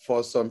know,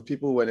 for some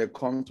people when it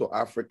comes to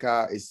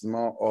Africa, it's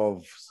more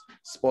of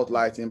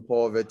spotlighting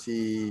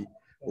poverty,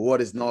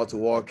 what is not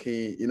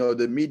working. You know,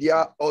 the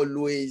media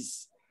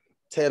always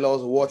tell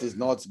us what is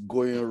not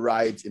going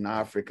right in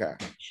Africa.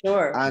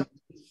 Sure. And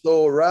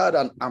so rather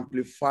than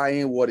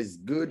amplifying what is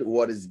good,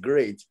 what is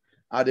great,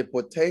 are the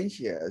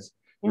potentials,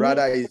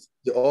 rather it's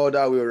the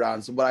other way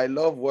around. So, but I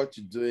love what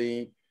you're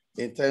doing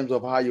in terms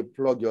of how you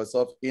plug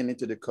yourself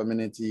into the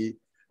community.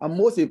 And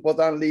most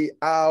importantly,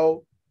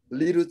 how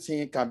little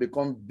thing can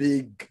become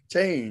big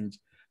change.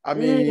 I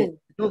mean,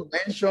 you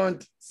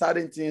mentioned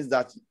certain things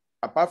that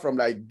apart from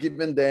like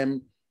giving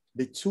them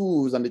the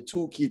tools and the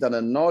toolkit and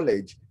the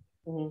knowledge,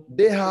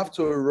 they have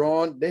to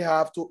run, they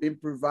have to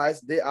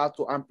improvise, they have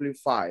to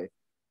amplify.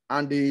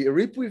 And the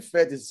ripple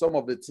effect is some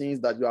of the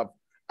things that you have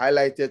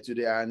highlighted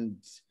today. And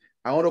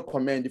I want to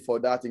commend you for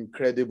that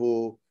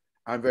incredible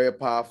and very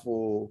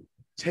powerful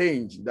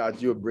change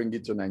that you bring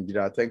it to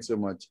Nigeria. Thanks so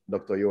much,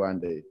 Dr.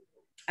 Yewande.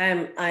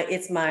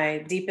 It's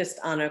my deepest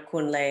honor,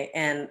 Kunle,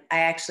 and I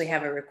actually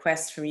have a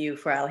request from you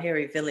for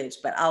Alheri Village,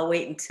 but I'll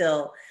wait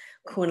until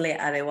Kunle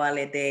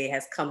Adewale Day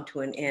has come to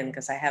an end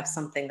because I have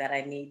something that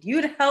I need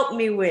you to help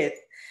me with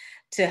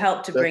to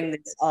help to bring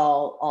this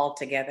all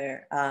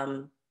together.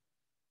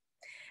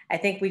 I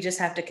think we just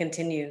have to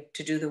continue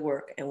to do the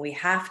work, and we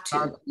have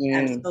to.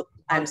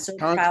 I'm so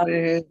proud of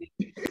you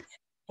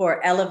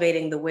for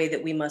elevating the way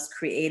that we must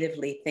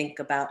creatively think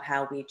about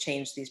how we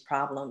change these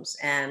problems.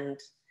 And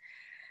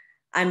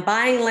I'm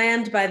buying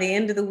land by the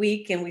end of the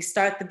week, and we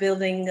start the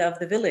building of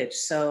the village.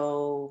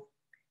 So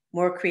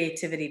more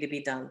creativity to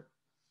be done.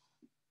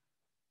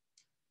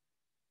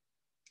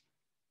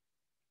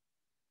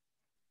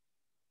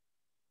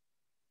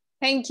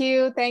 Thank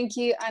you,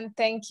 and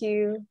thank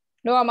you.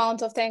 No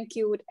amount of thank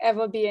you would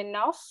ever be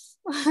enough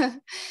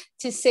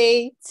to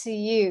say to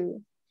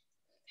you.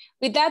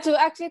 With that, we'll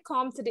actually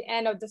come to the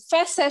end of the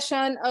first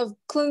session of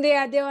Kunle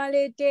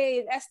Adewale Day.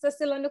 Is Esther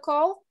still on the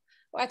call?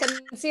 Or I can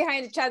see her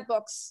in the chat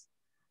box.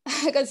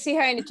 I can see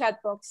her in the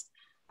chat box.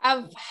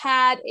 I've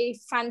had a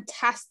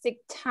fantastic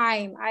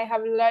time. I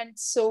have learned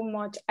so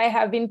much. I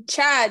have been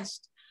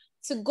charged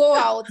to go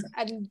out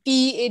and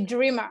be a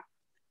dreamer.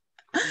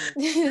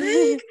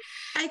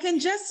 I can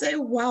just say,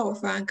 wow,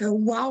 Franca,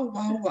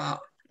 wow.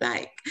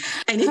 Like,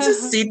 I need to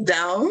sit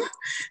down,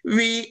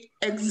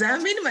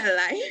 re-examine my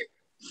life.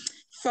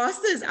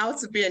 First is how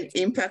to be an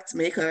impact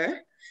maker,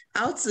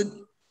 how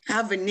to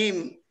have a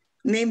name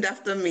named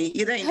after me,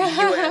 either in the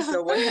US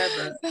or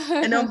whatever.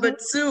 And number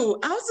 2,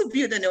 how to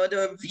build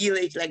another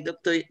village like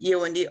Dr.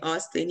 Yewande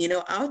Austin, you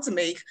know, how to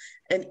make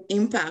an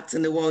impact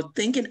in the world,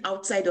 thinking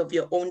outside of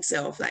your own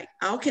self, like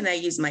how can I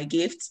use my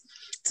gifts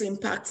to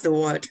impact the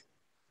world?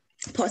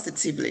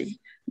 positively.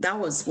 That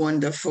was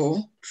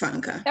wonderful,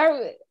 Franca.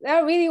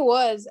 That really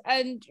was.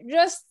 And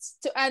just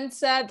to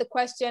answer the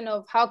question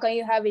of how can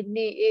you have a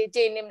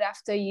day named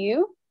after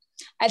you,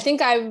 I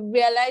think I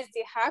realized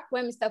the hack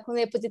when Mr.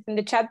 Kunle put it in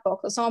the chat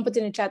box, or someone put it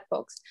in the chat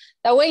box,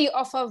 that when you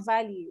offer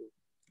value,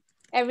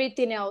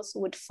 everything else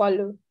would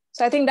follow.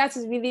 So I think that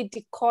is really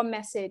the core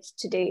message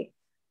today,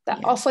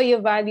 that offer your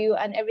value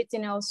and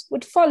everything else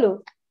would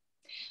follow.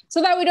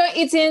 So that we don't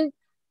eat in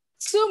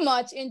too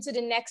much into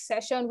the next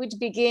session, which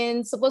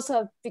supposed to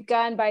have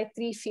begun by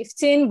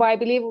 3:15, but I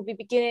believe we'll be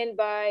beginning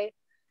by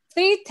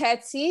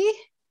 3:30.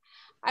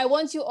 I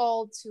want you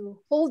all to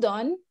hold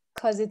on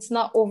because it's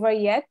not over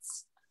yet.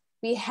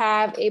 We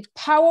have a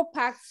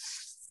power-packed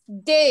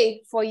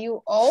day for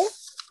you all.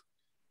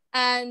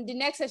 And the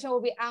next session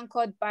will be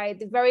anchored by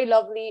the very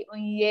lovely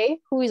Onye,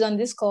 who is on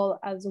this call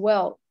as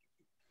well.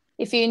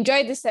 If you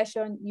enjoyed this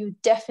session, you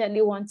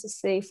definitely want to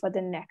stay for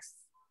the next.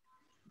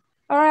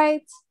 All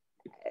right.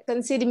 I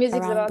can see the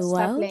music's about to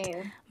start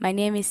playing. My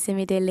name is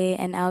Sinmidele,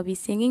 and I'll be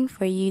singing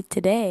for you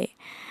today.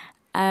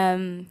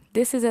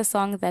 This is a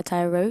song that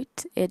I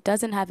wrote. It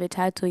doesn't have a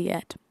title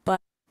yet, but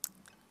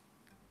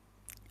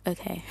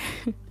okay.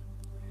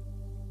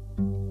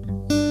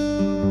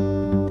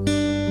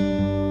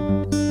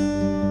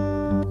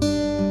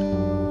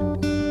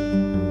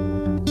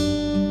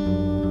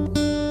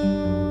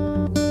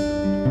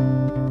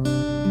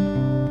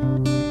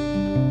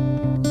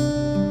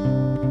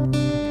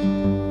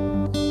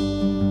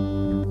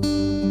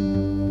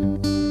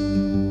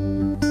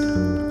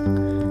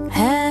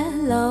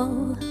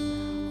 Hello,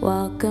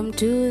 welcome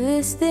to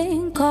this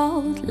thing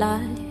called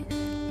life.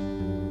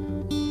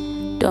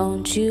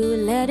 Don't you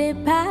let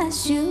it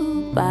pass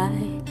you by.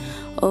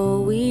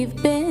 Oh, we've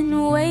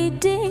been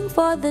waiting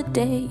for the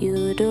day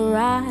you'd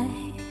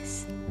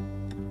arise.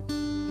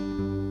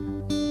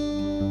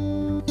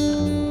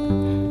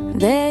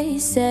 They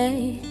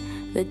say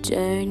the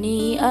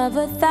journey of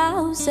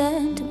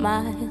 1,000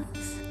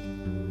 miles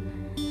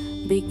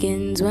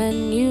begins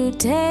when you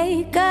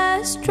take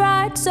a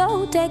stride,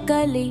 so take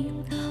a leap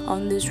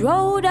on this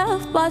road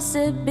of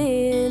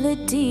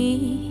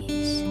possibilities.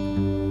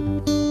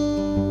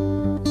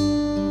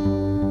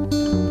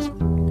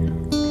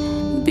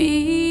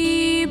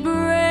 Be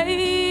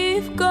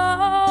brave,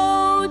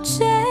 go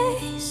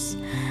chase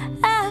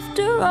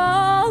after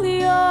all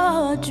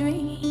your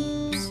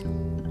dreams.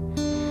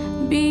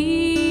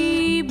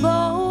 Be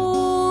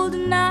bold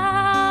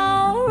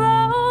now,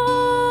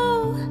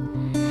 row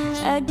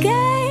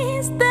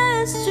against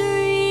the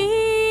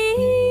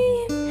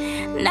stream.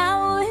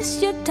 Now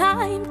is your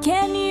time,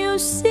 can you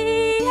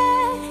see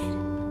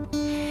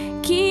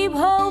it? Keep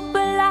hope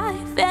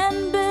alive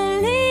and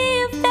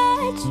believe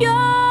that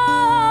you're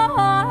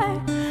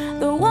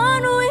the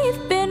one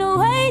we've been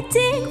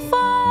waiting for.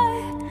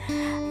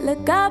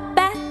 Look up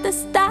at the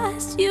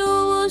stars, you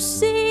will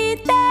see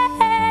that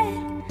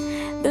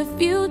the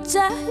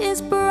future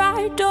is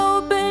bright.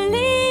 Oh,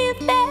 believe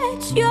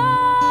that you're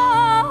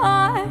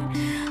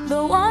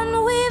the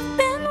one we've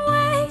been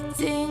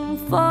waiting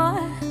for.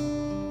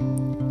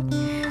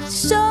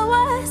 Show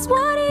us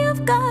what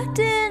you've got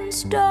in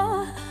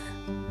store.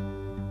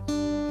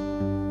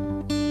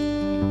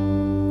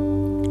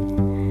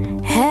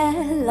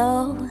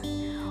 Hello,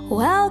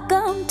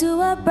 welcome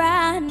to a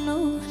brand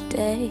new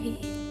day.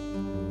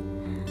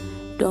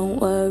 Don't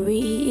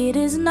worry, it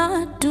is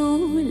not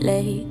too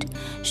late.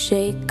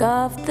 Shake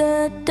off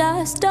the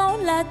dust,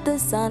 don't let the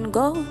sun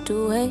go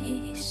to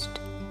waste.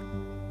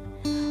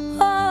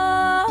 Oh,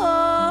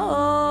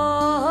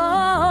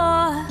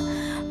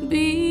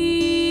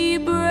 be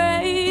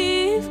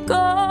brave,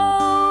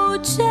 go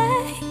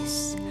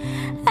chase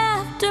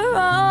after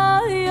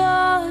all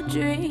your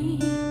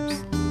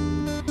dreams.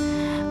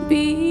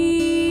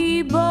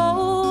 Be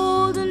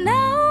bold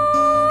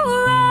now,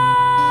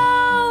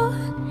 row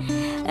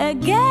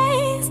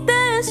against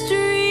the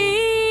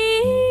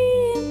stream.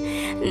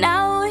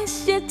 Now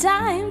is your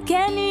time,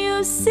 can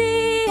you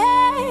see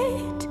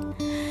it?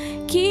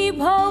 Keep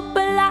hope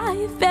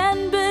alive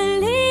and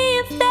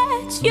believe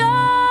that you're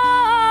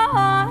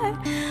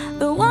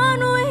the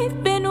one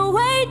we've been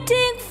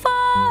waiting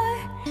for.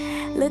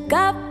 Look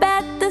up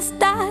at the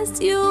stars,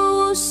 you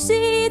will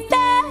see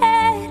that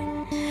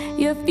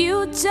your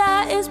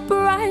future is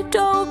bright.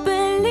 Oh,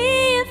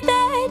 believe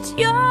that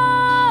you're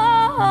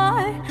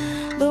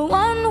the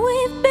one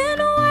we've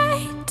been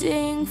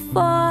waiting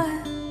for.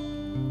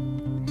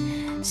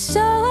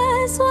 Show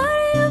us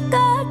what you've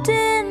got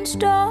in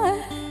store.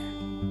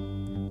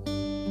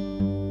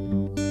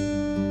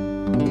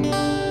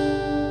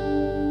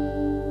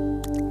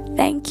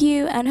 Thank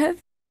you, and hope.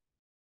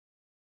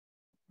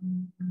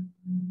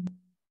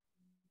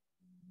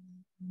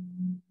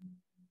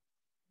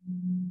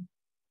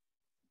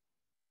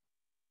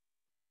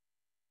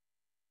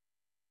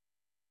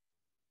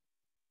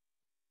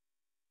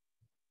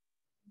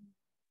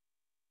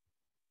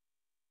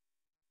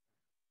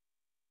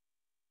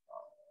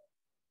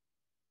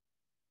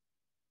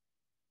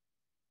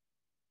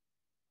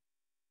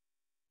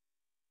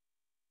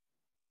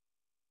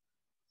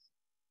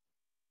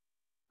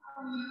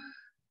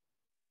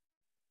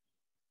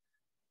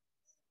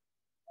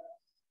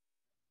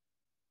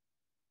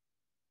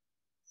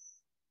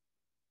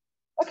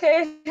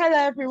 Okay, hello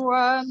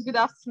everyone. Good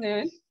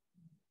afternoon.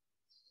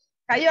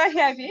 Can you all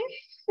hear me?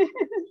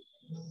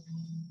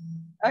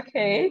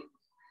 Okay.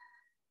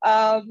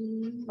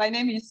 My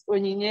name is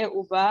Onyinye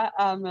Uba.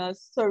 I'm a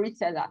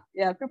storyteller.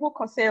 Yeah, people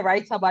can say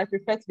writer, but I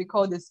prefer to be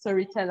called a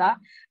storyteller.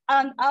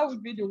 And I will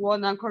be the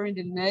one anchoring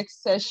the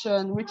next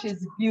session, which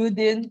is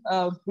building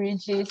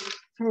bridges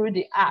through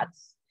the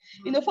arts.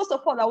 You know, first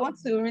of all, I want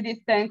to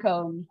really thank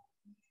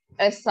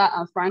Esther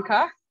and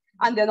Franca,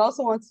 and then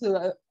also want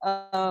to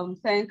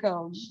thank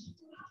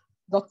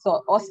Dr.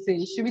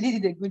 Austin. She really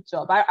did a good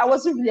job. I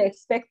wasn't really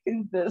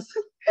expecting this.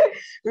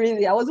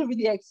 Really, I wasn't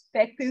really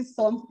expecting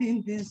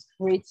something this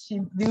great. She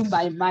blew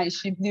my mind.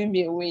 She blew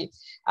me away,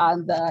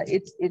 and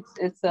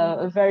it's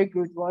a very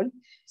good one.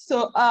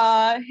 So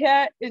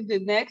here in the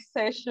next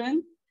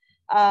session,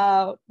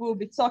 we'll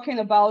be talking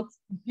about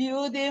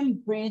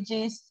building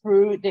bridges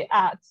through the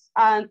arts,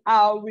 and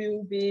I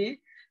will be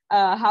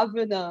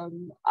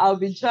I'll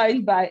be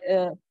joined by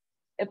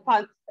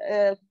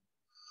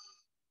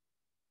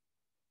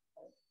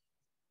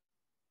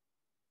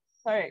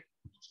sorry,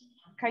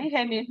 can you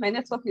hear me? My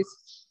network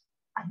is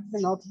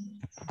acting up.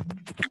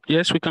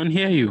 Yes, we can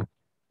hear you.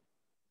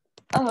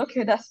 Oh,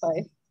 okay, that's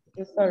fine.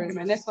 Sorry,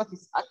 my network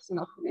is acting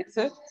up a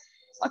little.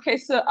 Okay,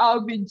 so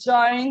I'll be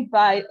joined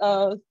by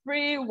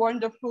three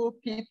wonderful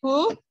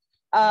people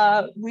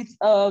with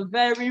a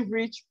very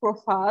rich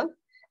profile.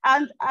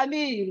 And I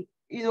mean,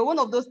 you know, one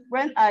of those,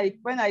 when I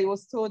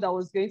was told I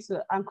was going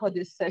to anchor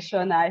this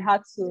session, I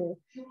had to,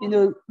 you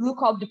know,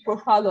 look up the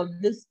profile of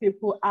these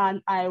people,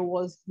 and I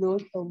was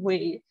blown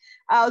away.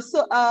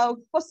 So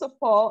first of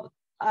all,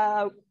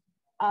 I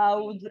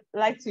would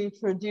like to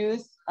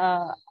introduce,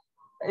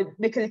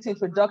 make an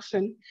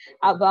introduction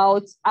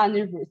about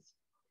Annie Ruth.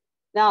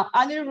 Now,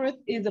 Annie Ruth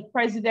is the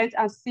president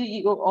and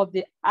CEO of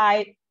the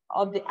Eye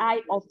of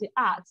the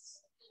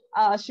Arts.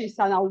 She's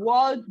an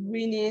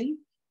award-winning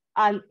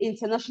and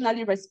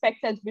internationally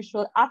respected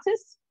visual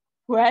artist,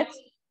 poet,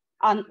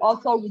 and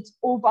author with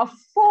over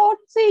 40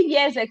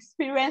 years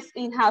experience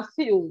in her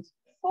field.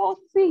 40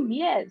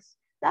 years.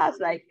 That's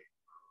like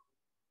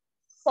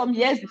some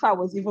years before I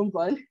was even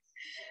born.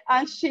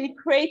 And she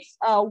creates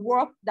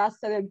work that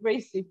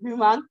celebrates the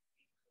human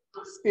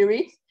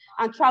spirit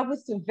and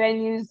travels to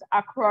venues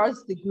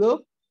across the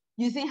globe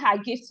using her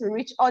gift to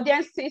reach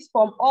audiences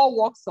from all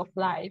walks of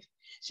life.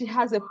 She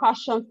has a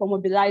passion for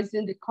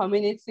mobilizing the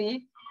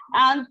community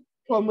and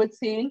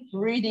promoting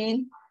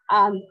reading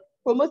and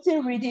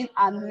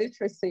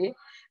literacy.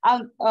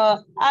 And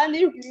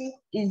Annie Ruth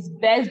is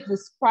best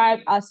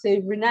described as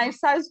a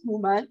Renaissance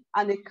woman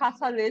and a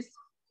catalyst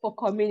for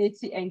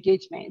community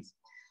engagement.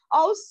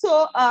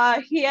 Also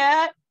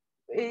here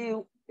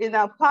in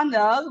our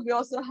panel, we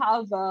also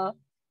have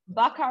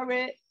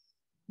Bakare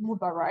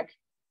Mubarak.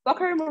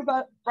 Bakare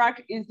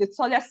Mubarak is the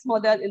tallest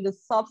model in the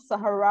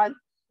sub-Saharan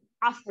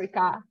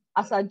Africa,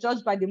 as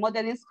judged by the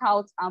modeling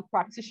scouts and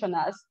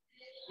practitioners.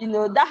 You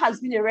know, that has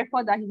been a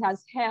record that he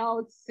has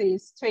held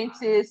since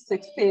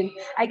 2016.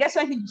 I guess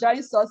when he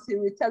joins us, he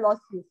will tell us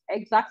his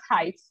exact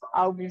height.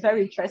 I'll be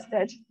very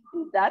interested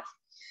in that.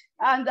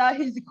 And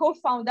he's the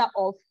co-founder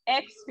of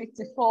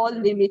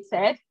X54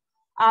 Limited.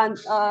 And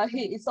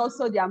he is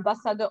also the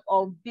ambassador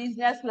of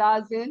Business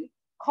Liaison,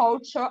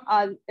 Culture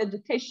and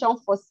Education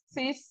for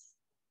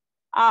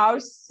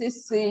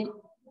RGCC,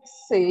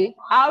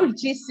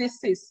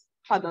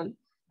 pardon,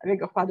 I beg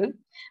your pardon.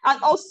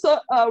 And also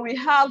we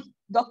have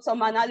Dr.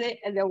 Manale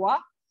Elewah.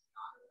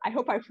 I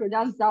hope I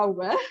pronounced that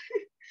well.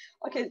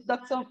 Okay,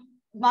 Dr.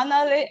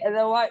 Manale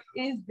Elewah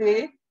is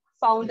the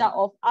founder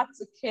of Art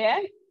to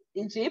Care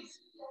Egypt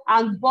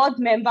and board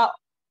member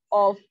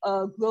of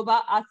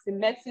Global Arts in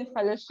Medicine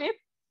Fellowship.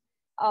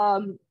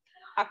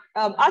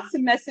 Arts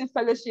in Medicine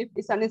Fellowship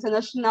is an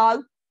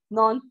international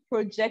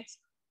non-project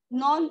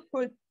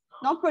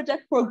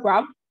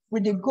program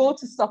with the goal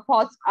to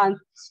support and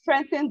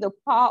strengthen the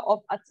power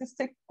of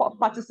artistic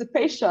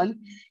participation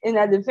in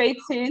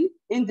elevating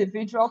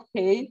individual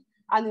pain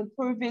and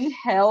improving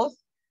health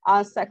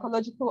and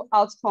psychological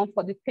outcome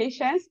for the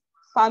patients,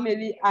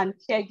 family, and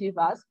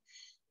caregivers.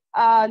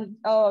 And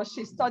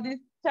she studied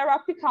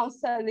therapy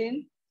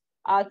counseling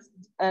at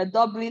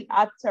Dublin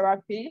Art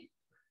Therapy.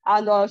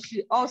 And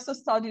she also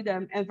studied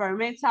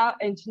environmental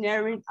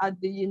engineering at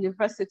the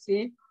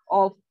University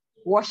of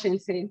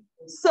Washington.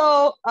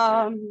 So,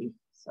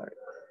 sorry.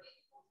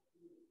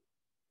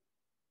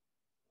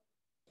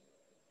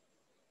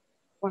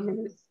 1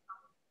 minute.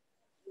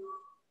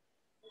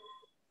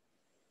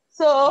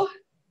 So,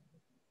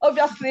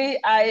 obviously,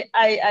 I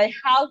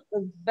have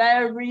a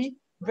very,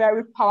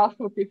 very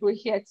powerful people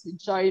here to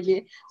join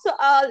me. So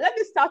let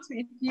me start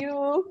with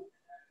you,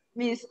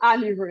 Miss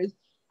Annie Ruth.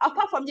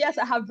 Apart from this,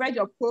 I have read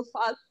your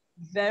profile,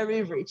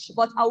 very rich,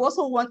 but I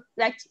also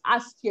like to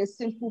ask you a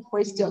simple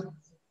question.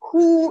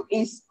 Who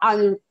is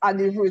Annie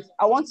Ruth?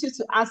 I want you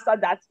to answer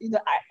that. You know,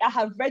 I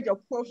have read your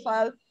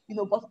profile, you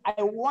know, but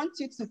I want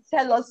you to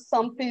tell us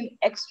something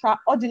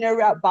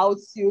extraordinary about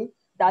you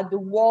that the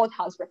world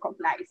has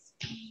recognized?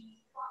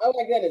 Oh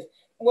my goodness.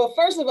 Well,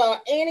 first of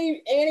all,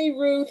 Annie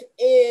Ruth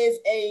is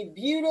a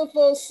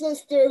beautiful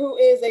sister who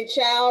is a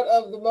child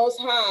of the Most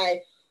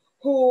High,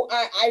 who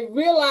I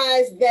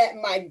realized that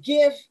my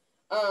gift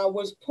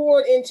was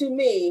poured into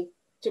me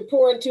to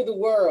pour into the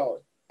world.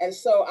 And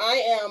so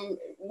I am,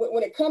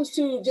 when it comes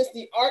to just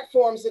the art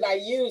forms that I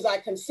use, I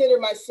consider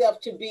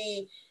myself to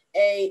be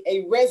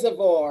a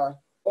reservoir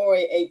or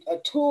a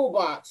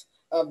toolbox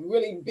of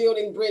really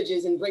building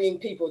bridges and bringing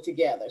people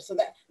together. So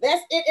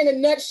that's it in a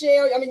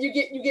nutshell. I mean, you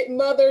get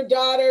mother,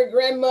 daughter,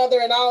 grandmother,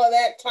 and all of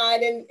that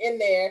tied in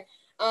there.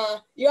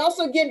 You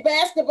also get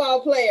basketball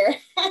player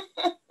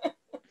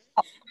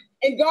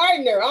and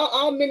gardener,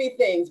 all many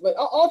things, but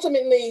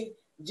ultimately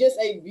just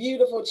a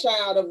beautiful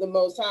child of the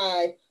Most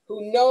High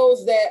who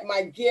knows that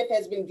my gift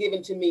has been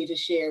given to me to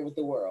share with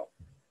the world.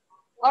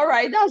 All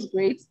right, that's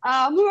great.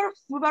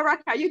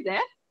 Mubarak, are you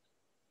there?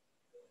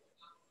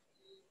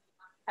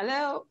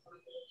 Hello?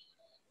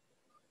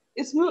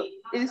 It's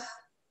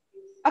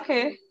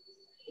okay.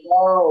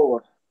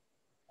 Hello.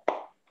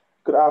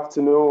 Good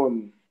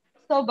afternoon.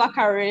 So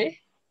Bakare,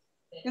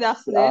 good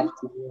afternoon. Good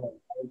afternoon.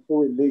 I'm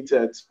so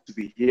elated to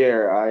be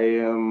here. I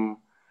am,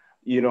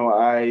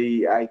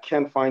 I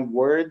can't find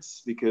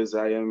words because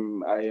I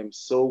am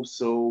so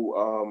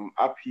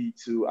happy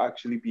to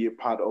actually be a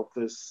part of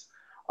this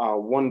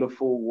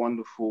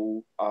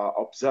wonderful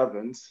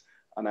observance,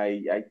 and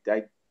I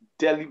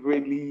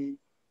deliberately.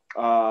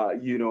 I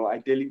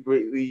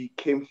deliberately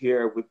came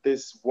here with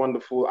this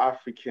wonderful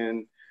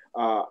African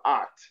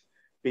art,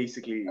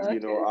 basically, okay.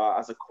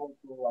 As a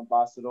cultural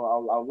ambassador,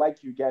 I would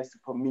like you guys to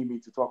permit me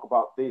to talk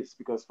about this,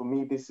 because for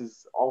me, this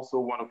is also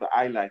one of the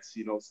highlights,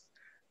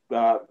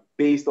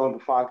 based on the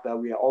fact that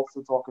we are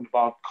also talking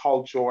about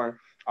culture,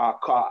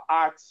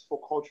 arts for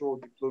cultural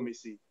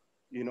diplomacy.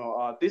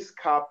 This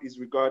cap is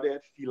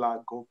regarded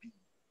Fila Gopi.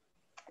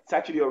 It's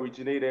actually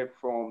originated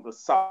from the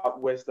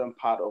southwestern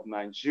part of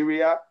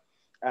Nigeria.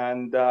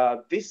 And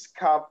this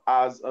cap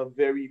has a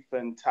very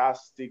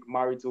fantastic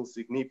marital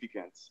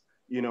significance.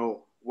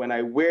 When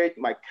I wear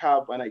my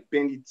cap and I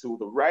bend it to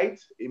the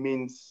right, it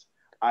means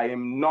I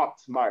am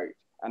not married.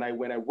 And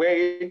when I wear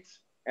it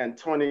and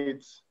turn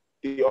it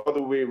the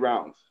other way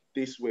around,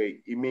 this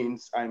way, it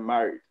means I'm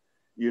married.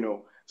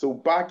 So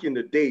back in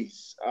the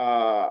days,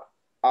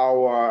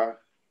 our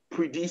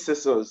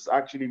predecessors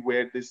actually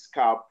wear this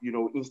cap,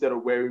 instead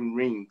of wearing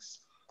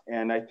rings.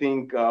 And I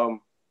think,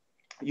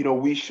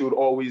 we should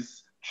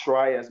always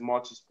try as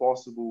much as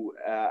possible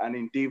and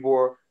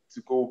endeavor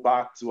to go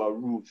back to our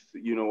roots,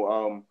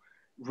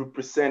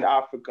 represent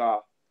Africa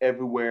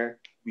everywhere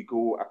we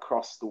go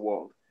across the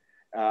world.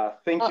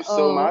 Thank you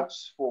so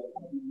much for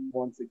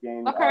once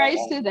again. Bakare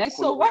is still there.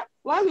 So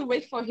while we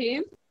wait for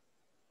him.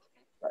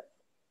 Right.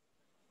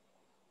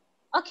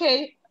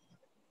 Okay,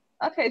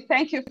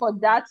 thank you for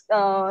that.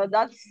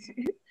 That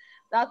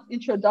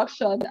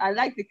introduction. I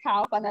like the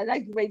cap and I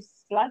like the way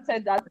it's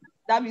slanted.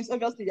 That means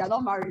obviously you're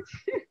not married.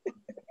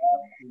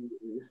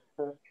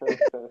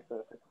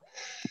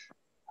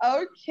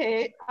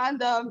 Okay, and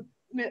Dr.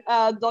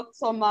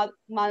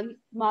 Manale.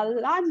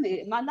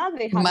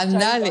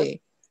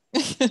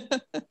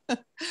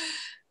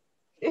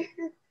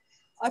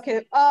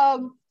 Okay,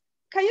 can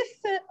you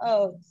say,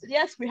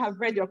 yes, we have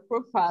read your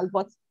profile,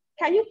 but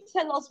can you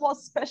tell us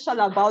what's special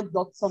about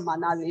Dr.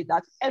 Manale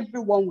that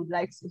everyone would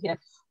like to hear?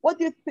 What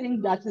do you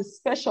think that is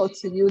special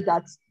to you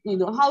that,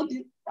 what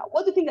do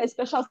you think is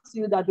special to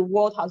you that the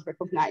world has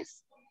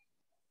recognized?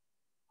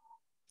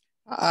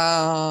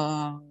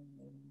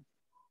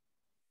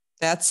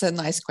 That's a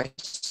nice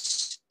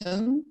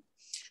question.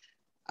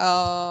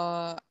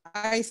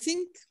 I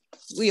think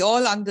we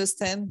all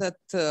understand that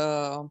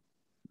the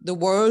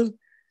world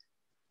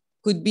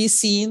could be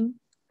seen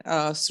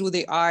through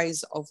the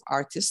eyes of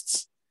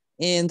artists.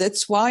 And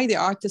that's why the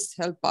artists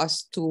help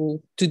us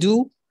to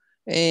do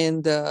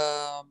and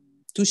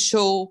to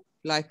show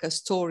like a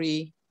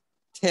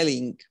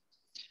storytelling.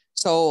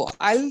 So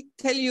I'll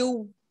tell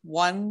you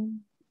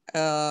one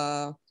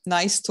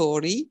nice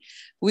story.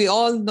 We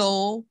all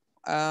know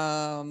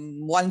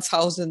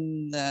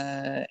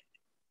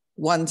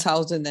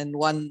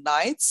 1001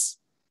 Nights,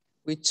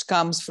 which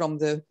comes from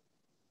the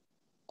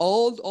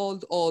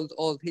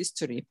old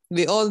history.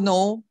 We all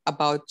know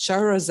about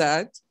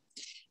Shahrazad.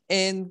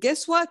 And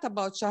guess what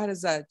about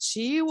Shahrazad?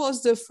 She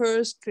was the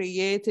first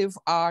creative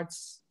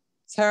arts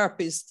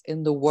therapist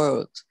in the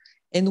world.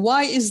 And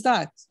why is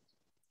that?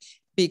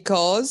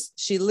 Because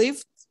she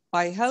lived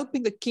by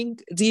helping the king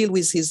deal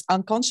with his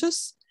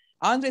unconscious,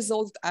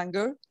 unresolved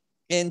anger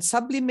and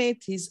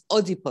sublimate his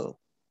audible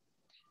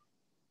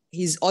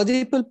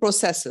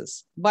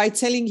processes by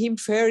telling him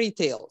fairy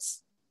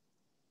tales.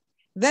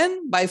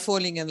 Then by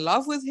falling in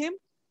love with him,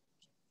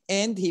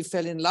 and he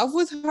fell in love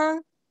with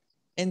her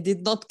and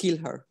did not kill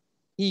her.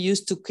 He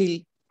used to kill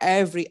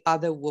every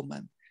other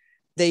woman.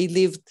 They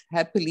lived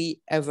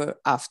happily ever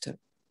after.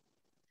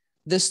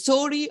 The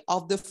story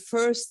of the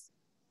first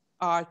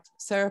art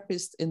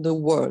therapist in the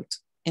world,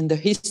 in the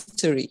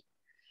history.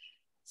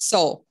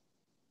 So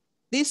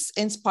this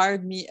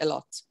inspired me a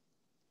lot.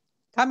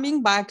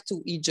 coming back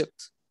to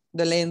Egypt,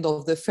 the land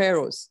of the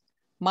pharaohs,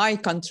 my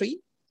country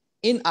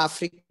in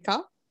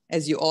Africa,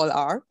 as you all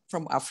are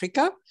from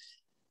Africa.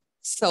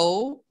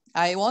 So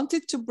I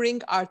wanted to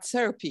bring art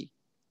therapy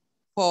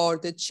for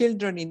the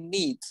children in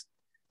need,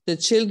 the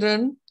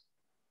children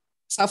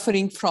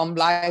suffering from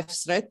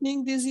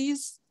life-threatening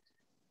disease,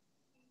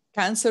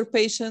 cancer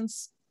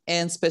patients,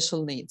 and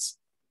special needs.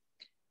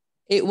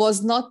 It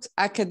was not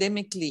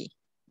academically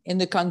in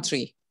the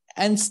country,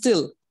 and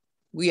still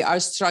we are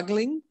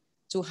struggling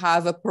to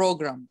have a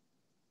program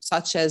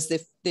such as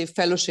the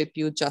fellowship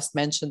you just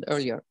mentioned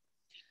earlier.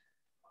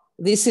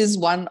 This is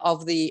one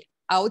of the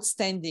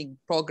outstanding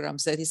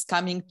programs that is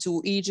coming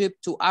to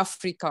Egypt, to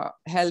Africa,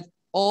 help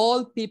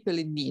all people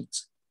in need.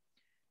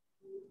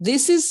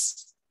 This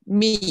is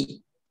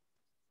me.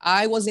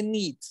 I was in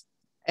need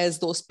as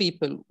those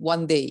people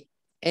one day,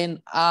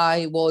 and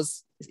I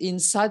was in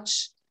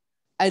such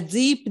a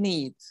deep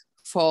need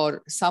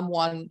for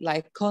someone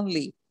like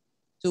Kunle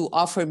to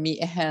offer me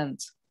a hand.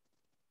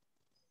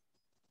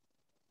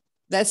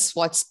 That's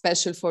what's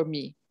special for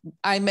me.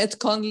 I met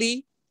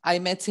Kunle, I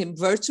met him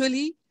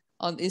virtually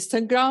on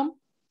Instagram.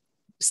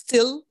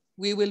 Still,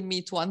 we will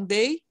meet one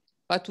day,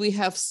 but we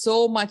have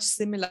so much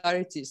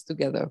similarities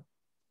together.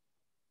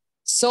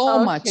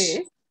 So much.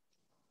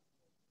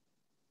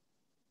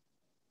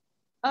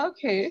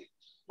 Okay,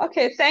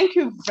 thank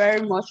you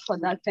very much for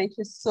that. Thank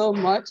you so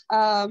much.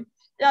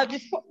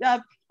 Okay,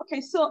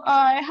 so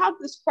I have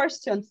this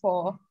question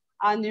for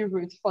Annie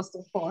Ruth, first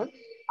of all.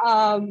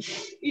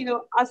 You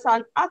know, as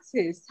an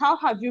artist, how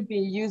have you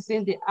been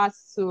using the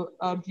arts to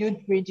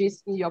build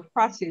bridges in your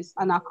practice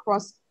and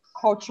across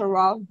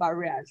cultural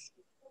barriers?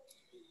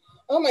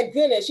 Oh my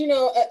goodness, you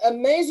know,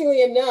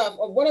 amazingly enough,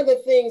 one of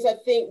the things I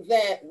think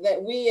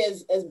that we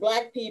as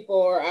Black people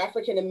or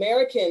African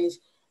Americans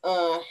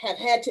have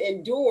had to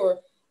endure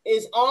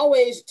is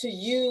always to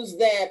use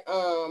that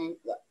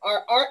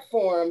our art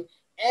form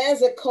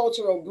as a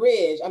cultural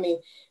bridge. I mean,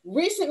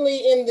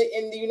 recently in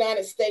the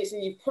United States,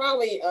 and you've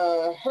probably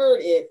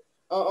heard it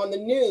on the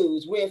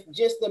news with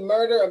just the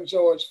murder of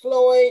George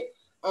Floyd,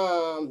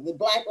 the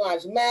Black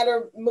Lives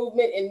Matter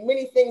movement, and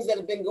many things that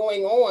have been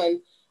going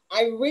on.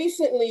 I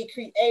recently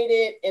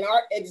created an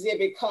art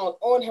exhibit called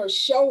On Her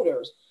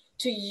Shoulders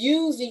to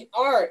use the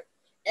art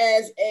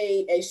as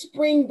a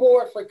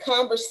springboard for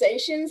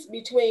conversations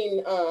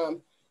between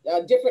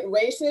different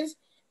races,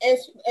 and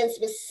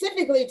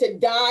specifically to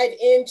dive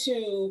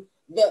into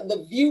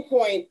the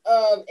viewpoint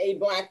of a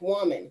Black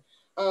woman.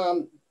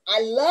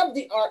 I love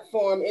the art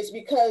form is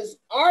because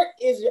art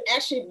is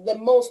actually the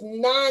most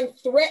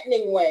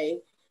non-threatening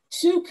way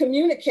to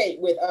communicate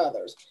with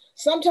others.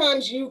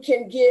 Sometimes you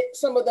can get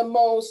some of the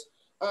most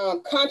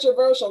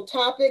controversial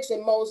topics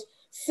and most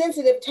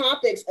sensitive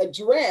topics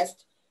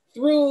addressed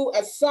through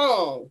a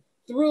song,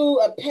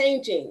 through a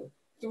painting,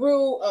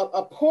 through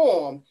a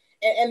poem.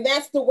 And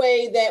that's the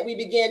way that we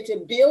begin to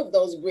build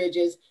those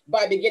bridges,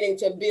 by beginning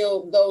to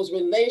build those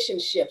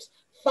relationships,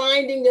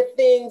 finding the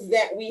things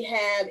that we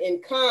have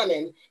in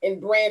common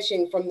and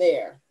branching from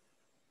there.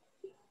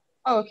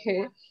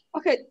 Okay,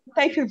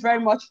 thank you very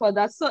much for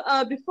that. So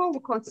before we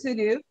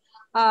continue,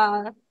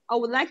 I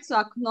would like to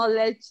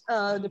acknowledge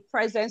the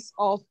presence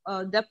of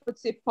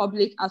Deputy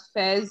Public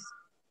Affairs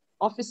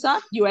Officer,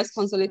 U.S.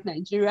 Consulate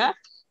Nigeria.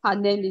 Her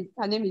name is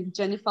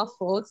Jennifer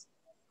Ford.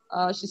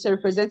 She's a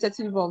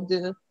representative of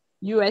the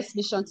U.S.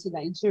 mission to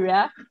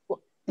Nigeria.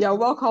 You're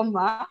welcome,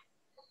 Ma.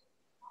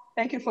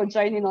 Thank you for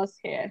joining us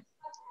here.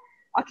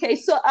 Okay,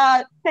 so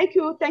thank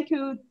you,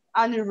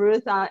 Annie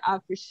Ruth. I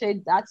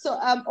appreciate that. So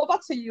over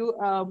to you,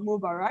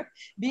 Mubarak,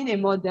 being a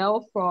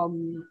model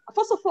from,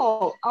 first of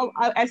all,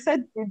 I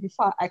said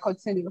before I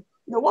continue, you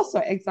know, what's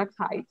your exact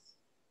height?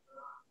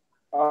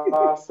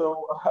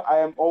 So I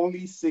am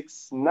only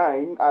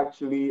 6'9"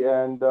 actually,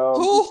 and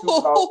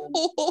 2000.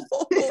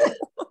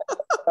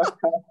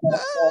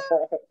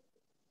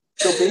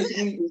 So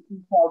basically in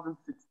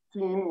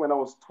 2016, when I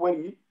was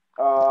 20,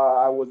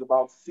 I was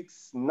about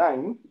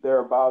 6'9", they're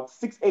about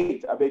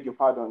 6'8", I beg your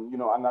pardon, you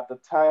know, and at the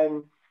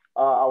time,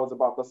 I was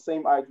about the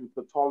same height with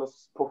the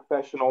tallest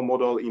professional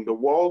model in the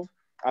world.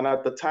 And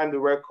at the time, the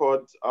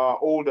record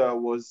holder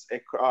was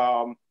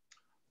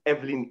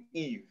Evelyn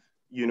Eve,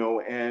 you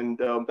know, and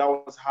that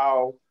was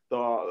how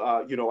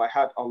you know, I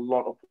had a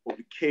lot of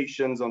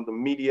publications on the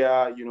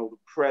media, you know, the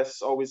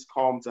press always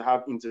come to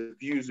have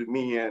interviews with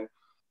me and,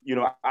 you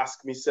know,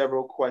 ask me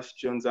several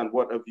questions and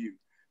what have you.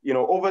 You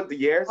know, over the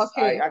years,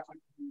 I actually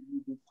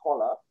grew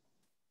taller,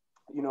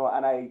 you know,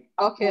 and I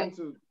came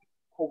to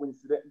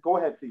coincidence. Go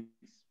ahead, please.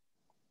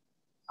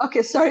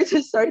 Okay, sorry.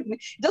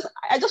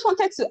 I just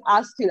wanted to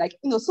ask you, like,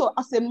 you know, so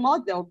as a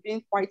model,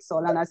 being quite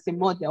tall, and as a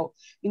model,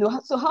 you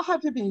know, so how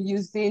have you been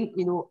using,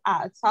 you know,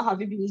 art? How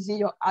have you been using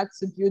your art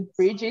to build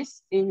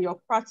bridges in your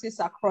practice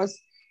across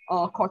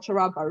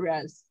cultural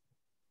barriers?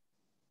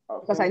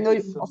 Because I know,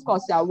 of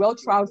course, you are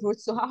well-traveled.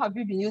 So how have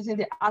you been using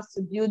the art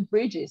to build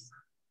bridges?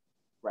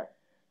 Right.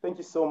 Thank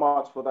you so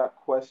much for that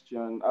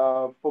question.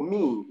 For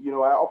me, you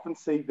know, I often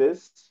say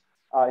this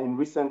in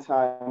recent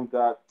time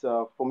that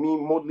for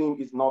me, modeling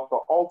is not the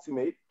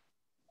ultimate,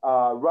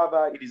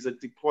 Rather, it is a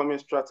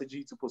deployment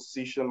strategy to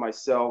position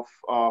myself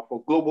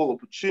for global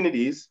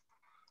opportunities,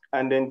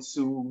 and then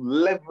to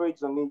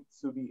leverage on it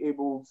to be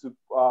able to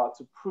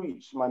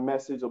preach my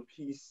message of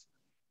peace,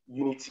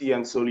 unity,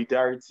 and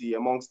solidarity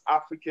amongst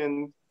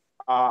Africans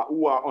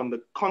who are on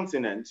the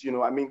continent.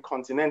 I mean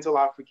continental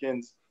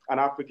Africans and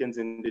Africans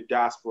in the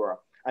diaspora,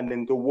 and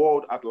then the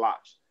world at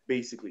large,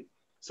 basically.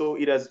 So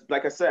it has,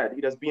 like I said,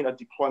 it has been a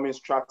deployment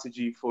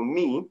strategy for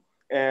me.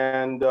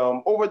 And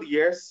over the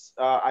years,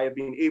 I have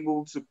been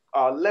able to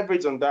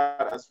leverage on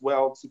that as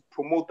well to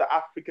promote the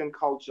African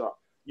culture,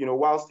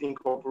 whilst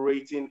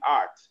incorporating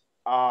art,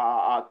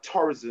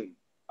 tourism,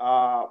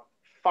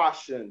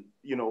 fashion,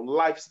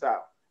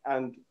 lifestyle,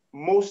 and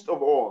most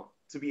of all,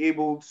 to be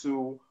able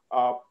to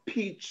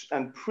pitch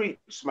and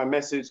preach my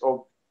message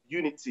of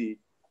unity,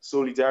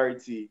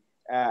 solidarity,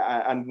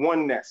 and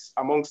oneness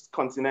amongst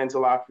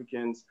continental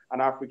Africans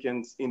and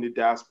Africans in the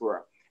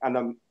diaspora.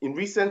 And in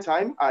recent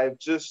time, I've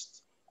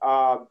just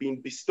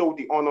been bestowed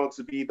the honor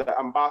to be the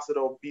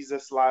ambassador of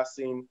business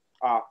licensing,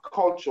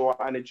 culture,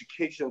 and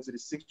education to the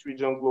 6th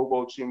Region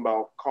Global Chamber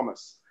of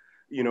Commerce.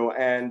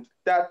 And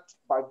that,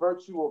 by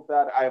virtue of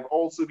that, I've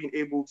also been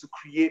able to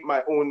create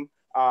my own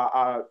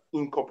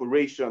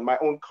incorporation, my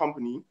own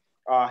company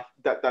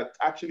that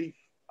actually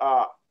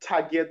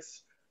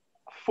targets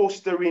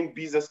fostering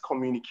business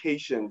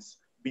communications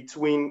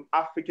between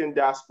African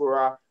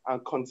diaspora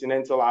and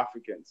continental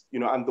Africans,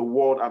 and the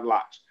world at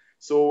large.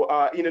 So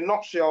in a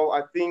nutshell,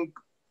 I think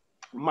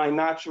my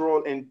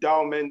natural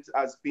endowment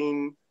has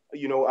been,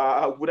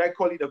 would I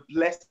call it a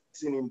blessing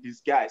in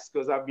disguise?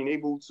 Because I've been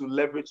able to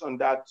leverage on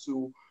that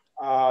to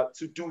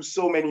do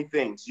so many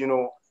things,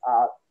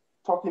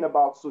 talking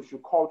about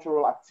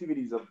sociocultural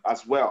activities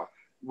as well.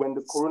 When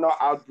the corona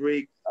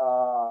outbreak,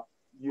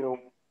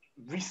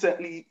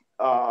 recently,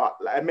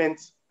 I meant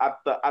at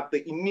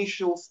the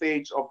initial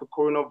stage of the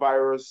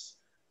coronavirus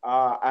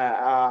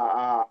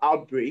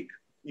outbreak,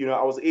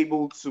 I was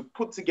able to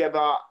put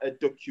together a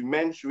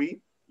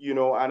documentary,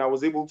 and I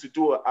was able to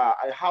do a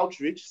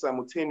outreach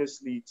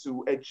simultaneously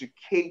to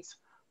educate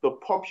the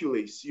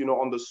populace,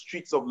 on the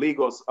streets of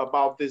Lagos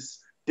about this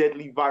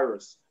deadly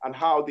virus and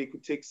how they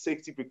could take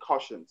safety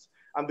precautions.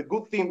 And the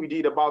good thing we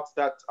did about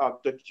that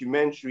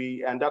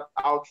documentary and that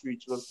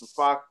outreach was the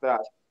fact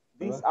that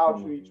this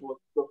outreach was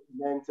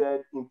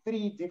documented in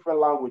 3 different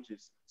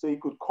languages. So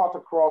it could cut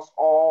across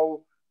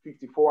all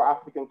 54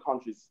 African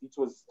countries. It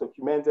was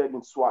documented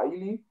in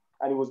Swahili,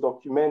 and it was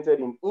documented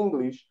in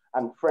English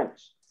and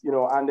French.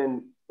 And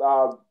then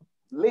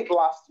late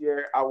last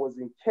year, I was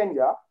in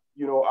Kenya.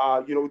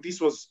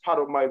 This was part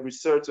of my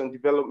research and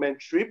development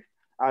trip,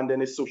 and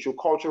then a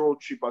sociocultural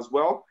trip as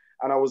well.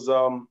 And I was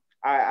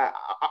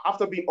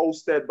after being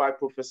hosted by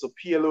Professor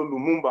PLO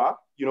Lumumba,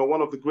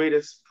 one of the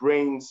greatest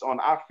brains on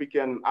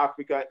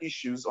Africa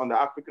issues on the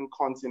African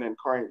continent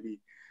currently.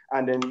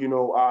 And then,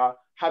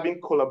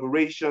 having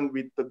collaboration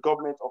with the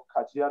government of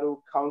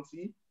Kajiado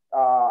County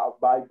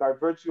by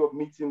virtue of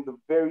meeting the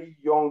very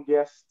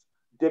youngest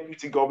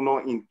deputy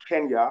governor in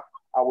Kenya,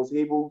 I was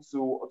able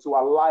to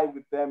ally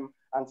with them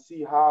and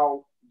see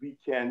how we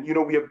can,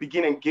 we have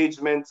begin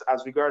engagement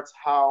as regards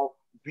how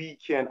we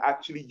can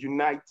actually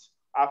unite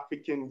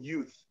African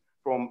youth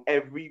from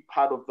every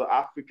part of the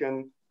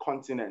African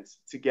continent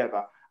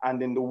together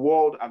and in the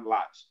world at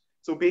large.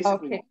 So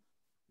basically,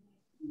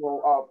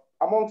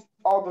 amongst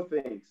other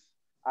things,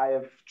 I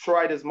have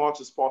tried as much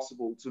as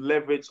possible to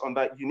leverage on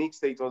that unique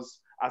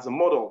status as a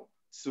model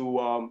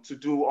to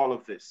do all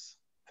of this.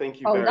 Thank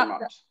you very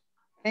much.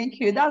 Thank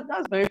you.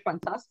 That's very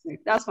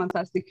fantastic. That's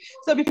fantastic.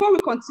 So before we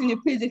continue,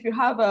 please, if you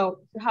have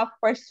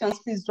questions,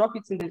 please drop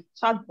it in the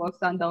chat box,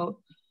 and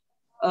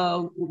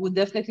we'll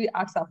definitely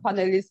ask our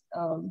panelists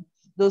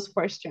those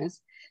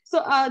questions. So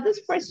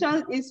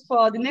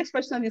the next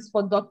question is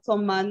for Dr.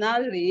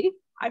 Manale.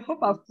 I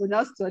hope I've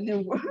pronounced your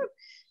name well.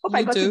 Hope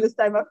I got it this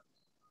time.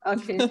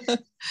 Okay.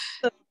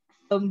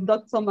 So,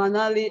 Dr.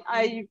 Manale,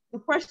 the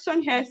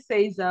question here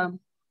says,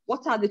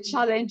 what are the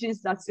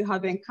challenges that you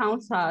have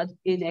encountered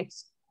in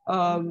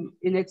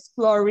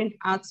exploring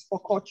arts for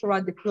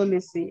cultural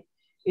diplomacy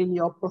in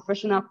your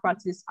professional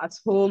practice at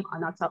home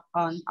and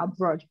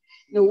abroad?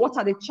 What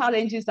are the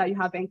challenges that you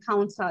have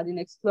encountered in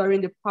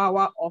exploring the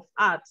power of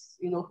arts,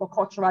 for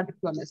cultural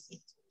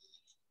diplomacy?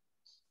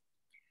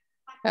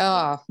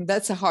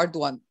 That's a hard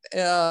one.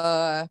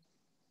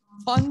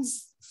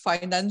 Funds,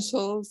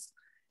 financials,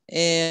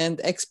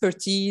 and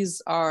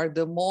expertise are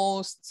the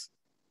most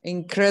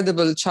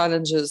incredible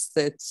challenges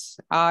that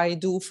I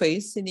do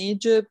face in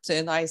Egypt,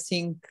 and I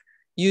think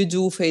you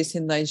do face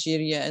in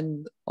Nigeria,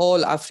 and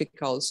all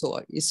Africa also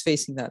is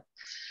facing that.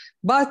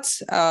 But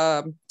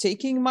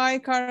taking my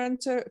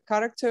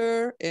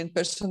character and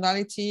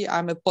personality,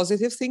 I'm a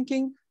positive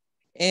thinking,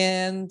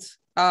 and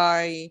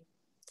I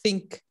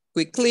think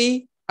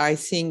quickly. I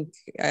think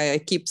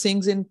I keep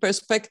things in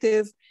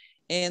perspective,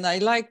 and I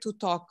like to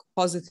talk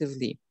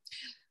positively.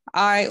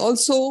 I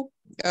also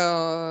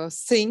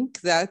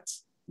think that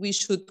we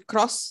should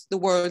cross the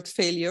word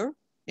failure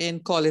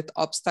and call it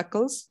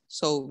obstacles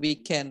so we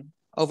can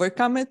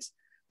overcome it.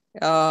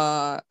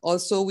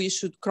 Also, we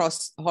should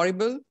cross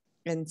horrible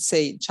and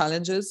say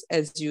challenges,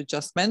 as you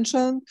just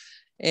mentioned,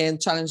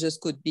 and challenges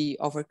could be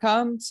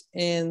overcome.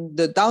 And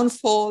the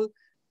downfall,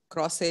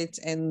 cross it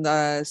and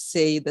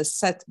say the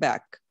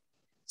setback.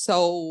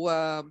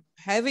 So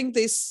having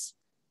this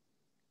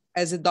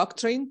as a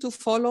doctrine to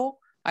follow,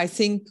 I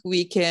think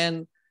we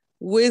can,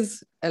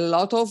 with a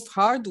lot of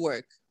hard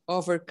work,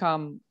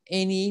 overcome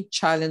any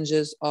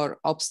challenges or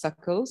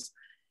obstacles,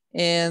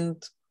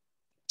 and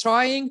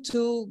trying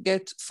to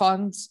get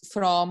funds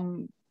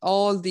from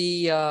all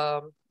the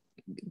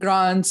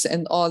grants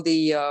and all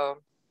the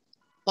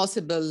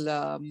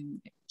possible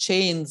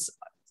chains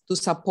to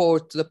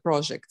support the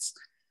projects.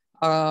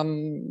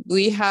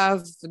 We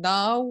have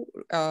now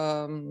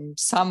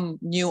some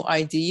new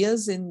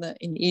ideas in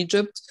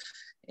Egypt,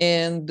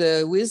 and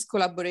with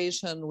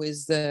collaboration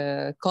with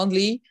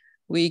Kunle,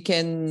 we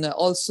can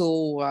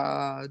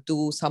also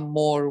do some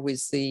more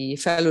with the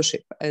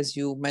fellowship, as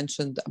you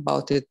mentioned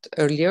about it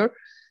earlier.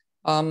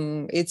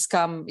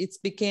 It's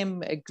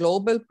became a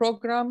global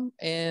program,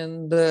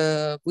 and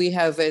we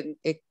have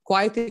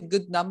quite a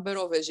good number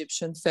of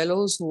Egyptian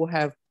fellows who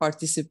have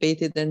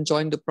participated and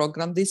joined the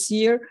program this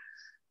year.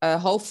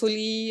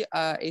 Hopefully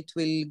it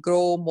will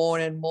grow more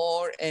and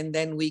more, and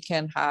then we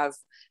can have,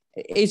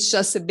 it's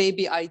just a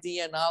baby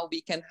idea now,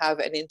 we can have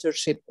an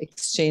internship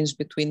exchange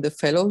between the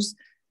fellows,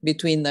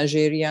 between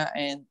Nigeria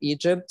and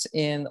Egypt,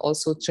 and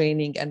also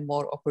training and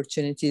more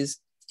opportunities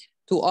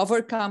to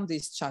overcome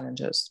these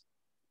challenges.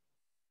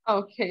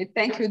 Okay,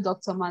 thank you,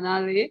 Dr.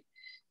 Manale.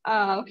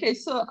 Okay,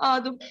 so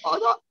the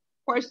other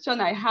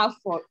question I have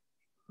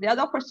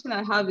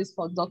is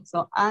for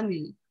Dr.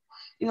 Annie.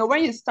 You know,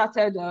 when you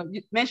started,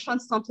 you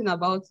mentioned something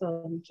about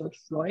George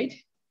Floyd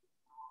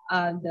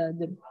and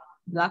the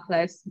Black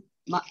Lives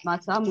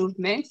Matter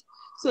movement.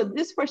 So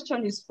this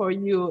question is for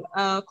you.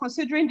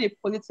 Considering the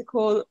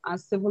political and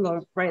civil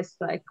unrest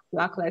like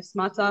Black Lives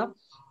Matter,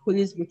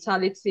 police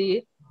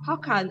brutality, how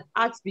can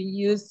art be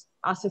used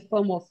as a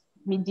form of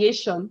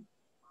mediation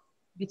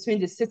between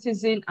the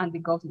citizen and the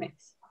government?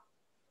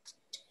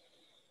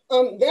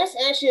 That's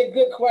actually a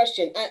good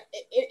question.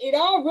 It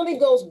all really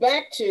goes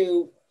back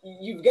to,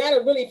 you've got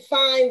to really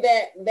find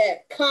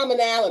that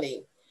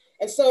commonality.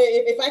 And so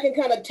if I can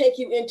kind of take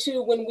you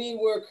into when we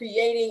were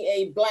creating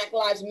a Black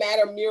Lives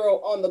Matter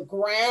mural on the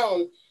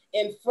ground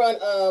in front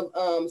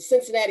of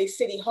Cincinnati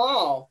City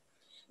Hall,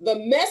 the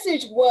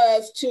message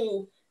was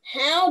to,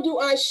 how do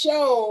I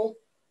show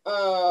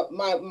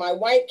my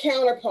white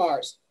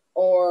counterparts,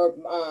 or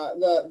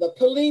the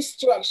police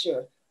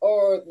structure,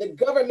 or the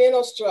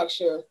governmental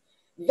structure,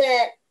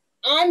 that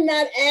I'm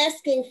not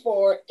asking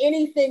for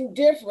anything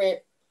different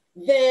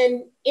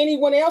than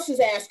anyone else is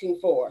asking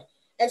for.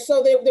 And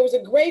so there was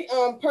a great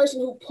person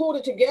who pulled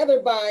it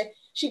together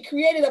she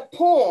created a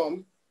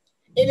poem,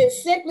 and it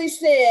simply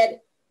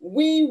said,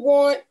 we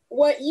want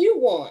what you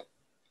want.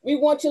 We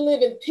want to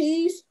live in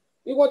peace.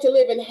 We want to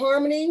live in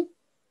harmony.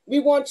 We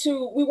want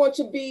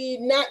to be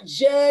not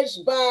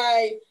judged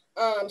by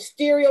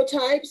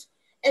stereotypes.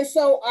 And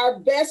so our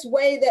best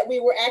way that we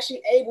were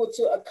actually able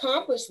to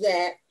accomplish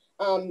that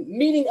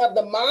meeting of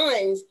the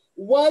minds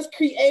was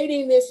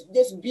creating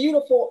this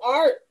beautiful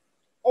art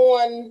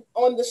on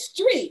the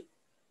street.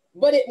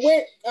 But it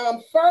went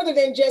further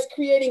than just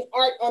creating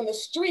art on the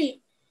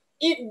street.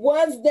 It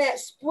was that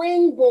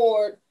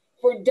springboard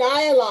for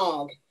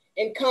dialogue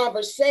and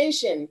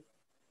conversation.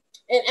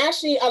 And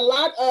actually a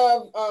lot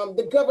of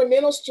the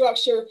governmental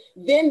structure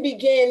then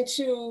began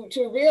to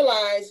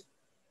realize,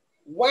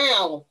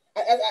 wow,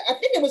 I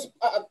think it was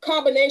a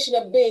combination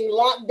of being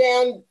locked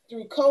down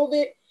through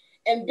COVID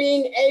and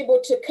being able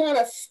to kind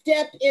of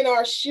step in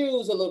our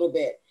shoes a little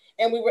bit.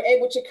 And we were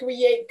able to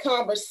create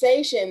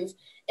conversations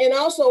and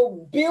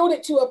also build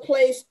it to a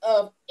place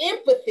of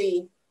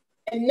empathy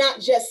and not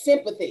just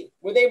sympathy,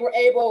 where they were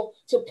able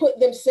to put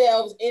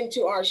themselves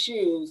into our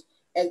shoes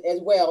as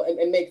well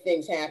and make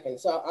things happen.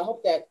 So I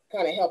hope that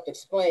kind of helped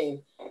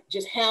explain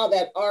just how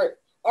that art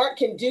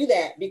can do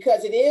that,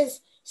 because it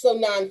is so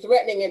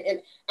non-threatening. And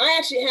I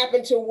actually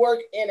happen to work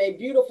in a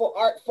beautiful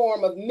art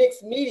form of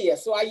mixed media.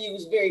 So I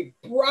use very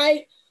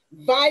bright,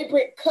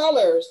 vibrant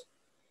colors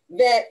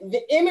that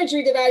the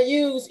imagery that I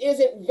use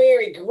isn't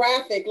very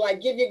graphic.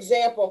 Like, give you an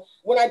example,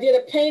 when I did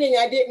a painting,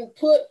 I didn't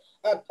put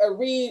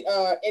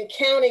a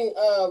counting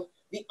of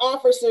the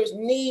officer's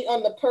knee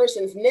on the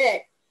person's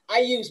neck. I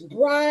used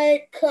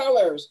bright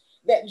colors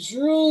that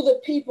drew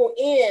the people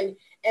in,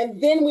 and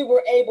then we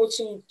were able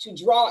to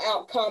draw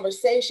out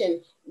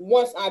conversation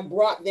once I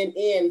brought them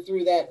in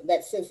through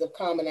that sense of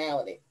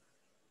commonality.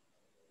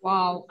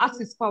 Wow,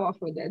 art is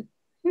powerful then.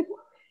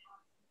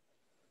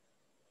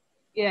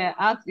 Yeah,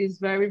 art is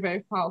very,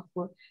 very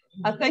powerful.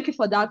 Thank you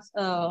for that,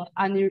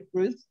 Annie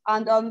Ruth.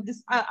 And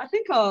I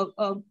think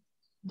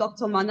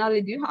Dr.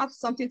 Manale, do you have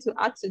something to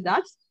add to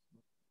that?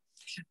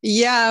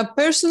 Yeah,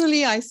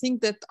 personally, I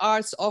think that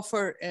arts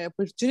offer an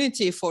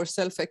opportunity for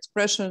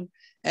self-expression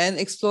and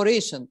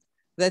exploration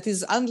that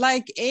is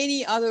unlike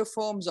any other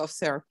forms of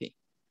therapy.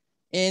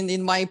 And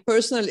in my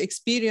personal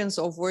experience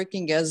of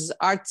working as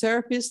art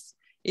therapist,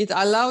 It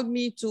allowed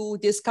me to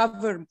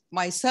discover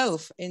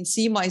myself and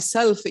see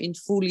myself in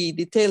fully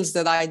details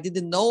that I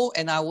didn't know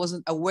and I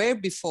wasn't aware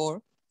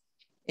before.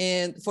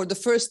 And for the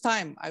first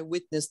time, I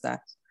witnessed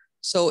that.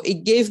 So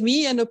it gave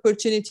me an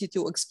opportunity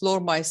to explore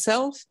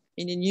myself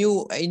in a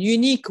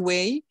unique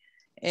way,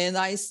 and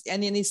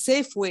in a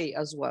safe way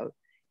as well.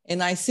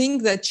 And I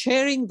think that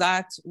sharing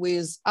that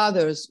with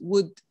others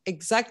would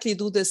exactly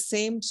do the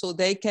same, so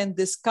they can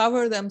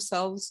discover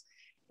themselves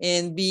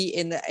and be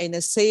in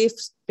a safe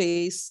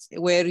space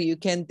where you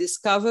can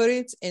discover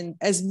it in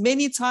as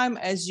many times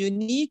as you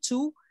need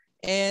to,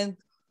 and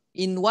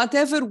in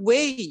whatever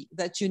way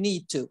that you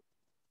need to.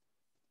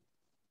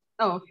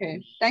 Oh,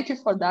 okay, thank you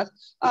for that.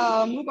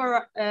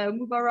 Mubarak,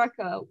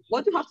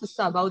 what do you have to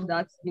say about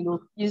that,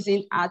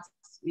 using art,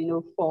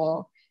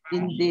 for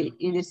in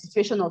the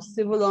situation of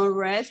civil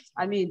unrest?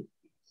 I mean,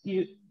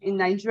 in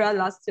Nigeria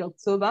last year,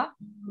 October,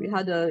 we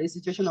had a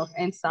situation of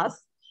NSAS.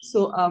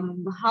 So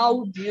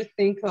how do you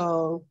think,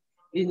 how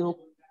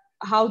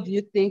do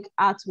you think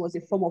art was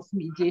a form of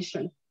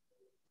mediation?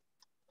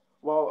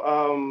 Well,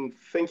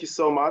 thank you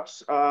so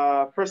much.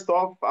 First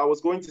off, I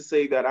was going to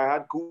say that I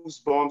had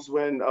goosebumps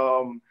when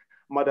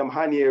Madam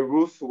Hanie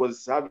Ruth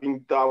was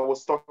talking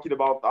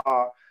about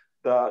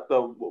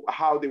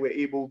how they were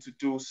able to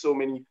do so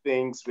many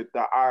things with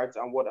the art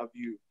and what have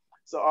you.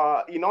 So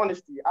in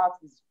honesty, art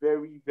is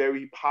very,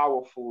 very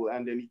powerful,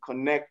 and then it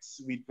connects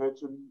with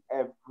virtually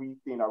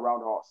everything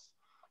around us.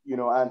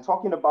 And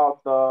talking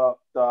about the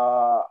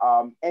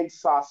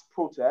NSAS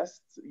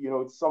protest,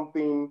 it's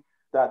something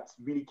that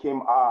really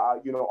came,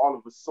 all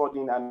of a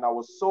sudden, and I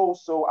was so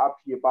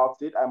happy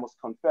about it, I must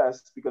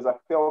confess, because I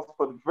felt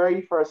for the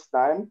very first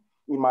time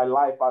in my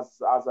life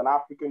as an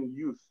African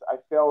youth, I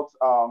felt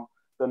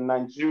the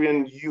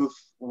Nigerian youth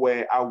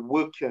were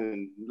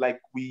awoken, like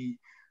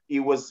it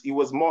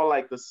was more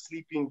like the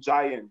sleeping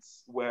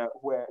giants were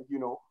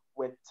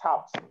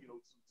tapped,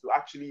 to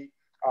actually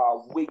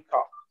wake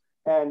up.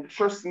 And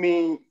trust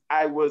me,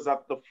 I was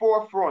at the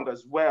forefront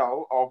as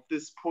well of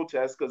this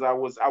protest, because I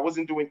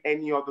wasn't doing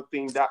any other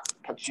thing that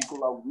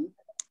particular week.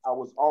 I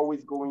was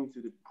always going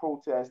to the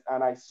protest,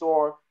 and I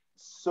saw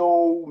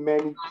so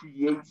many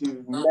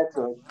creative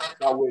methods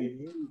that were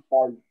used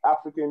by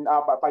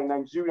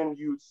Nigerian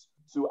youths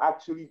to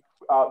actually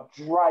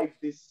drive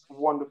this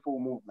wonderful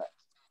movement.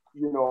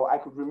 I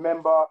could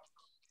remember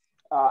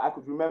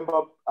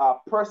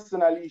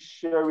personally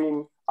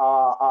sharing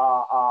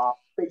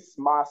face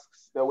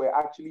masks that were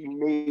actually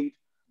made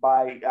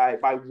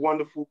by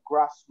wonderful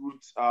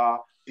grassroots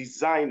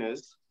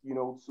designers,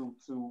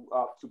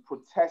 to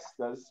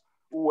protesters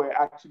who were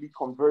actually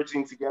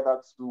converging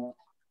together to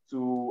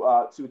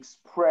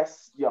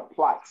express their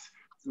plight,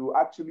 to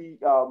actually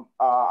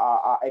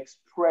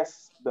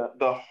express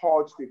the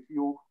urge they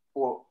feel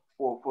for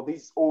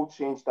this old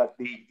change that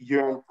they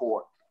yearn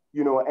for.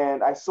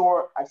 And I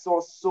saw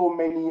so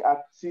many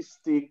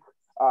artistic,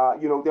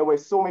 there were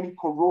so many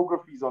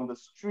choreographies on the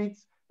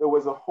streets. There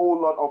was a whole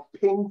lot of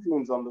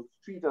paintings on the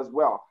street as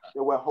well.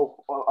 There were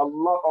a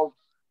lot of,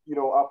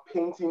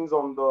 paintings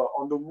on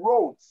the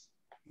roads.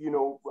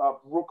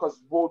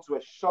 Because roads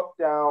were shut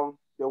down.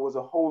 There was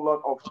a whole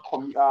lot of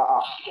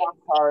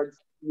placards,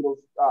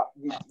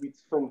 with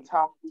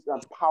fantastic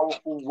and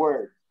powerful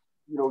words.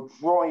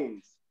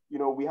 Drawings.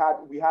 We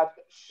had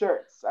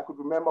shirts. I could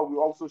remember we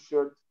also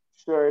shared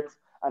shirts,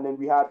 and then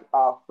we had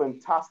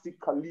fantastic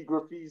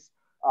calligraphies,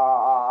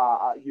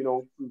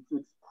 to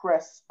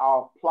express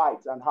our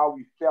plight and how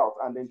we felt,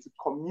 and then to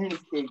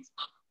communicate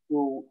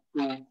to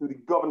the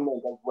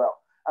government as well.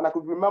 And I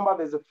could remember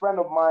there's a friend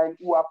of mine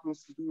who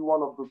happens to be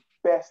one of the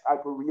best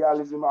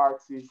hyperrealism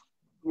artists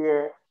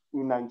here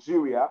in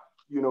Nigeria.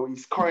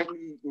 He's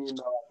currently in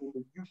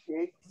the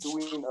UK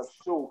doing a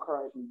show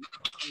currently.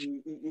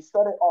 He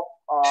started up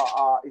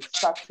a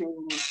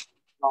certain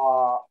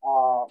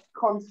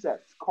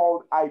concept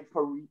called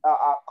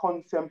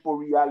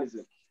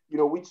contemporaryalism,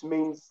 which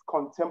means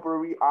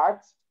contemporary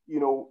art,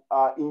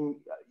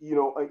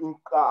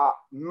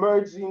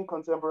 merging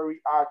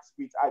contemporary arts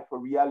with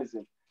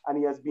hyperrealism. And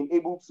he has been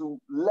able to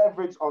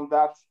leverage on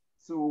that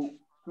to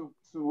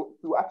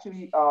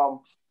actually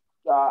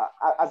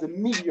as a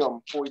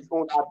medium for his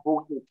own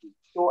advocacy.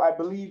 So I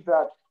believe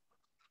that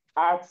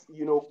art,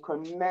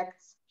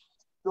 connects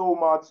so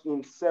much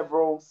in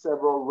several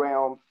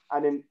realms,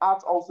 and then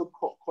art also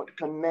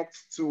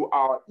connects to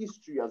our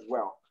history as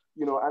well.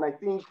 And I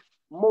think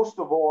most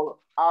of all,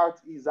 art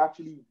is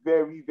actually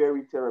very,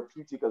 very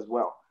therapeutic as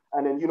well.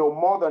 And then,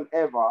 more than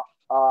ever,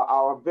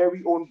 our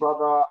very own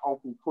brother,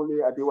 Uncle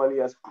Kunle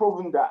Adewale, has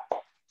proven that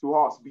to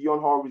us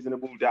beyond all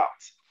reasonable doubt.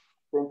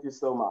 Thank you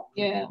so much.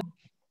 Yeah.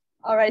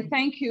 All right.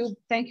 Thank you,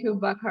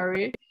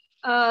 Bakare.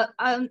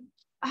 I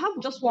have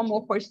just one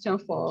more question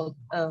for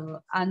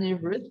Annie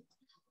Ruth.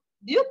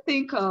 Do you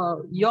think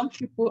young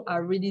people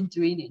are really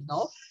doing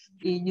enough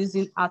in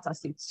using art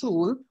as a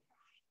tool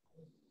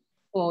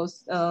for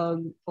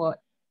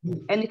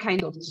any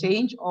kind of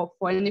change or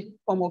for any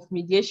form of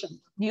mediation?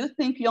 Do you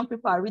think young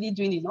people are really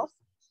doing enough?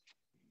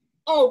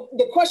 Oh,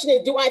 the question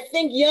is, do I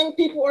think young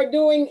people are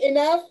doing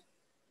enough?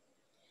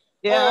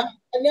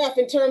 enough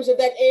in terms of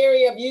that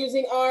area of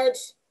using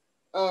arts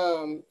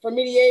for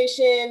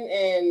mediation.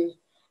 And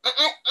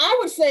I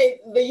would say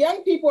the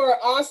young people are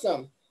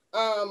awesome.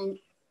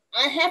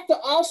 I have to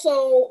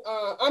also,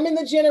 I'm in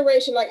the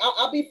generation, like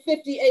I'll be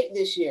 58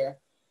 this year.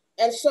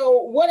 And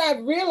so what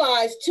I've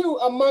realized too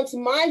amongst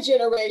my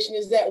generation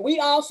is that we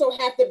also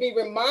have to be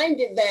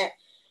reminded that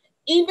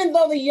even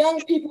though the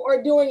young people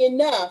are doing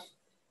enough,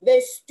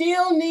 they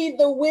still need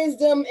the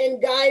wisdom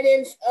and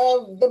guidance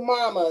of the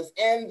mamas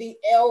and the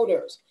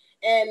elders.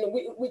 And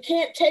we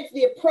can't take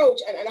the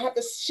approach, and I have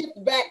to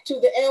shift back to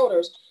the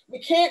elders. We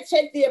can't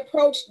take the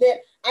approach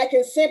that I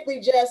can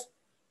simply just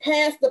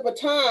pass the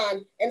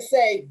baton and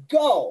say,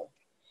 go,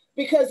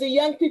 because the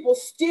young people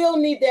still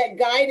need that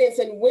guidance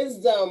and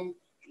wisdom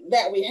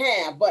that we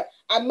have. But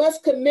I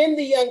must commend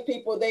the young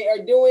people. They are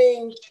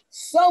doing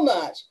so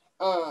much.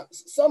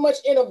 So much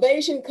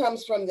innovation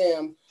comes from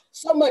them.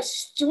 So much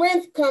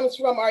strength comes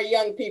from our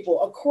young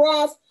people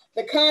across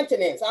the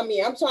continents. I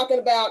mean, I'm talking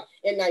about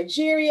in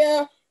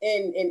Nigeria,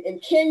 in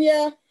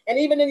Kenya, and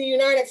even in the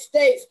United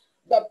States,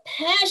 the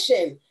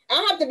passion.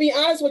 I have to be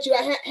honest with you,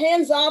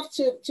 hands off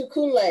to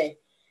Kunle.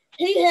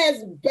 He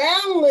has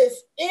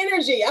boundless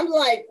energy. I'm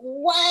like,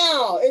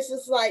 wow. It's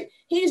just like,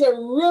 he's a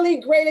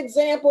really great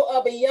example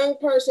of a young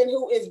person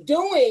who is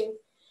doing,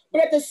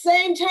 but at the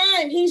same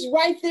time, he's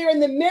right there in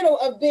the middle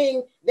of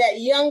being that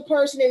young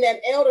person and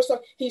that elder.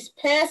 So he's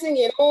passing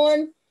it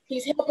on.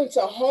 He's helping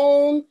to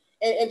hone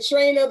and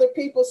train other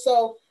people.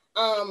 So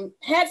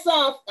hats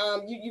off.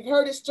 You've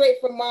heard it straight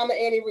from Mama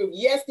Annie Ruth.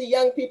 Yes, the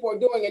young people are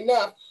doing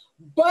enough,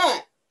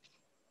 but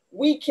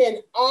we can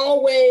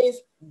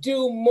always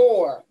do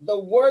more. The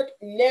work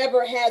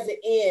never has an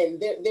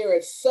end. There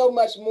is so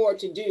much more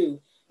to do.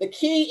 The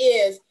key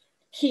is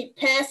keep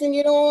passing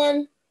it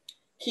on,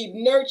 keep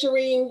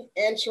nurturing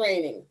and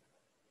training.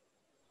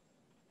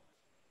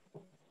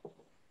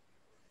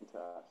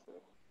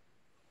 Fantastic.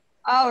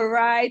 All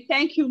right.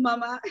 Thank you,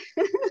 Mama.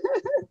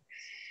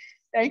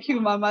 Thank you,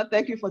 Mama.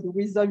 Thank you for the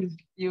wisdom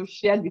you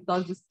shared with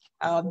us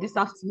this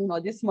afternoon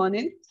or this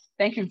morning.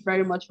 Thank you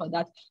very much for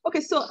that.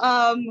 Okay, so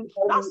I'd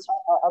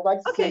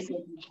like to say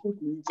something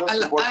quickly.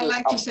 I'd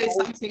like to say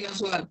something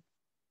as well.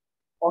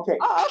 Okay.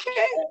 Oh,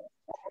 okay.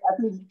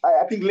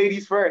 I think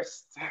ladies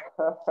first.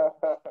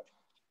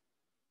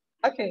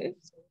 Okay.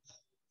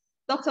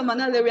 Dr.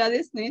 Manale, we are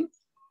listening.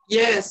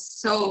 Yes,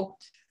 so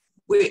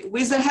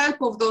with the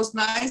help of those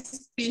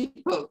nice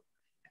people,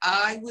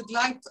 I would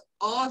like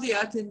all the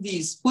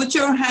attendees, put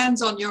your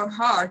hands on your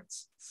heart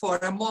for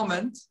a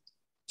moment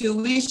to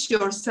wish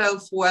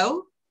yourself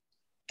well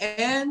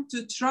and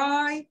to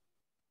try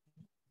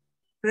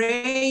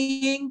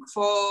praying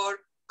for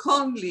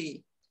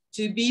Kunle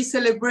to be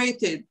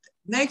celebrated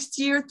next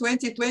year,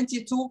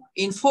 2022,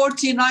 in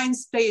 49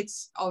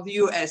 states of the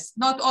US,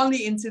 not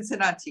only in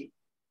Cincinnati.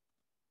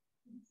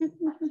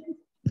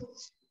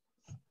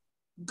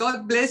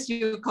 God bless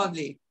you,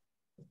 Kunle.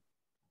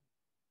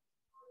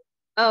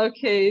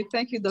 Okay,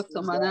 thank you,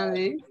 Dr.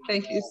 Manale.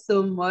 Thank you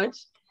so much.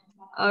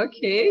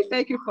 Okay,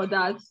 thank you for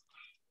that.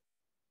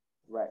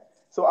 Right.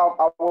 So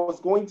I was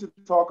going to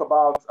talk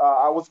about,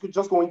 I was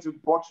just going to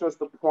buttress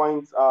the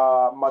point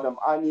Madam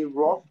Annie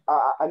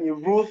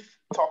Ruth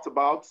talked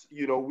about,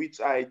 which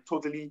I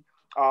totally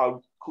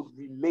could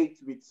relate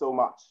with so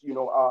much,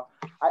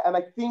 and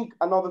I think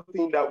another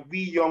thing that we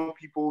young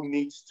people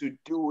need to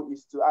do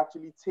is to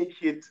actually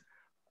take it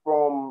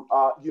from,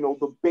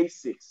 the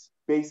basics,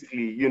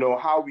 basically,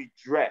 how we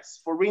dress.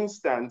 For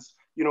instance,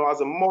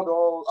 as a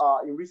model,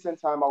 in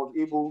recent time, I was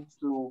able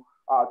to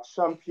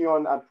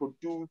champion and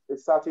produce a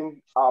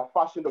certain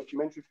fashion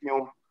documentary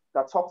film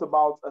that talked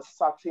about a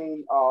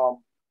certain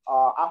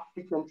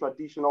African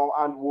traditional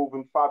and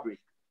woven fabric,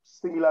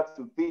 similar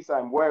to this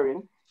I'm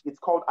wearing. It's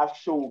called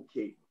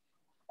Ashoke.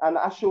 And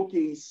Ashoke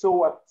is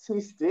so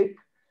artistic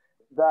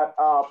that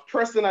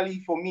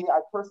personally, for me,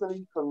 I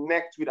personally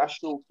connect with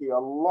Ashoke a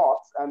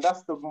lot. And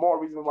that's the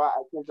more reason why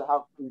I tend to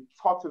have the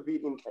thought of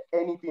it in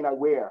anything I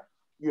wear,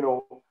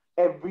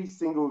 every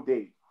single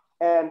day.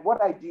 And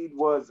what I did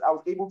was I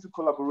was able to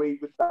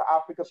collaborate with the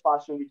Africa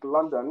Fashion Week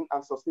London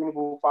and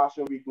Sustainable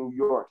Fashion Week New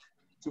York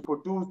to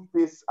produce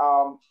this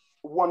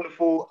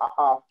wonderful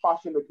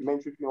fashion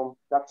documentary film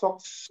that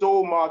talked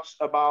so much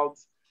about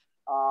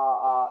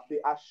the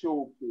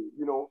Ashoke.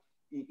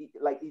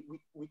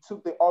 We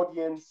took the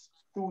audience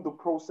through the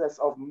process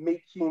of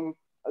making,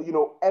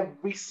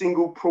 every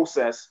single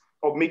process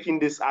of making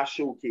this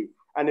Ashoke.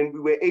 And then we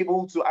were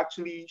able to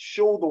actually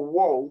show the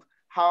world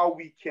how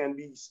we can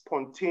be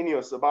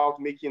spontaneous about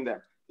making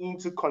them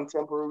into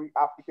contemporary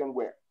African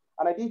wear.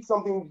 And I did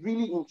something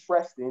really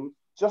interesting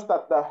just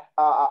at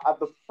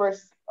the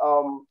first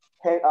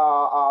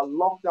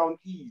lockdown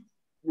eve,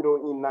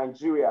 in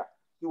Nigeria.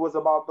 It was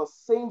about the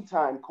same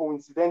time,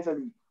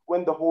 coincidentally,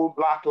 when the whole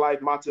Black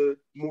Lives Matter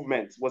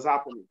movement was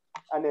happening.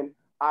 And then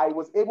I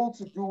was able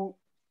to do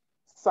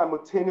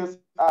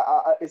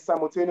a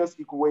simultaneous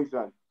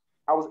equation.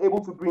 I was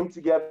able to bring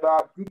together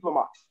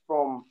diplomats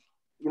from,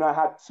 I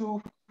had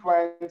two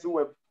friends who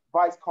were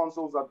vice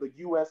consuls at the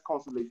US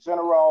Consulate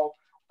General.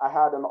 I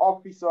had an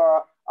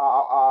officer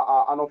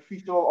an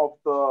official of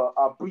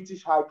the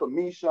British High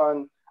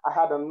Commission. I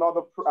had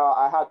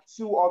I had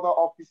two other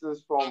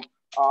officers from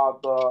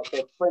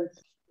the French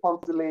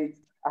consulate.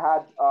 I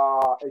had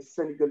a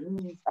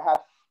Senegalese.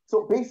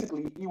 So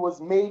basically, it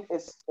was made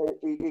as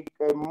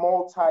a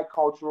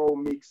multicultural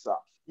mixer,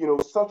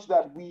 such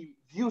that we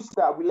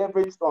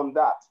leveraged on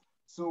that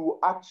to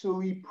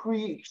actually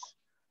preach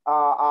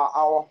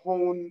our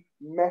own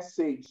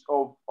message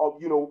of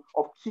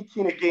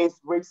kicking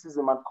against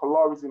racism and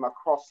colorism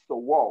across the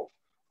world.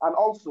 And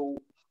also,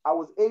 I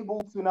was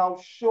able to now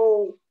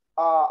show,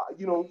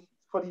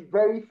 for the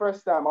very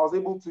first time, I was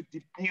able to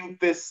debut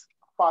this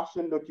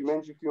fashion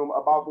documentary film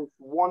about this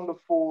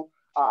wonderful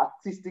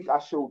artistic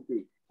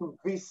Ashoke to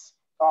this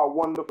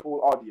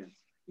wonderful audience.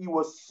 It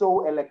was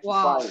so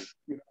electrifying.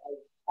 Wow.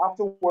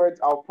 Afterwards,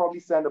 I'll probably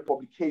send a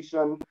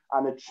publication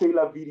and a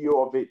trailer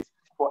video of it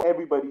for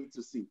everybody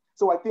to see.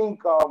 So I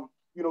think, to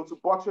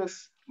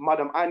buttress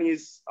Madam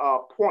Annie's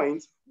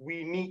point,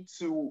 we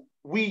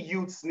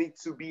youths need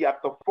to be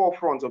at the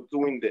forefront of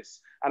doing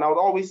this. And I would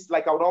always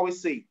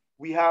say,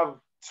 we have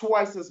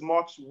twice as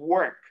much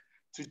work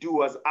to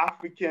do as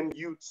African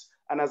youths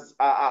and as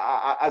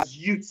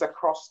youths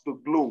across the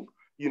globe,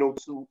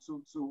 to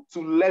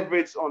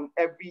leverage on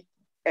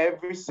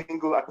every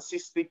single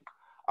artistic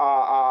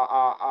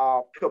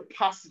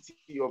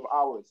capacity of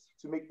ours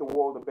to make the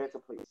world a better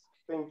place.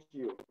 Thank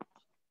you.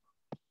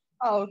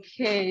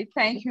 Okay,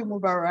 thank you,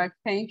 Mubarak.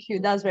 Thank you.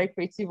 That's very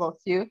creative of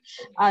you.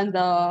 And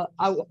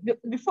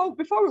before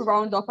we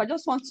round up, I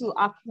just want to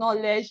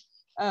acknowledge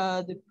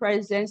the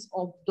presence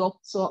of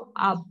Dr.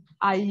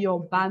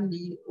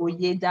 Ayobami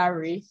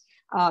Oyedare.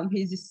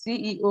 He's the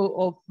CEO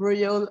of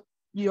Royal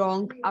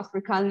Young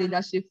African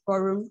Leadership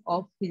Forum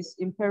of His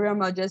Imperial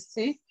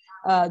Majesty,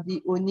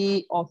 the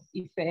Oni of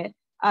Ife.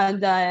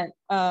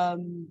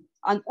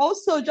 And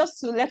also just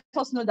to let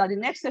us know that the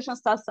next session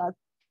starts at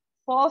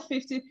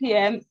 4:50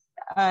 p.m.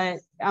 And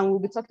we'll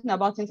be talking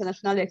about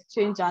international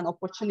exchange and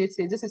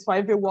opportunities. This is for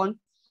everyone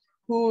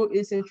who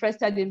is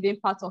interested in being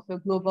part of a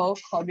global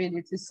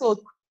community. So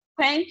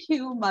thank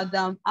you,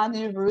 Madam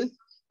Annie Ruth.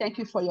 Thank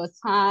you for your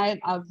time.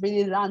 I've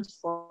really learned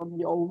from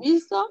your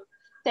wisdom.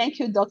 Thank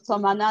you, Dr.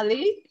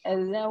 Manale,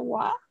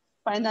 Elewah.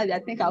 Finally, I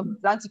think I've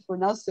learned to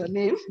pronounce your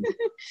name.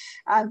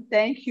 And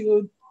thank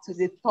you to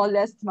the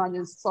tallest man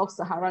in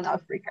sub-Saharan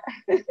Africa.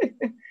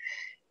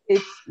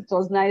 It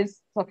was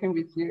nice talking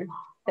with you.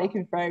 Thank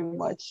you very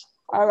much.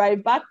 All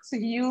right, back to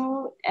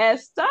you,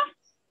 Esther.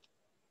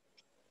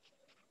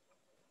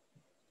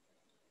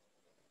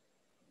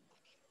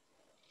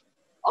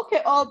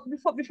 Okay,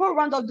 before we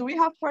round up, do we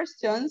have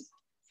questions?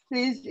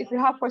 Please, if you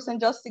have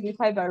questions, just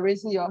signify by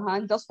raising your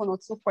hand. Just one or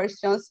two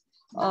questions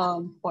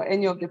for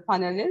any of the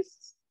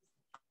panelists.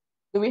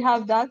 Do we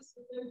have that?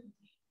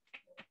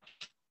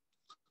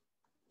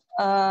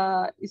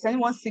 Is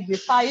anyone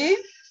signifying?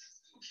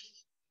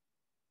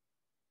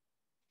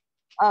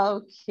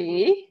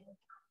 Okay.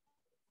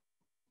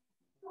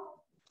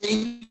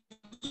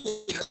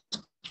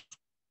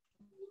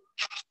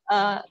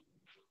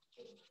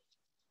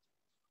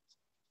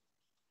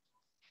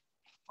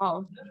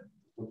 Oh.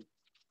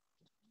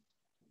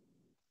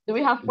 Do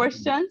we have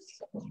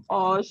questions,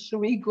 or should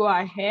we go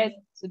ahead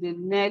to the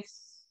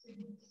next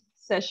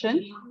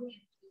session?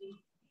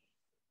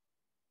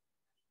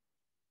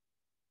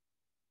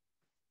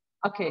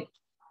 Okay.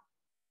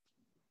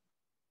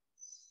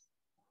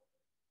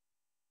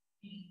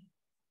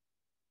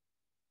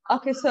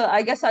 Okay, so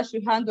I guess I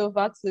should hand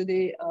over to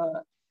the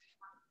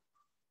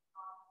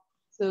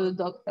to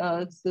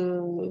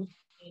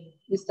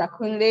Mr.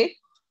 Kunle.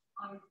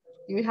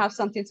 Do you have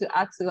something to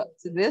add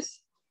to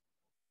this?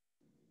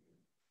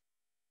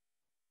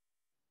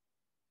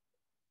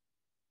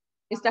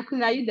 Mr.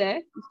 Kunle, are you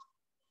there?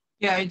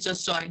 Yeah, I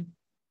just joined.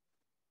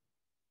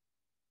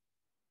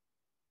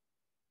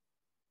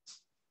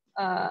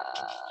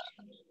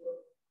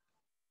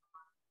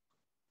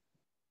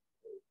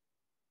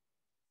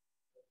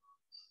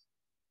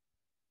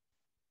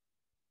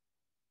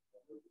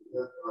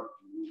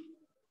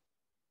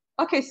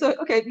 Okay, so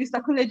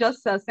Mr. Kunle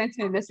just sent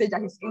me a message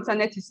that his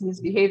internet is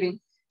misbehaving.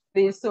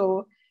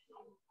 So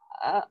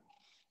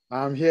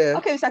I'm here.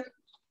 Okay,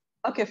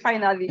 okay,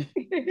 finally.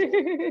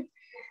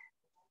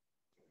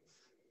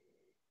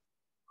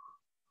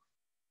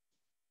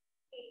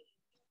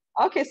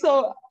 Okay,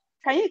 so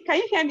can you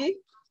hear me?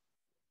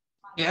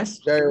 Yes.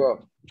 Very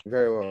well.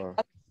 Very well.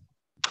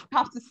 I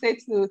have to say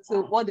to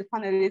what the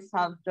panelists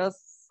have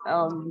just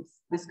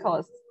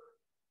discussed.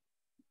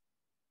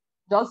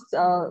 Just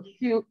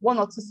one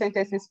or two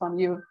sentences from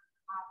you.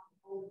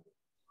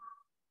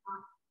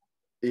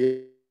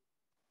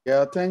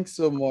 Yeah, thanks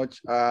so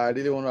much. I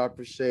really want to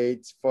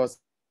appreciate first.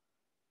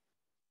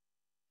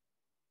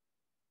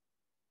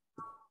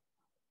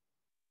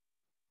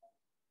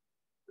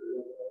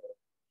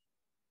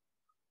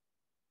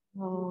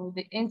 Oh,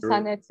 the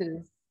internet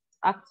is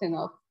acting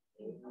up.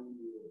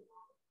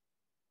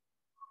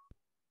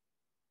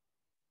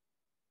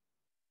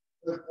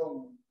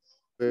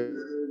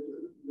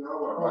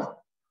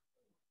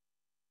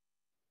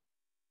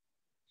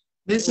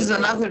 This is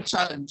another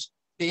challenge,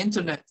 the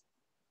internet.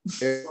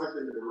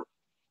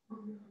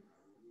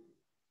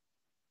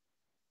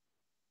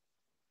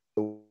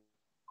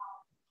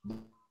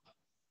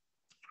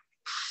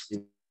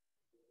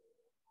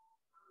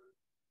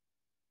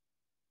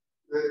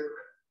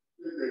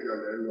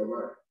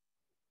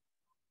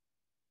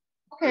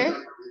 Okay.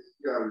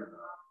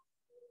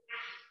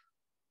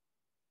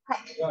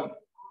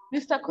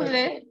 Mr.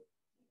 Kunle,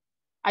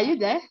 are you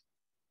there?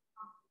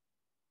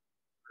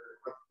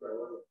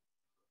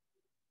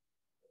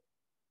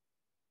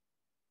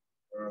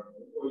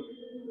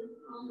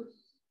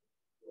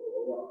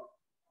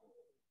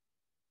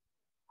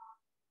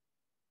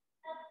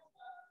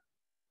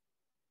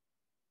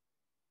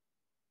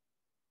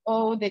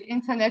 Oh, the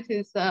internet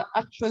is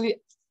actually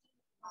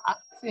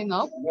acting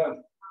up.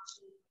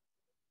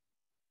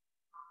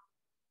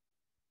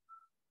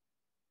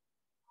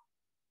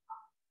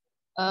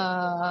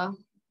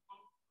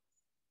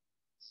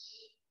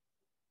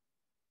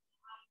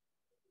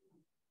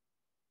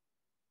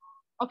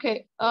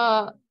 Okay.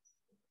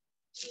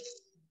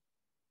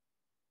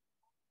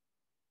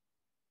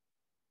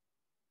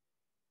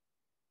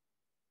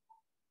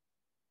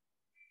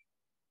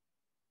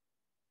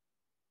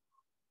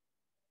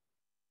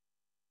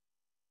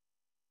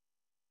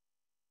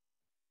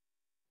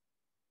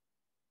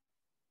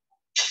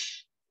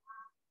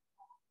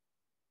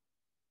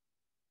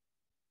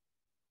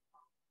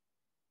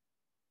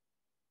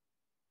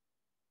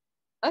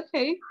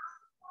 Okay.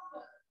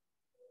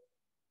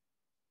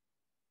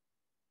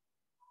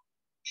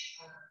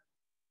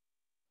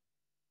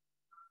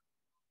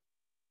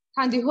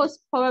 Can the host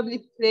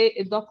probably play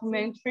a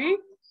documentary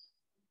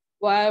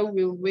while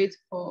we wait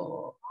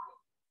for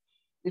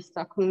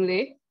Mr.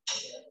 Kunle?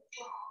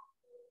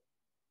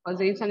 Because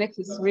the internet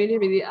is really,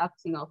 really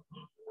acting up.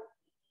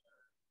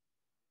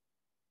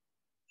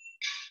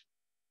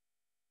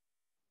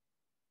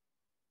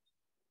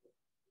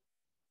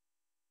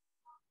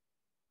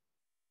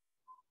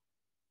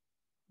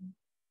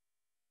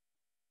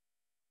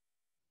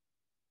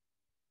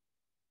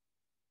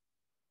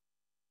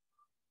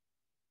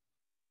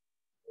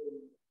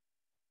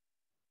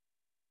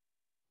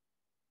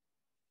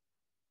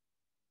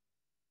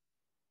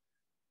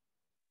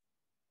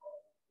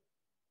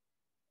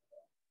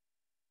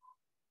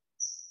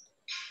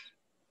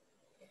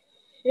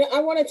 You know,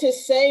 I wanted to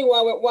say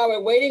while we're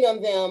waiting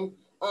on them,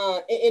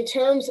 in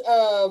terms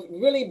of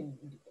really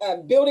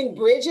building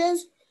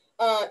bridges,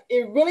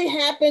 it really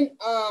happened.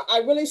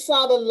 I really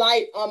saw the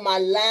light on my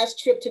last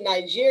trip to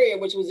Nigeria,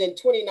 which was in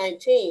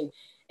 2019.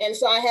 And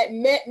so I had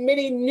met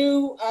many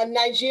new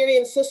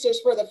Nigerian sisters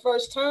for the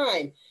first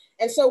time.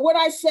 And so what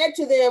I said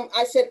to them,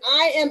 I said,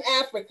 I am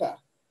Africa.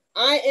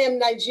 I am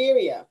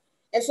Nigeria.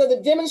 And so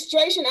the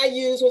demonstration I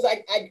used was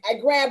I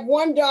grabbed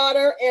one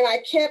daughter and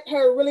I kept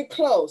her really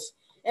close.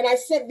 And I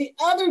sent the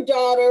other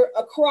daughter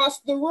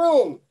across the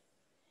room.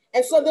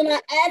 And so then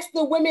I asked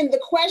the women the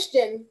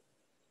question,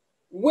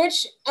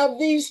 which of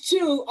these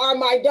two are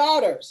my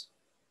daughters?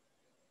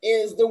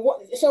 Is the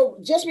one, so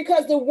just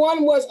because the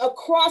one was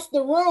across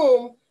the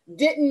room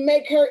didn't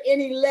make her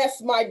any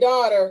less my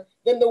daughter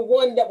than the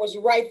one that was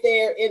right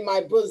there in my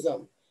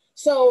bosom.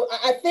 So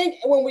I think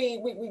when we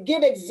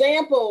give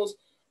examples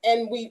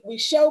and we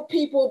show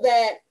people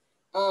that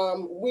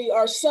we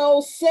are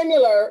so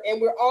similar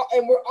and we're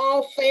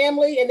all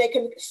family, and they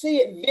can see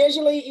it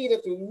visually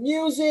either through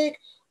music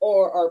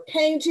or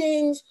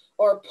paintings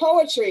or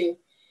poetry,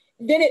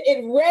 then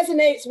it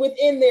resonates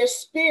within their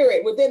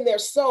spirit, within their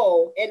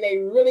soul, and they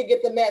really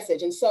get the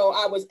message. And so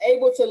I was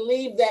able to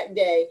leave that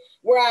day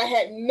where I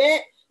had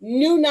met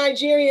new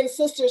Nigerian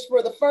sisters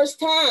for the first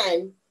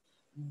time,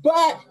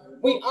 but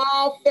we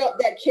all felt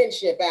that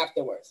kinship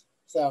afterwards.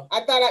 So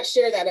I thought I'd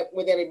share that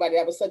with everybody.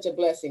 That was such a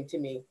blessing to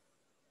me.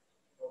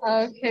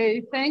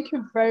 Okay, thank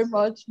you very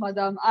much,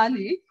 Madam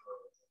Annie.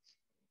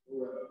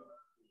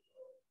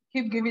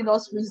 Keep giving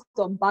us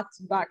wisdom back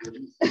to back.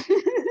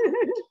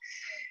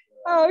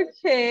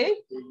 Okay,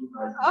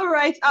 all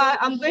right.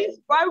 I'm going,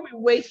 while we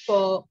wait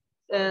for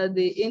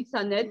the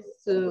internet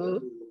to,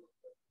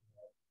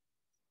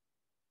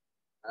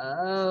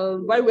 while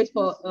we wait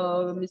for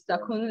Mr.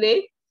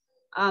 Kunle,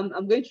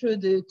 I'm going through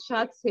the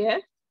chats here.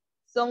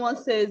 Someone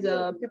says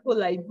people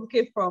like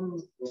Buke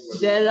from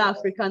Della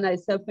Africana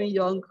is helping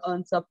young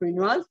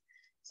entrepreneurs.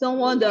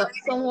 Someone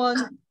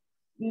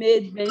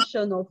made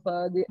mention of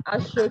the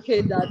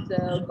Ashoke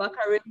that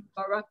Bakare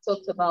Mubarak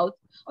talked about.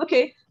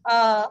 Okay,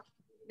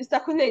 Mr.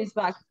 Kunle is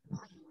back.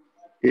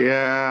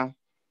 Yeah.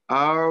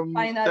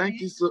 Finally, thank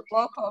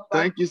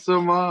you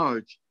so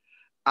much.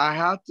 I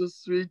had to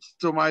switch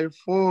to my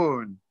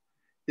phone.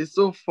 It's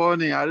so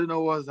funny. I don't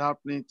know what's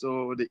happening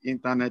to the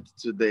internet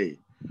today.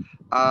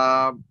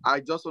 I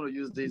just want to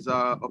use this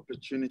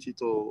opportunity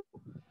to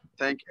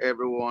thank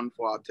everyone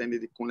for attending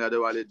the Kunle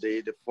Adewale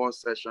Day, the first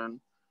session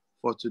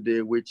for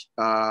today, which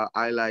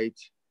highlight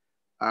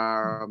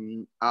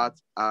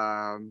art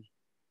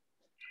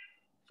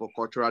for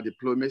cultural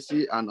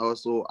diplomacy and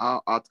also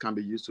how art can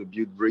be used to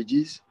build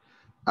bridges.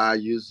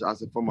 used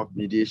as a form of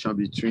mediation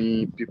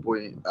between people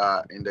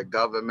in the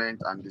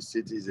government and the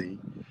citizen.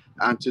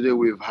 And today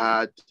we've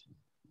had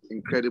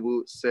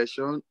incredible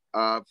session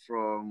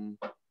from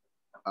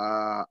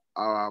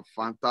our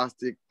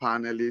fantastic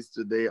panelists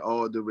today,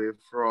 all the way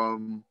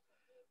from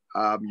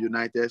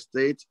United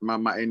States,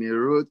 Mama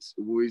Ruth,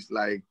 who is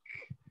like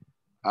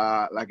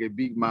a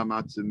big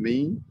mama to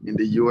me in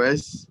the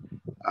US.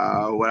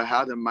 What I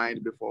had in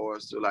mind before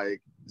was to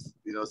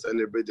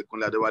celebrate the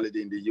Kunle Adewale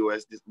Day in the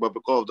US, but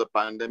because of the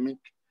pandemic,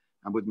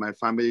 I'm with my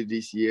family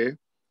this year.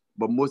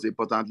 But most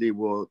importantly,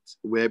 we're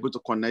able to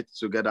connect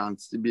together and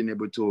still being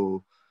able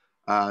to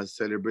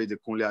celebrate the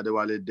Kunle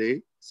Adewale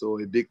Day. So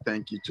a big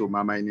thank you to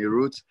Mama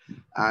Ruth.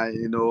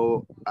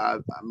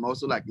 I'm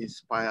also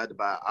inspired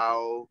by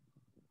how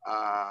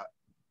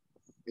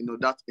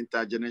that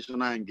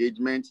intergenerational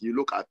engagement. You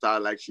look at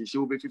her she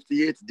will be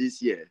 58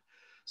 this year.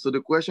 So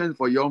the question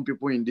for young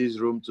people in this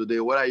room today,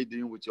 what are you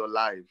doing with your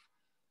life?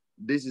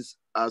 This is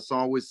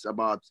someone who is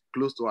about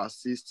close to her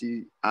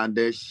 60, and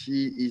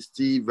she is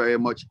still very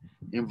much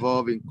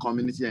involved in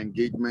community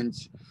engagement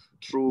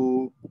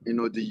through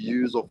the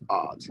use of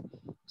art.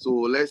 So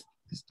let's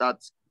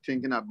start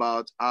thinking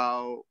about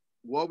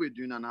what we're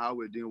doing and how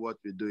we're doing what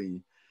we're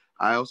doing.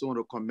 I also want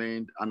to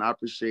commend and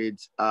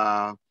appreciate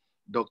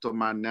Dr.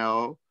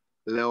 Manale,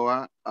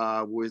 Elewah,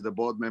 who is the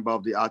board member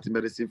of the Art in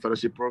Medicine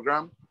Fellowship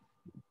Program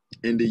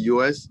in the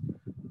US.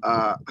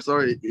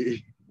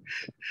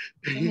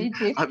 In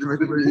Egypt.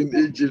 In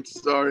Egypt,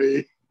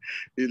 sorry.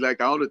 It's like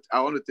I want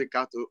to take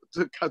her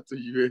to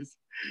US,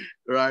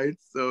 right?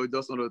 So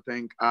just want to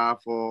thank her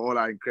for all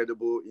our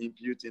incredible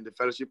input in the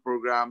fellowship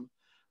program,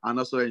 and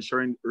also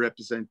ensuring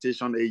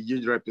representation, a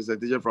huge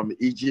representation from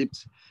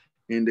Egypt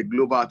in the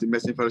Global Art in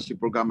Medicine Fellowship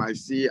Program. I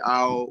see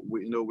how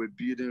we're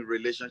building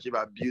relationship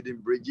and building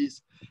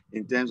bridges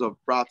in terms of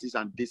practice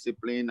and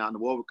discipline, and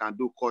what we can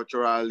do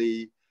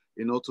culturally,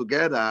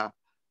 together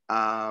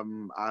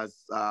as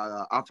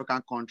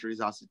African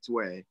countries, as it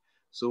were.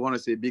 So I want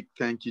to say a big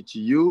thank you to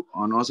you,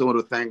 and also want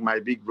to thank my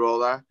big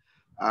brother,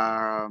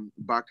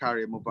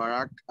 Bakare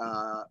Mubarak,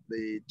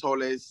 the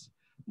tallest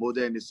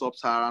model in the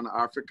sub-Saharan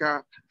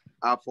Africa,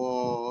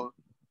 for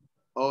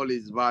all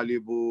his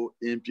valuable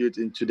input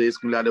in today's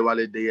Kunle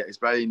Adewale Day,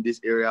 especially in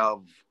this area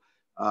of,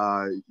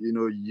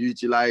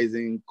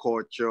 utilizing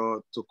culture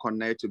to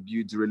connect, to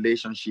build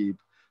relationship,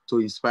 to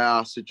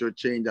inspire social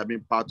change. I've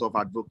been part of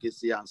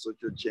advocacy and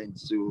social change.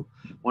 So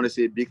I want to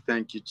say a big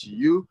thank you to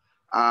you.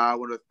 I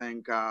want to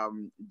thank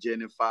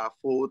Jennifer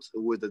Fort,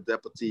 who is the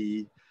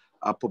Deputy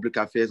Public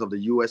Affairs of the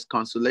U.S.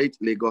 Consulate,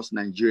 Lagos,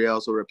 Nigeria,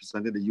 also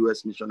representing the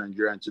U.S. Mission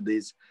Nigeria in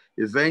today's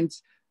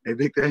event. A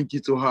big thank you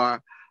to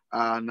her.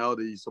 Now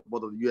the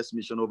support of the U.S.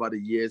 Mission over the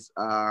years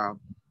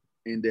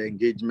in the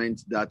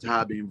engagement that I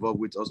have been involved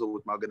with, also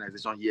with my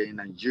organization here in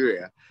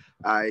Nigeria.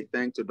 I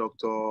thank to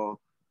Dr.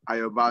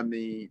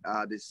 Ayodeji,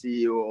 the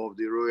CEO of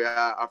the Royal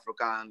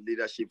African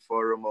Leadership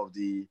Forum of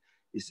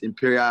His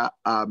Imperial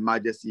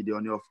Majesty, the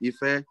Honor of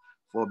Ife,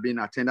 for being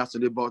attendance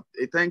today. But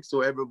a thanks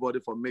to everybody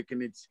for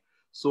making it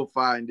so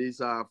far in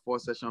this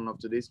fourth session of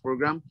today's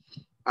program.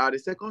 The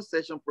second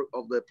session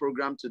of the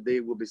program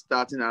today will be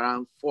starting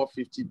around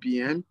 4:50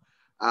 p.m.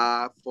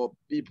 For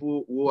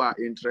people who are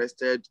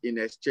interested in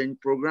exchange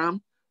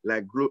program,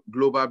 like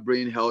Global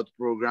Brain Health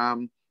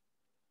Program,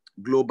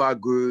 Global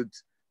Good,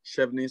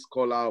 Churemi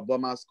Scholar,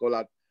 Ebomah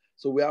Scholar.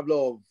 So we have a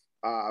lot of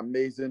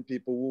amazing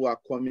people who are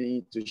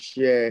coming to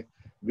share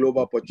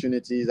global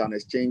opportunities and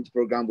exchange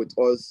program with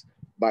us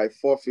by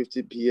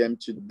 4:50 p.m.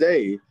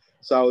 today.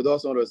 So I would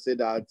also want to say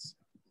that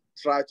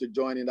try to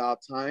join in our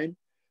time.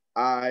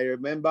 I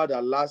remember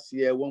that last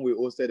year when we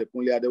hosted the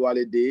Kunle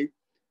Adewale Day,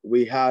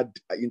 we had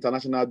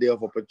International Day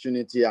of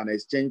Opportunity and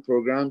Exchange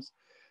programs.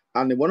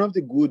 And one of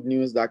the good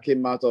news that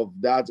came out of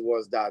that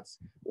was that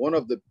one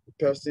of the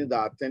persons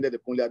that attended the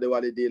Kunle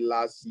Adewale Day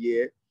last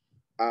year,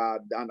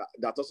 and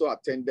that also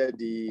attended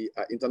the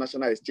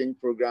International Exchange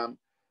program,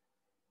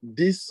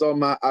 this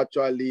summer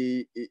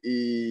actually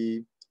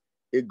he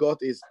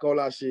got a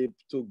scholarship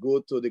to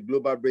go to the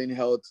Global Brain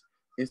Health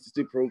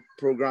Institute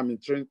program in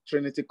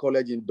Trinity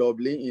College in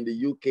Dublin in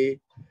the UK.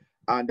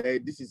 And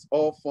this is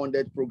all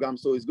funded program.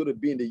 So it's going to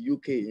be in the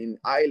UK, in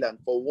Ireland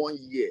for 1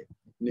 year.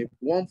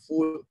 One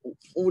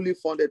fully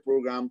funded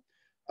program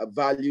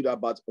valued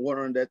about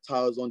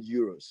 100,000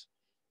 euros.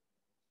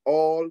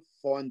 All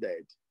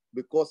funded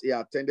because he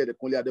attended the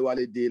Kunle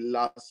Adewale Day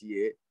last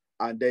year,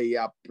 and then he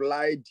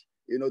applied,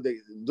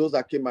 those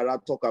that came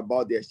around talk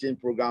about the exchange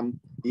program,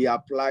 he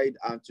applied,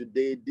 and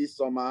today, this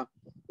summer,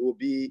 will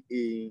be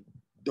in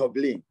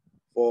Dublin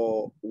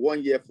for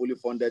 1 year fully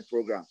funded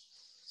program.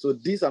 So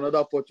this is another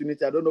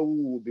opportunity. I don't know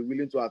who will be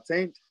willing to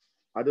attend.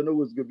 I don't know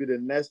who's going to be the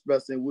next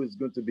person who is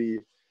going to be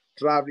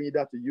traveling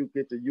either to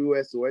UK, to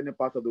US, or any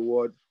part of the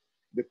world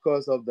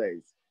because of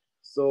this.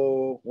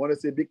 So I want to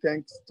say big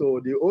thanks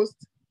to the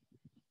host,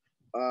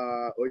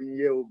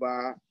 Onyinye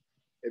Uba.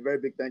 A very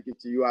big thank you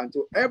to you and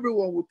to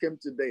everyone who came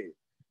today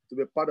to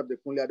be part of the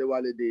Kunle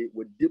Adewale Day.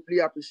 We deeply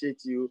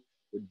appreciate you.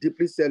 We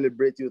deeply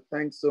celebrate you.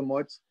 Thanks so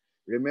much.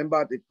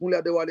 Remember, the Kunle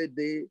Adewale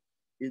Day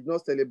is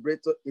not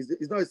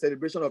it's not a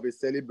celebration of a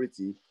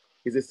celebrity,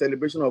 it's a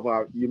celebration of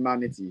our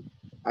humanity.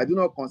 I do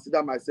not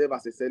consider myself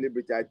as a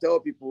celebrity. I tell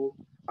people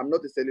I'm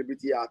not a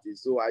celebrity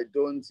artist, so you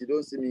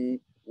don't see me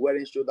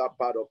wearing shoulder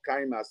pad or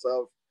carrying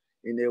myself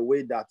in a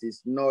way that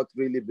is not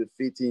really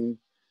befitting.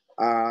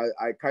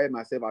 I carry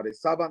myself as a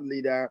servant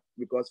leader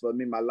because for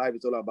me, my life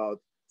is all about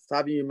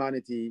serving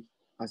humanity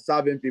and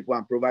serving people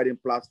and providing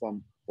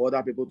platform for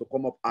other people to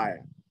come up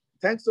higher.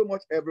 Thanks so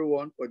much,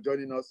 everyone, for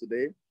joining us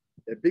today.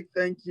 A big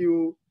thank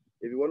you.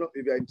 If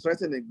you're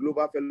interested in the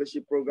Global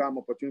Fellowship Program,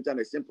 Opportunity and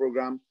Exchange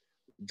Program,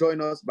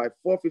 join us by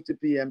 4:50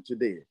 p.m.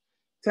 today.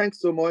 Thanks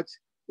so much.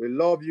 We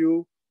love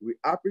you. We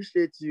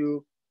appreciate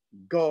you.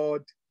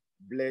 God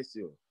bless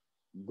you.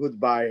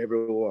 Goodbye,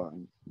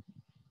 everyone.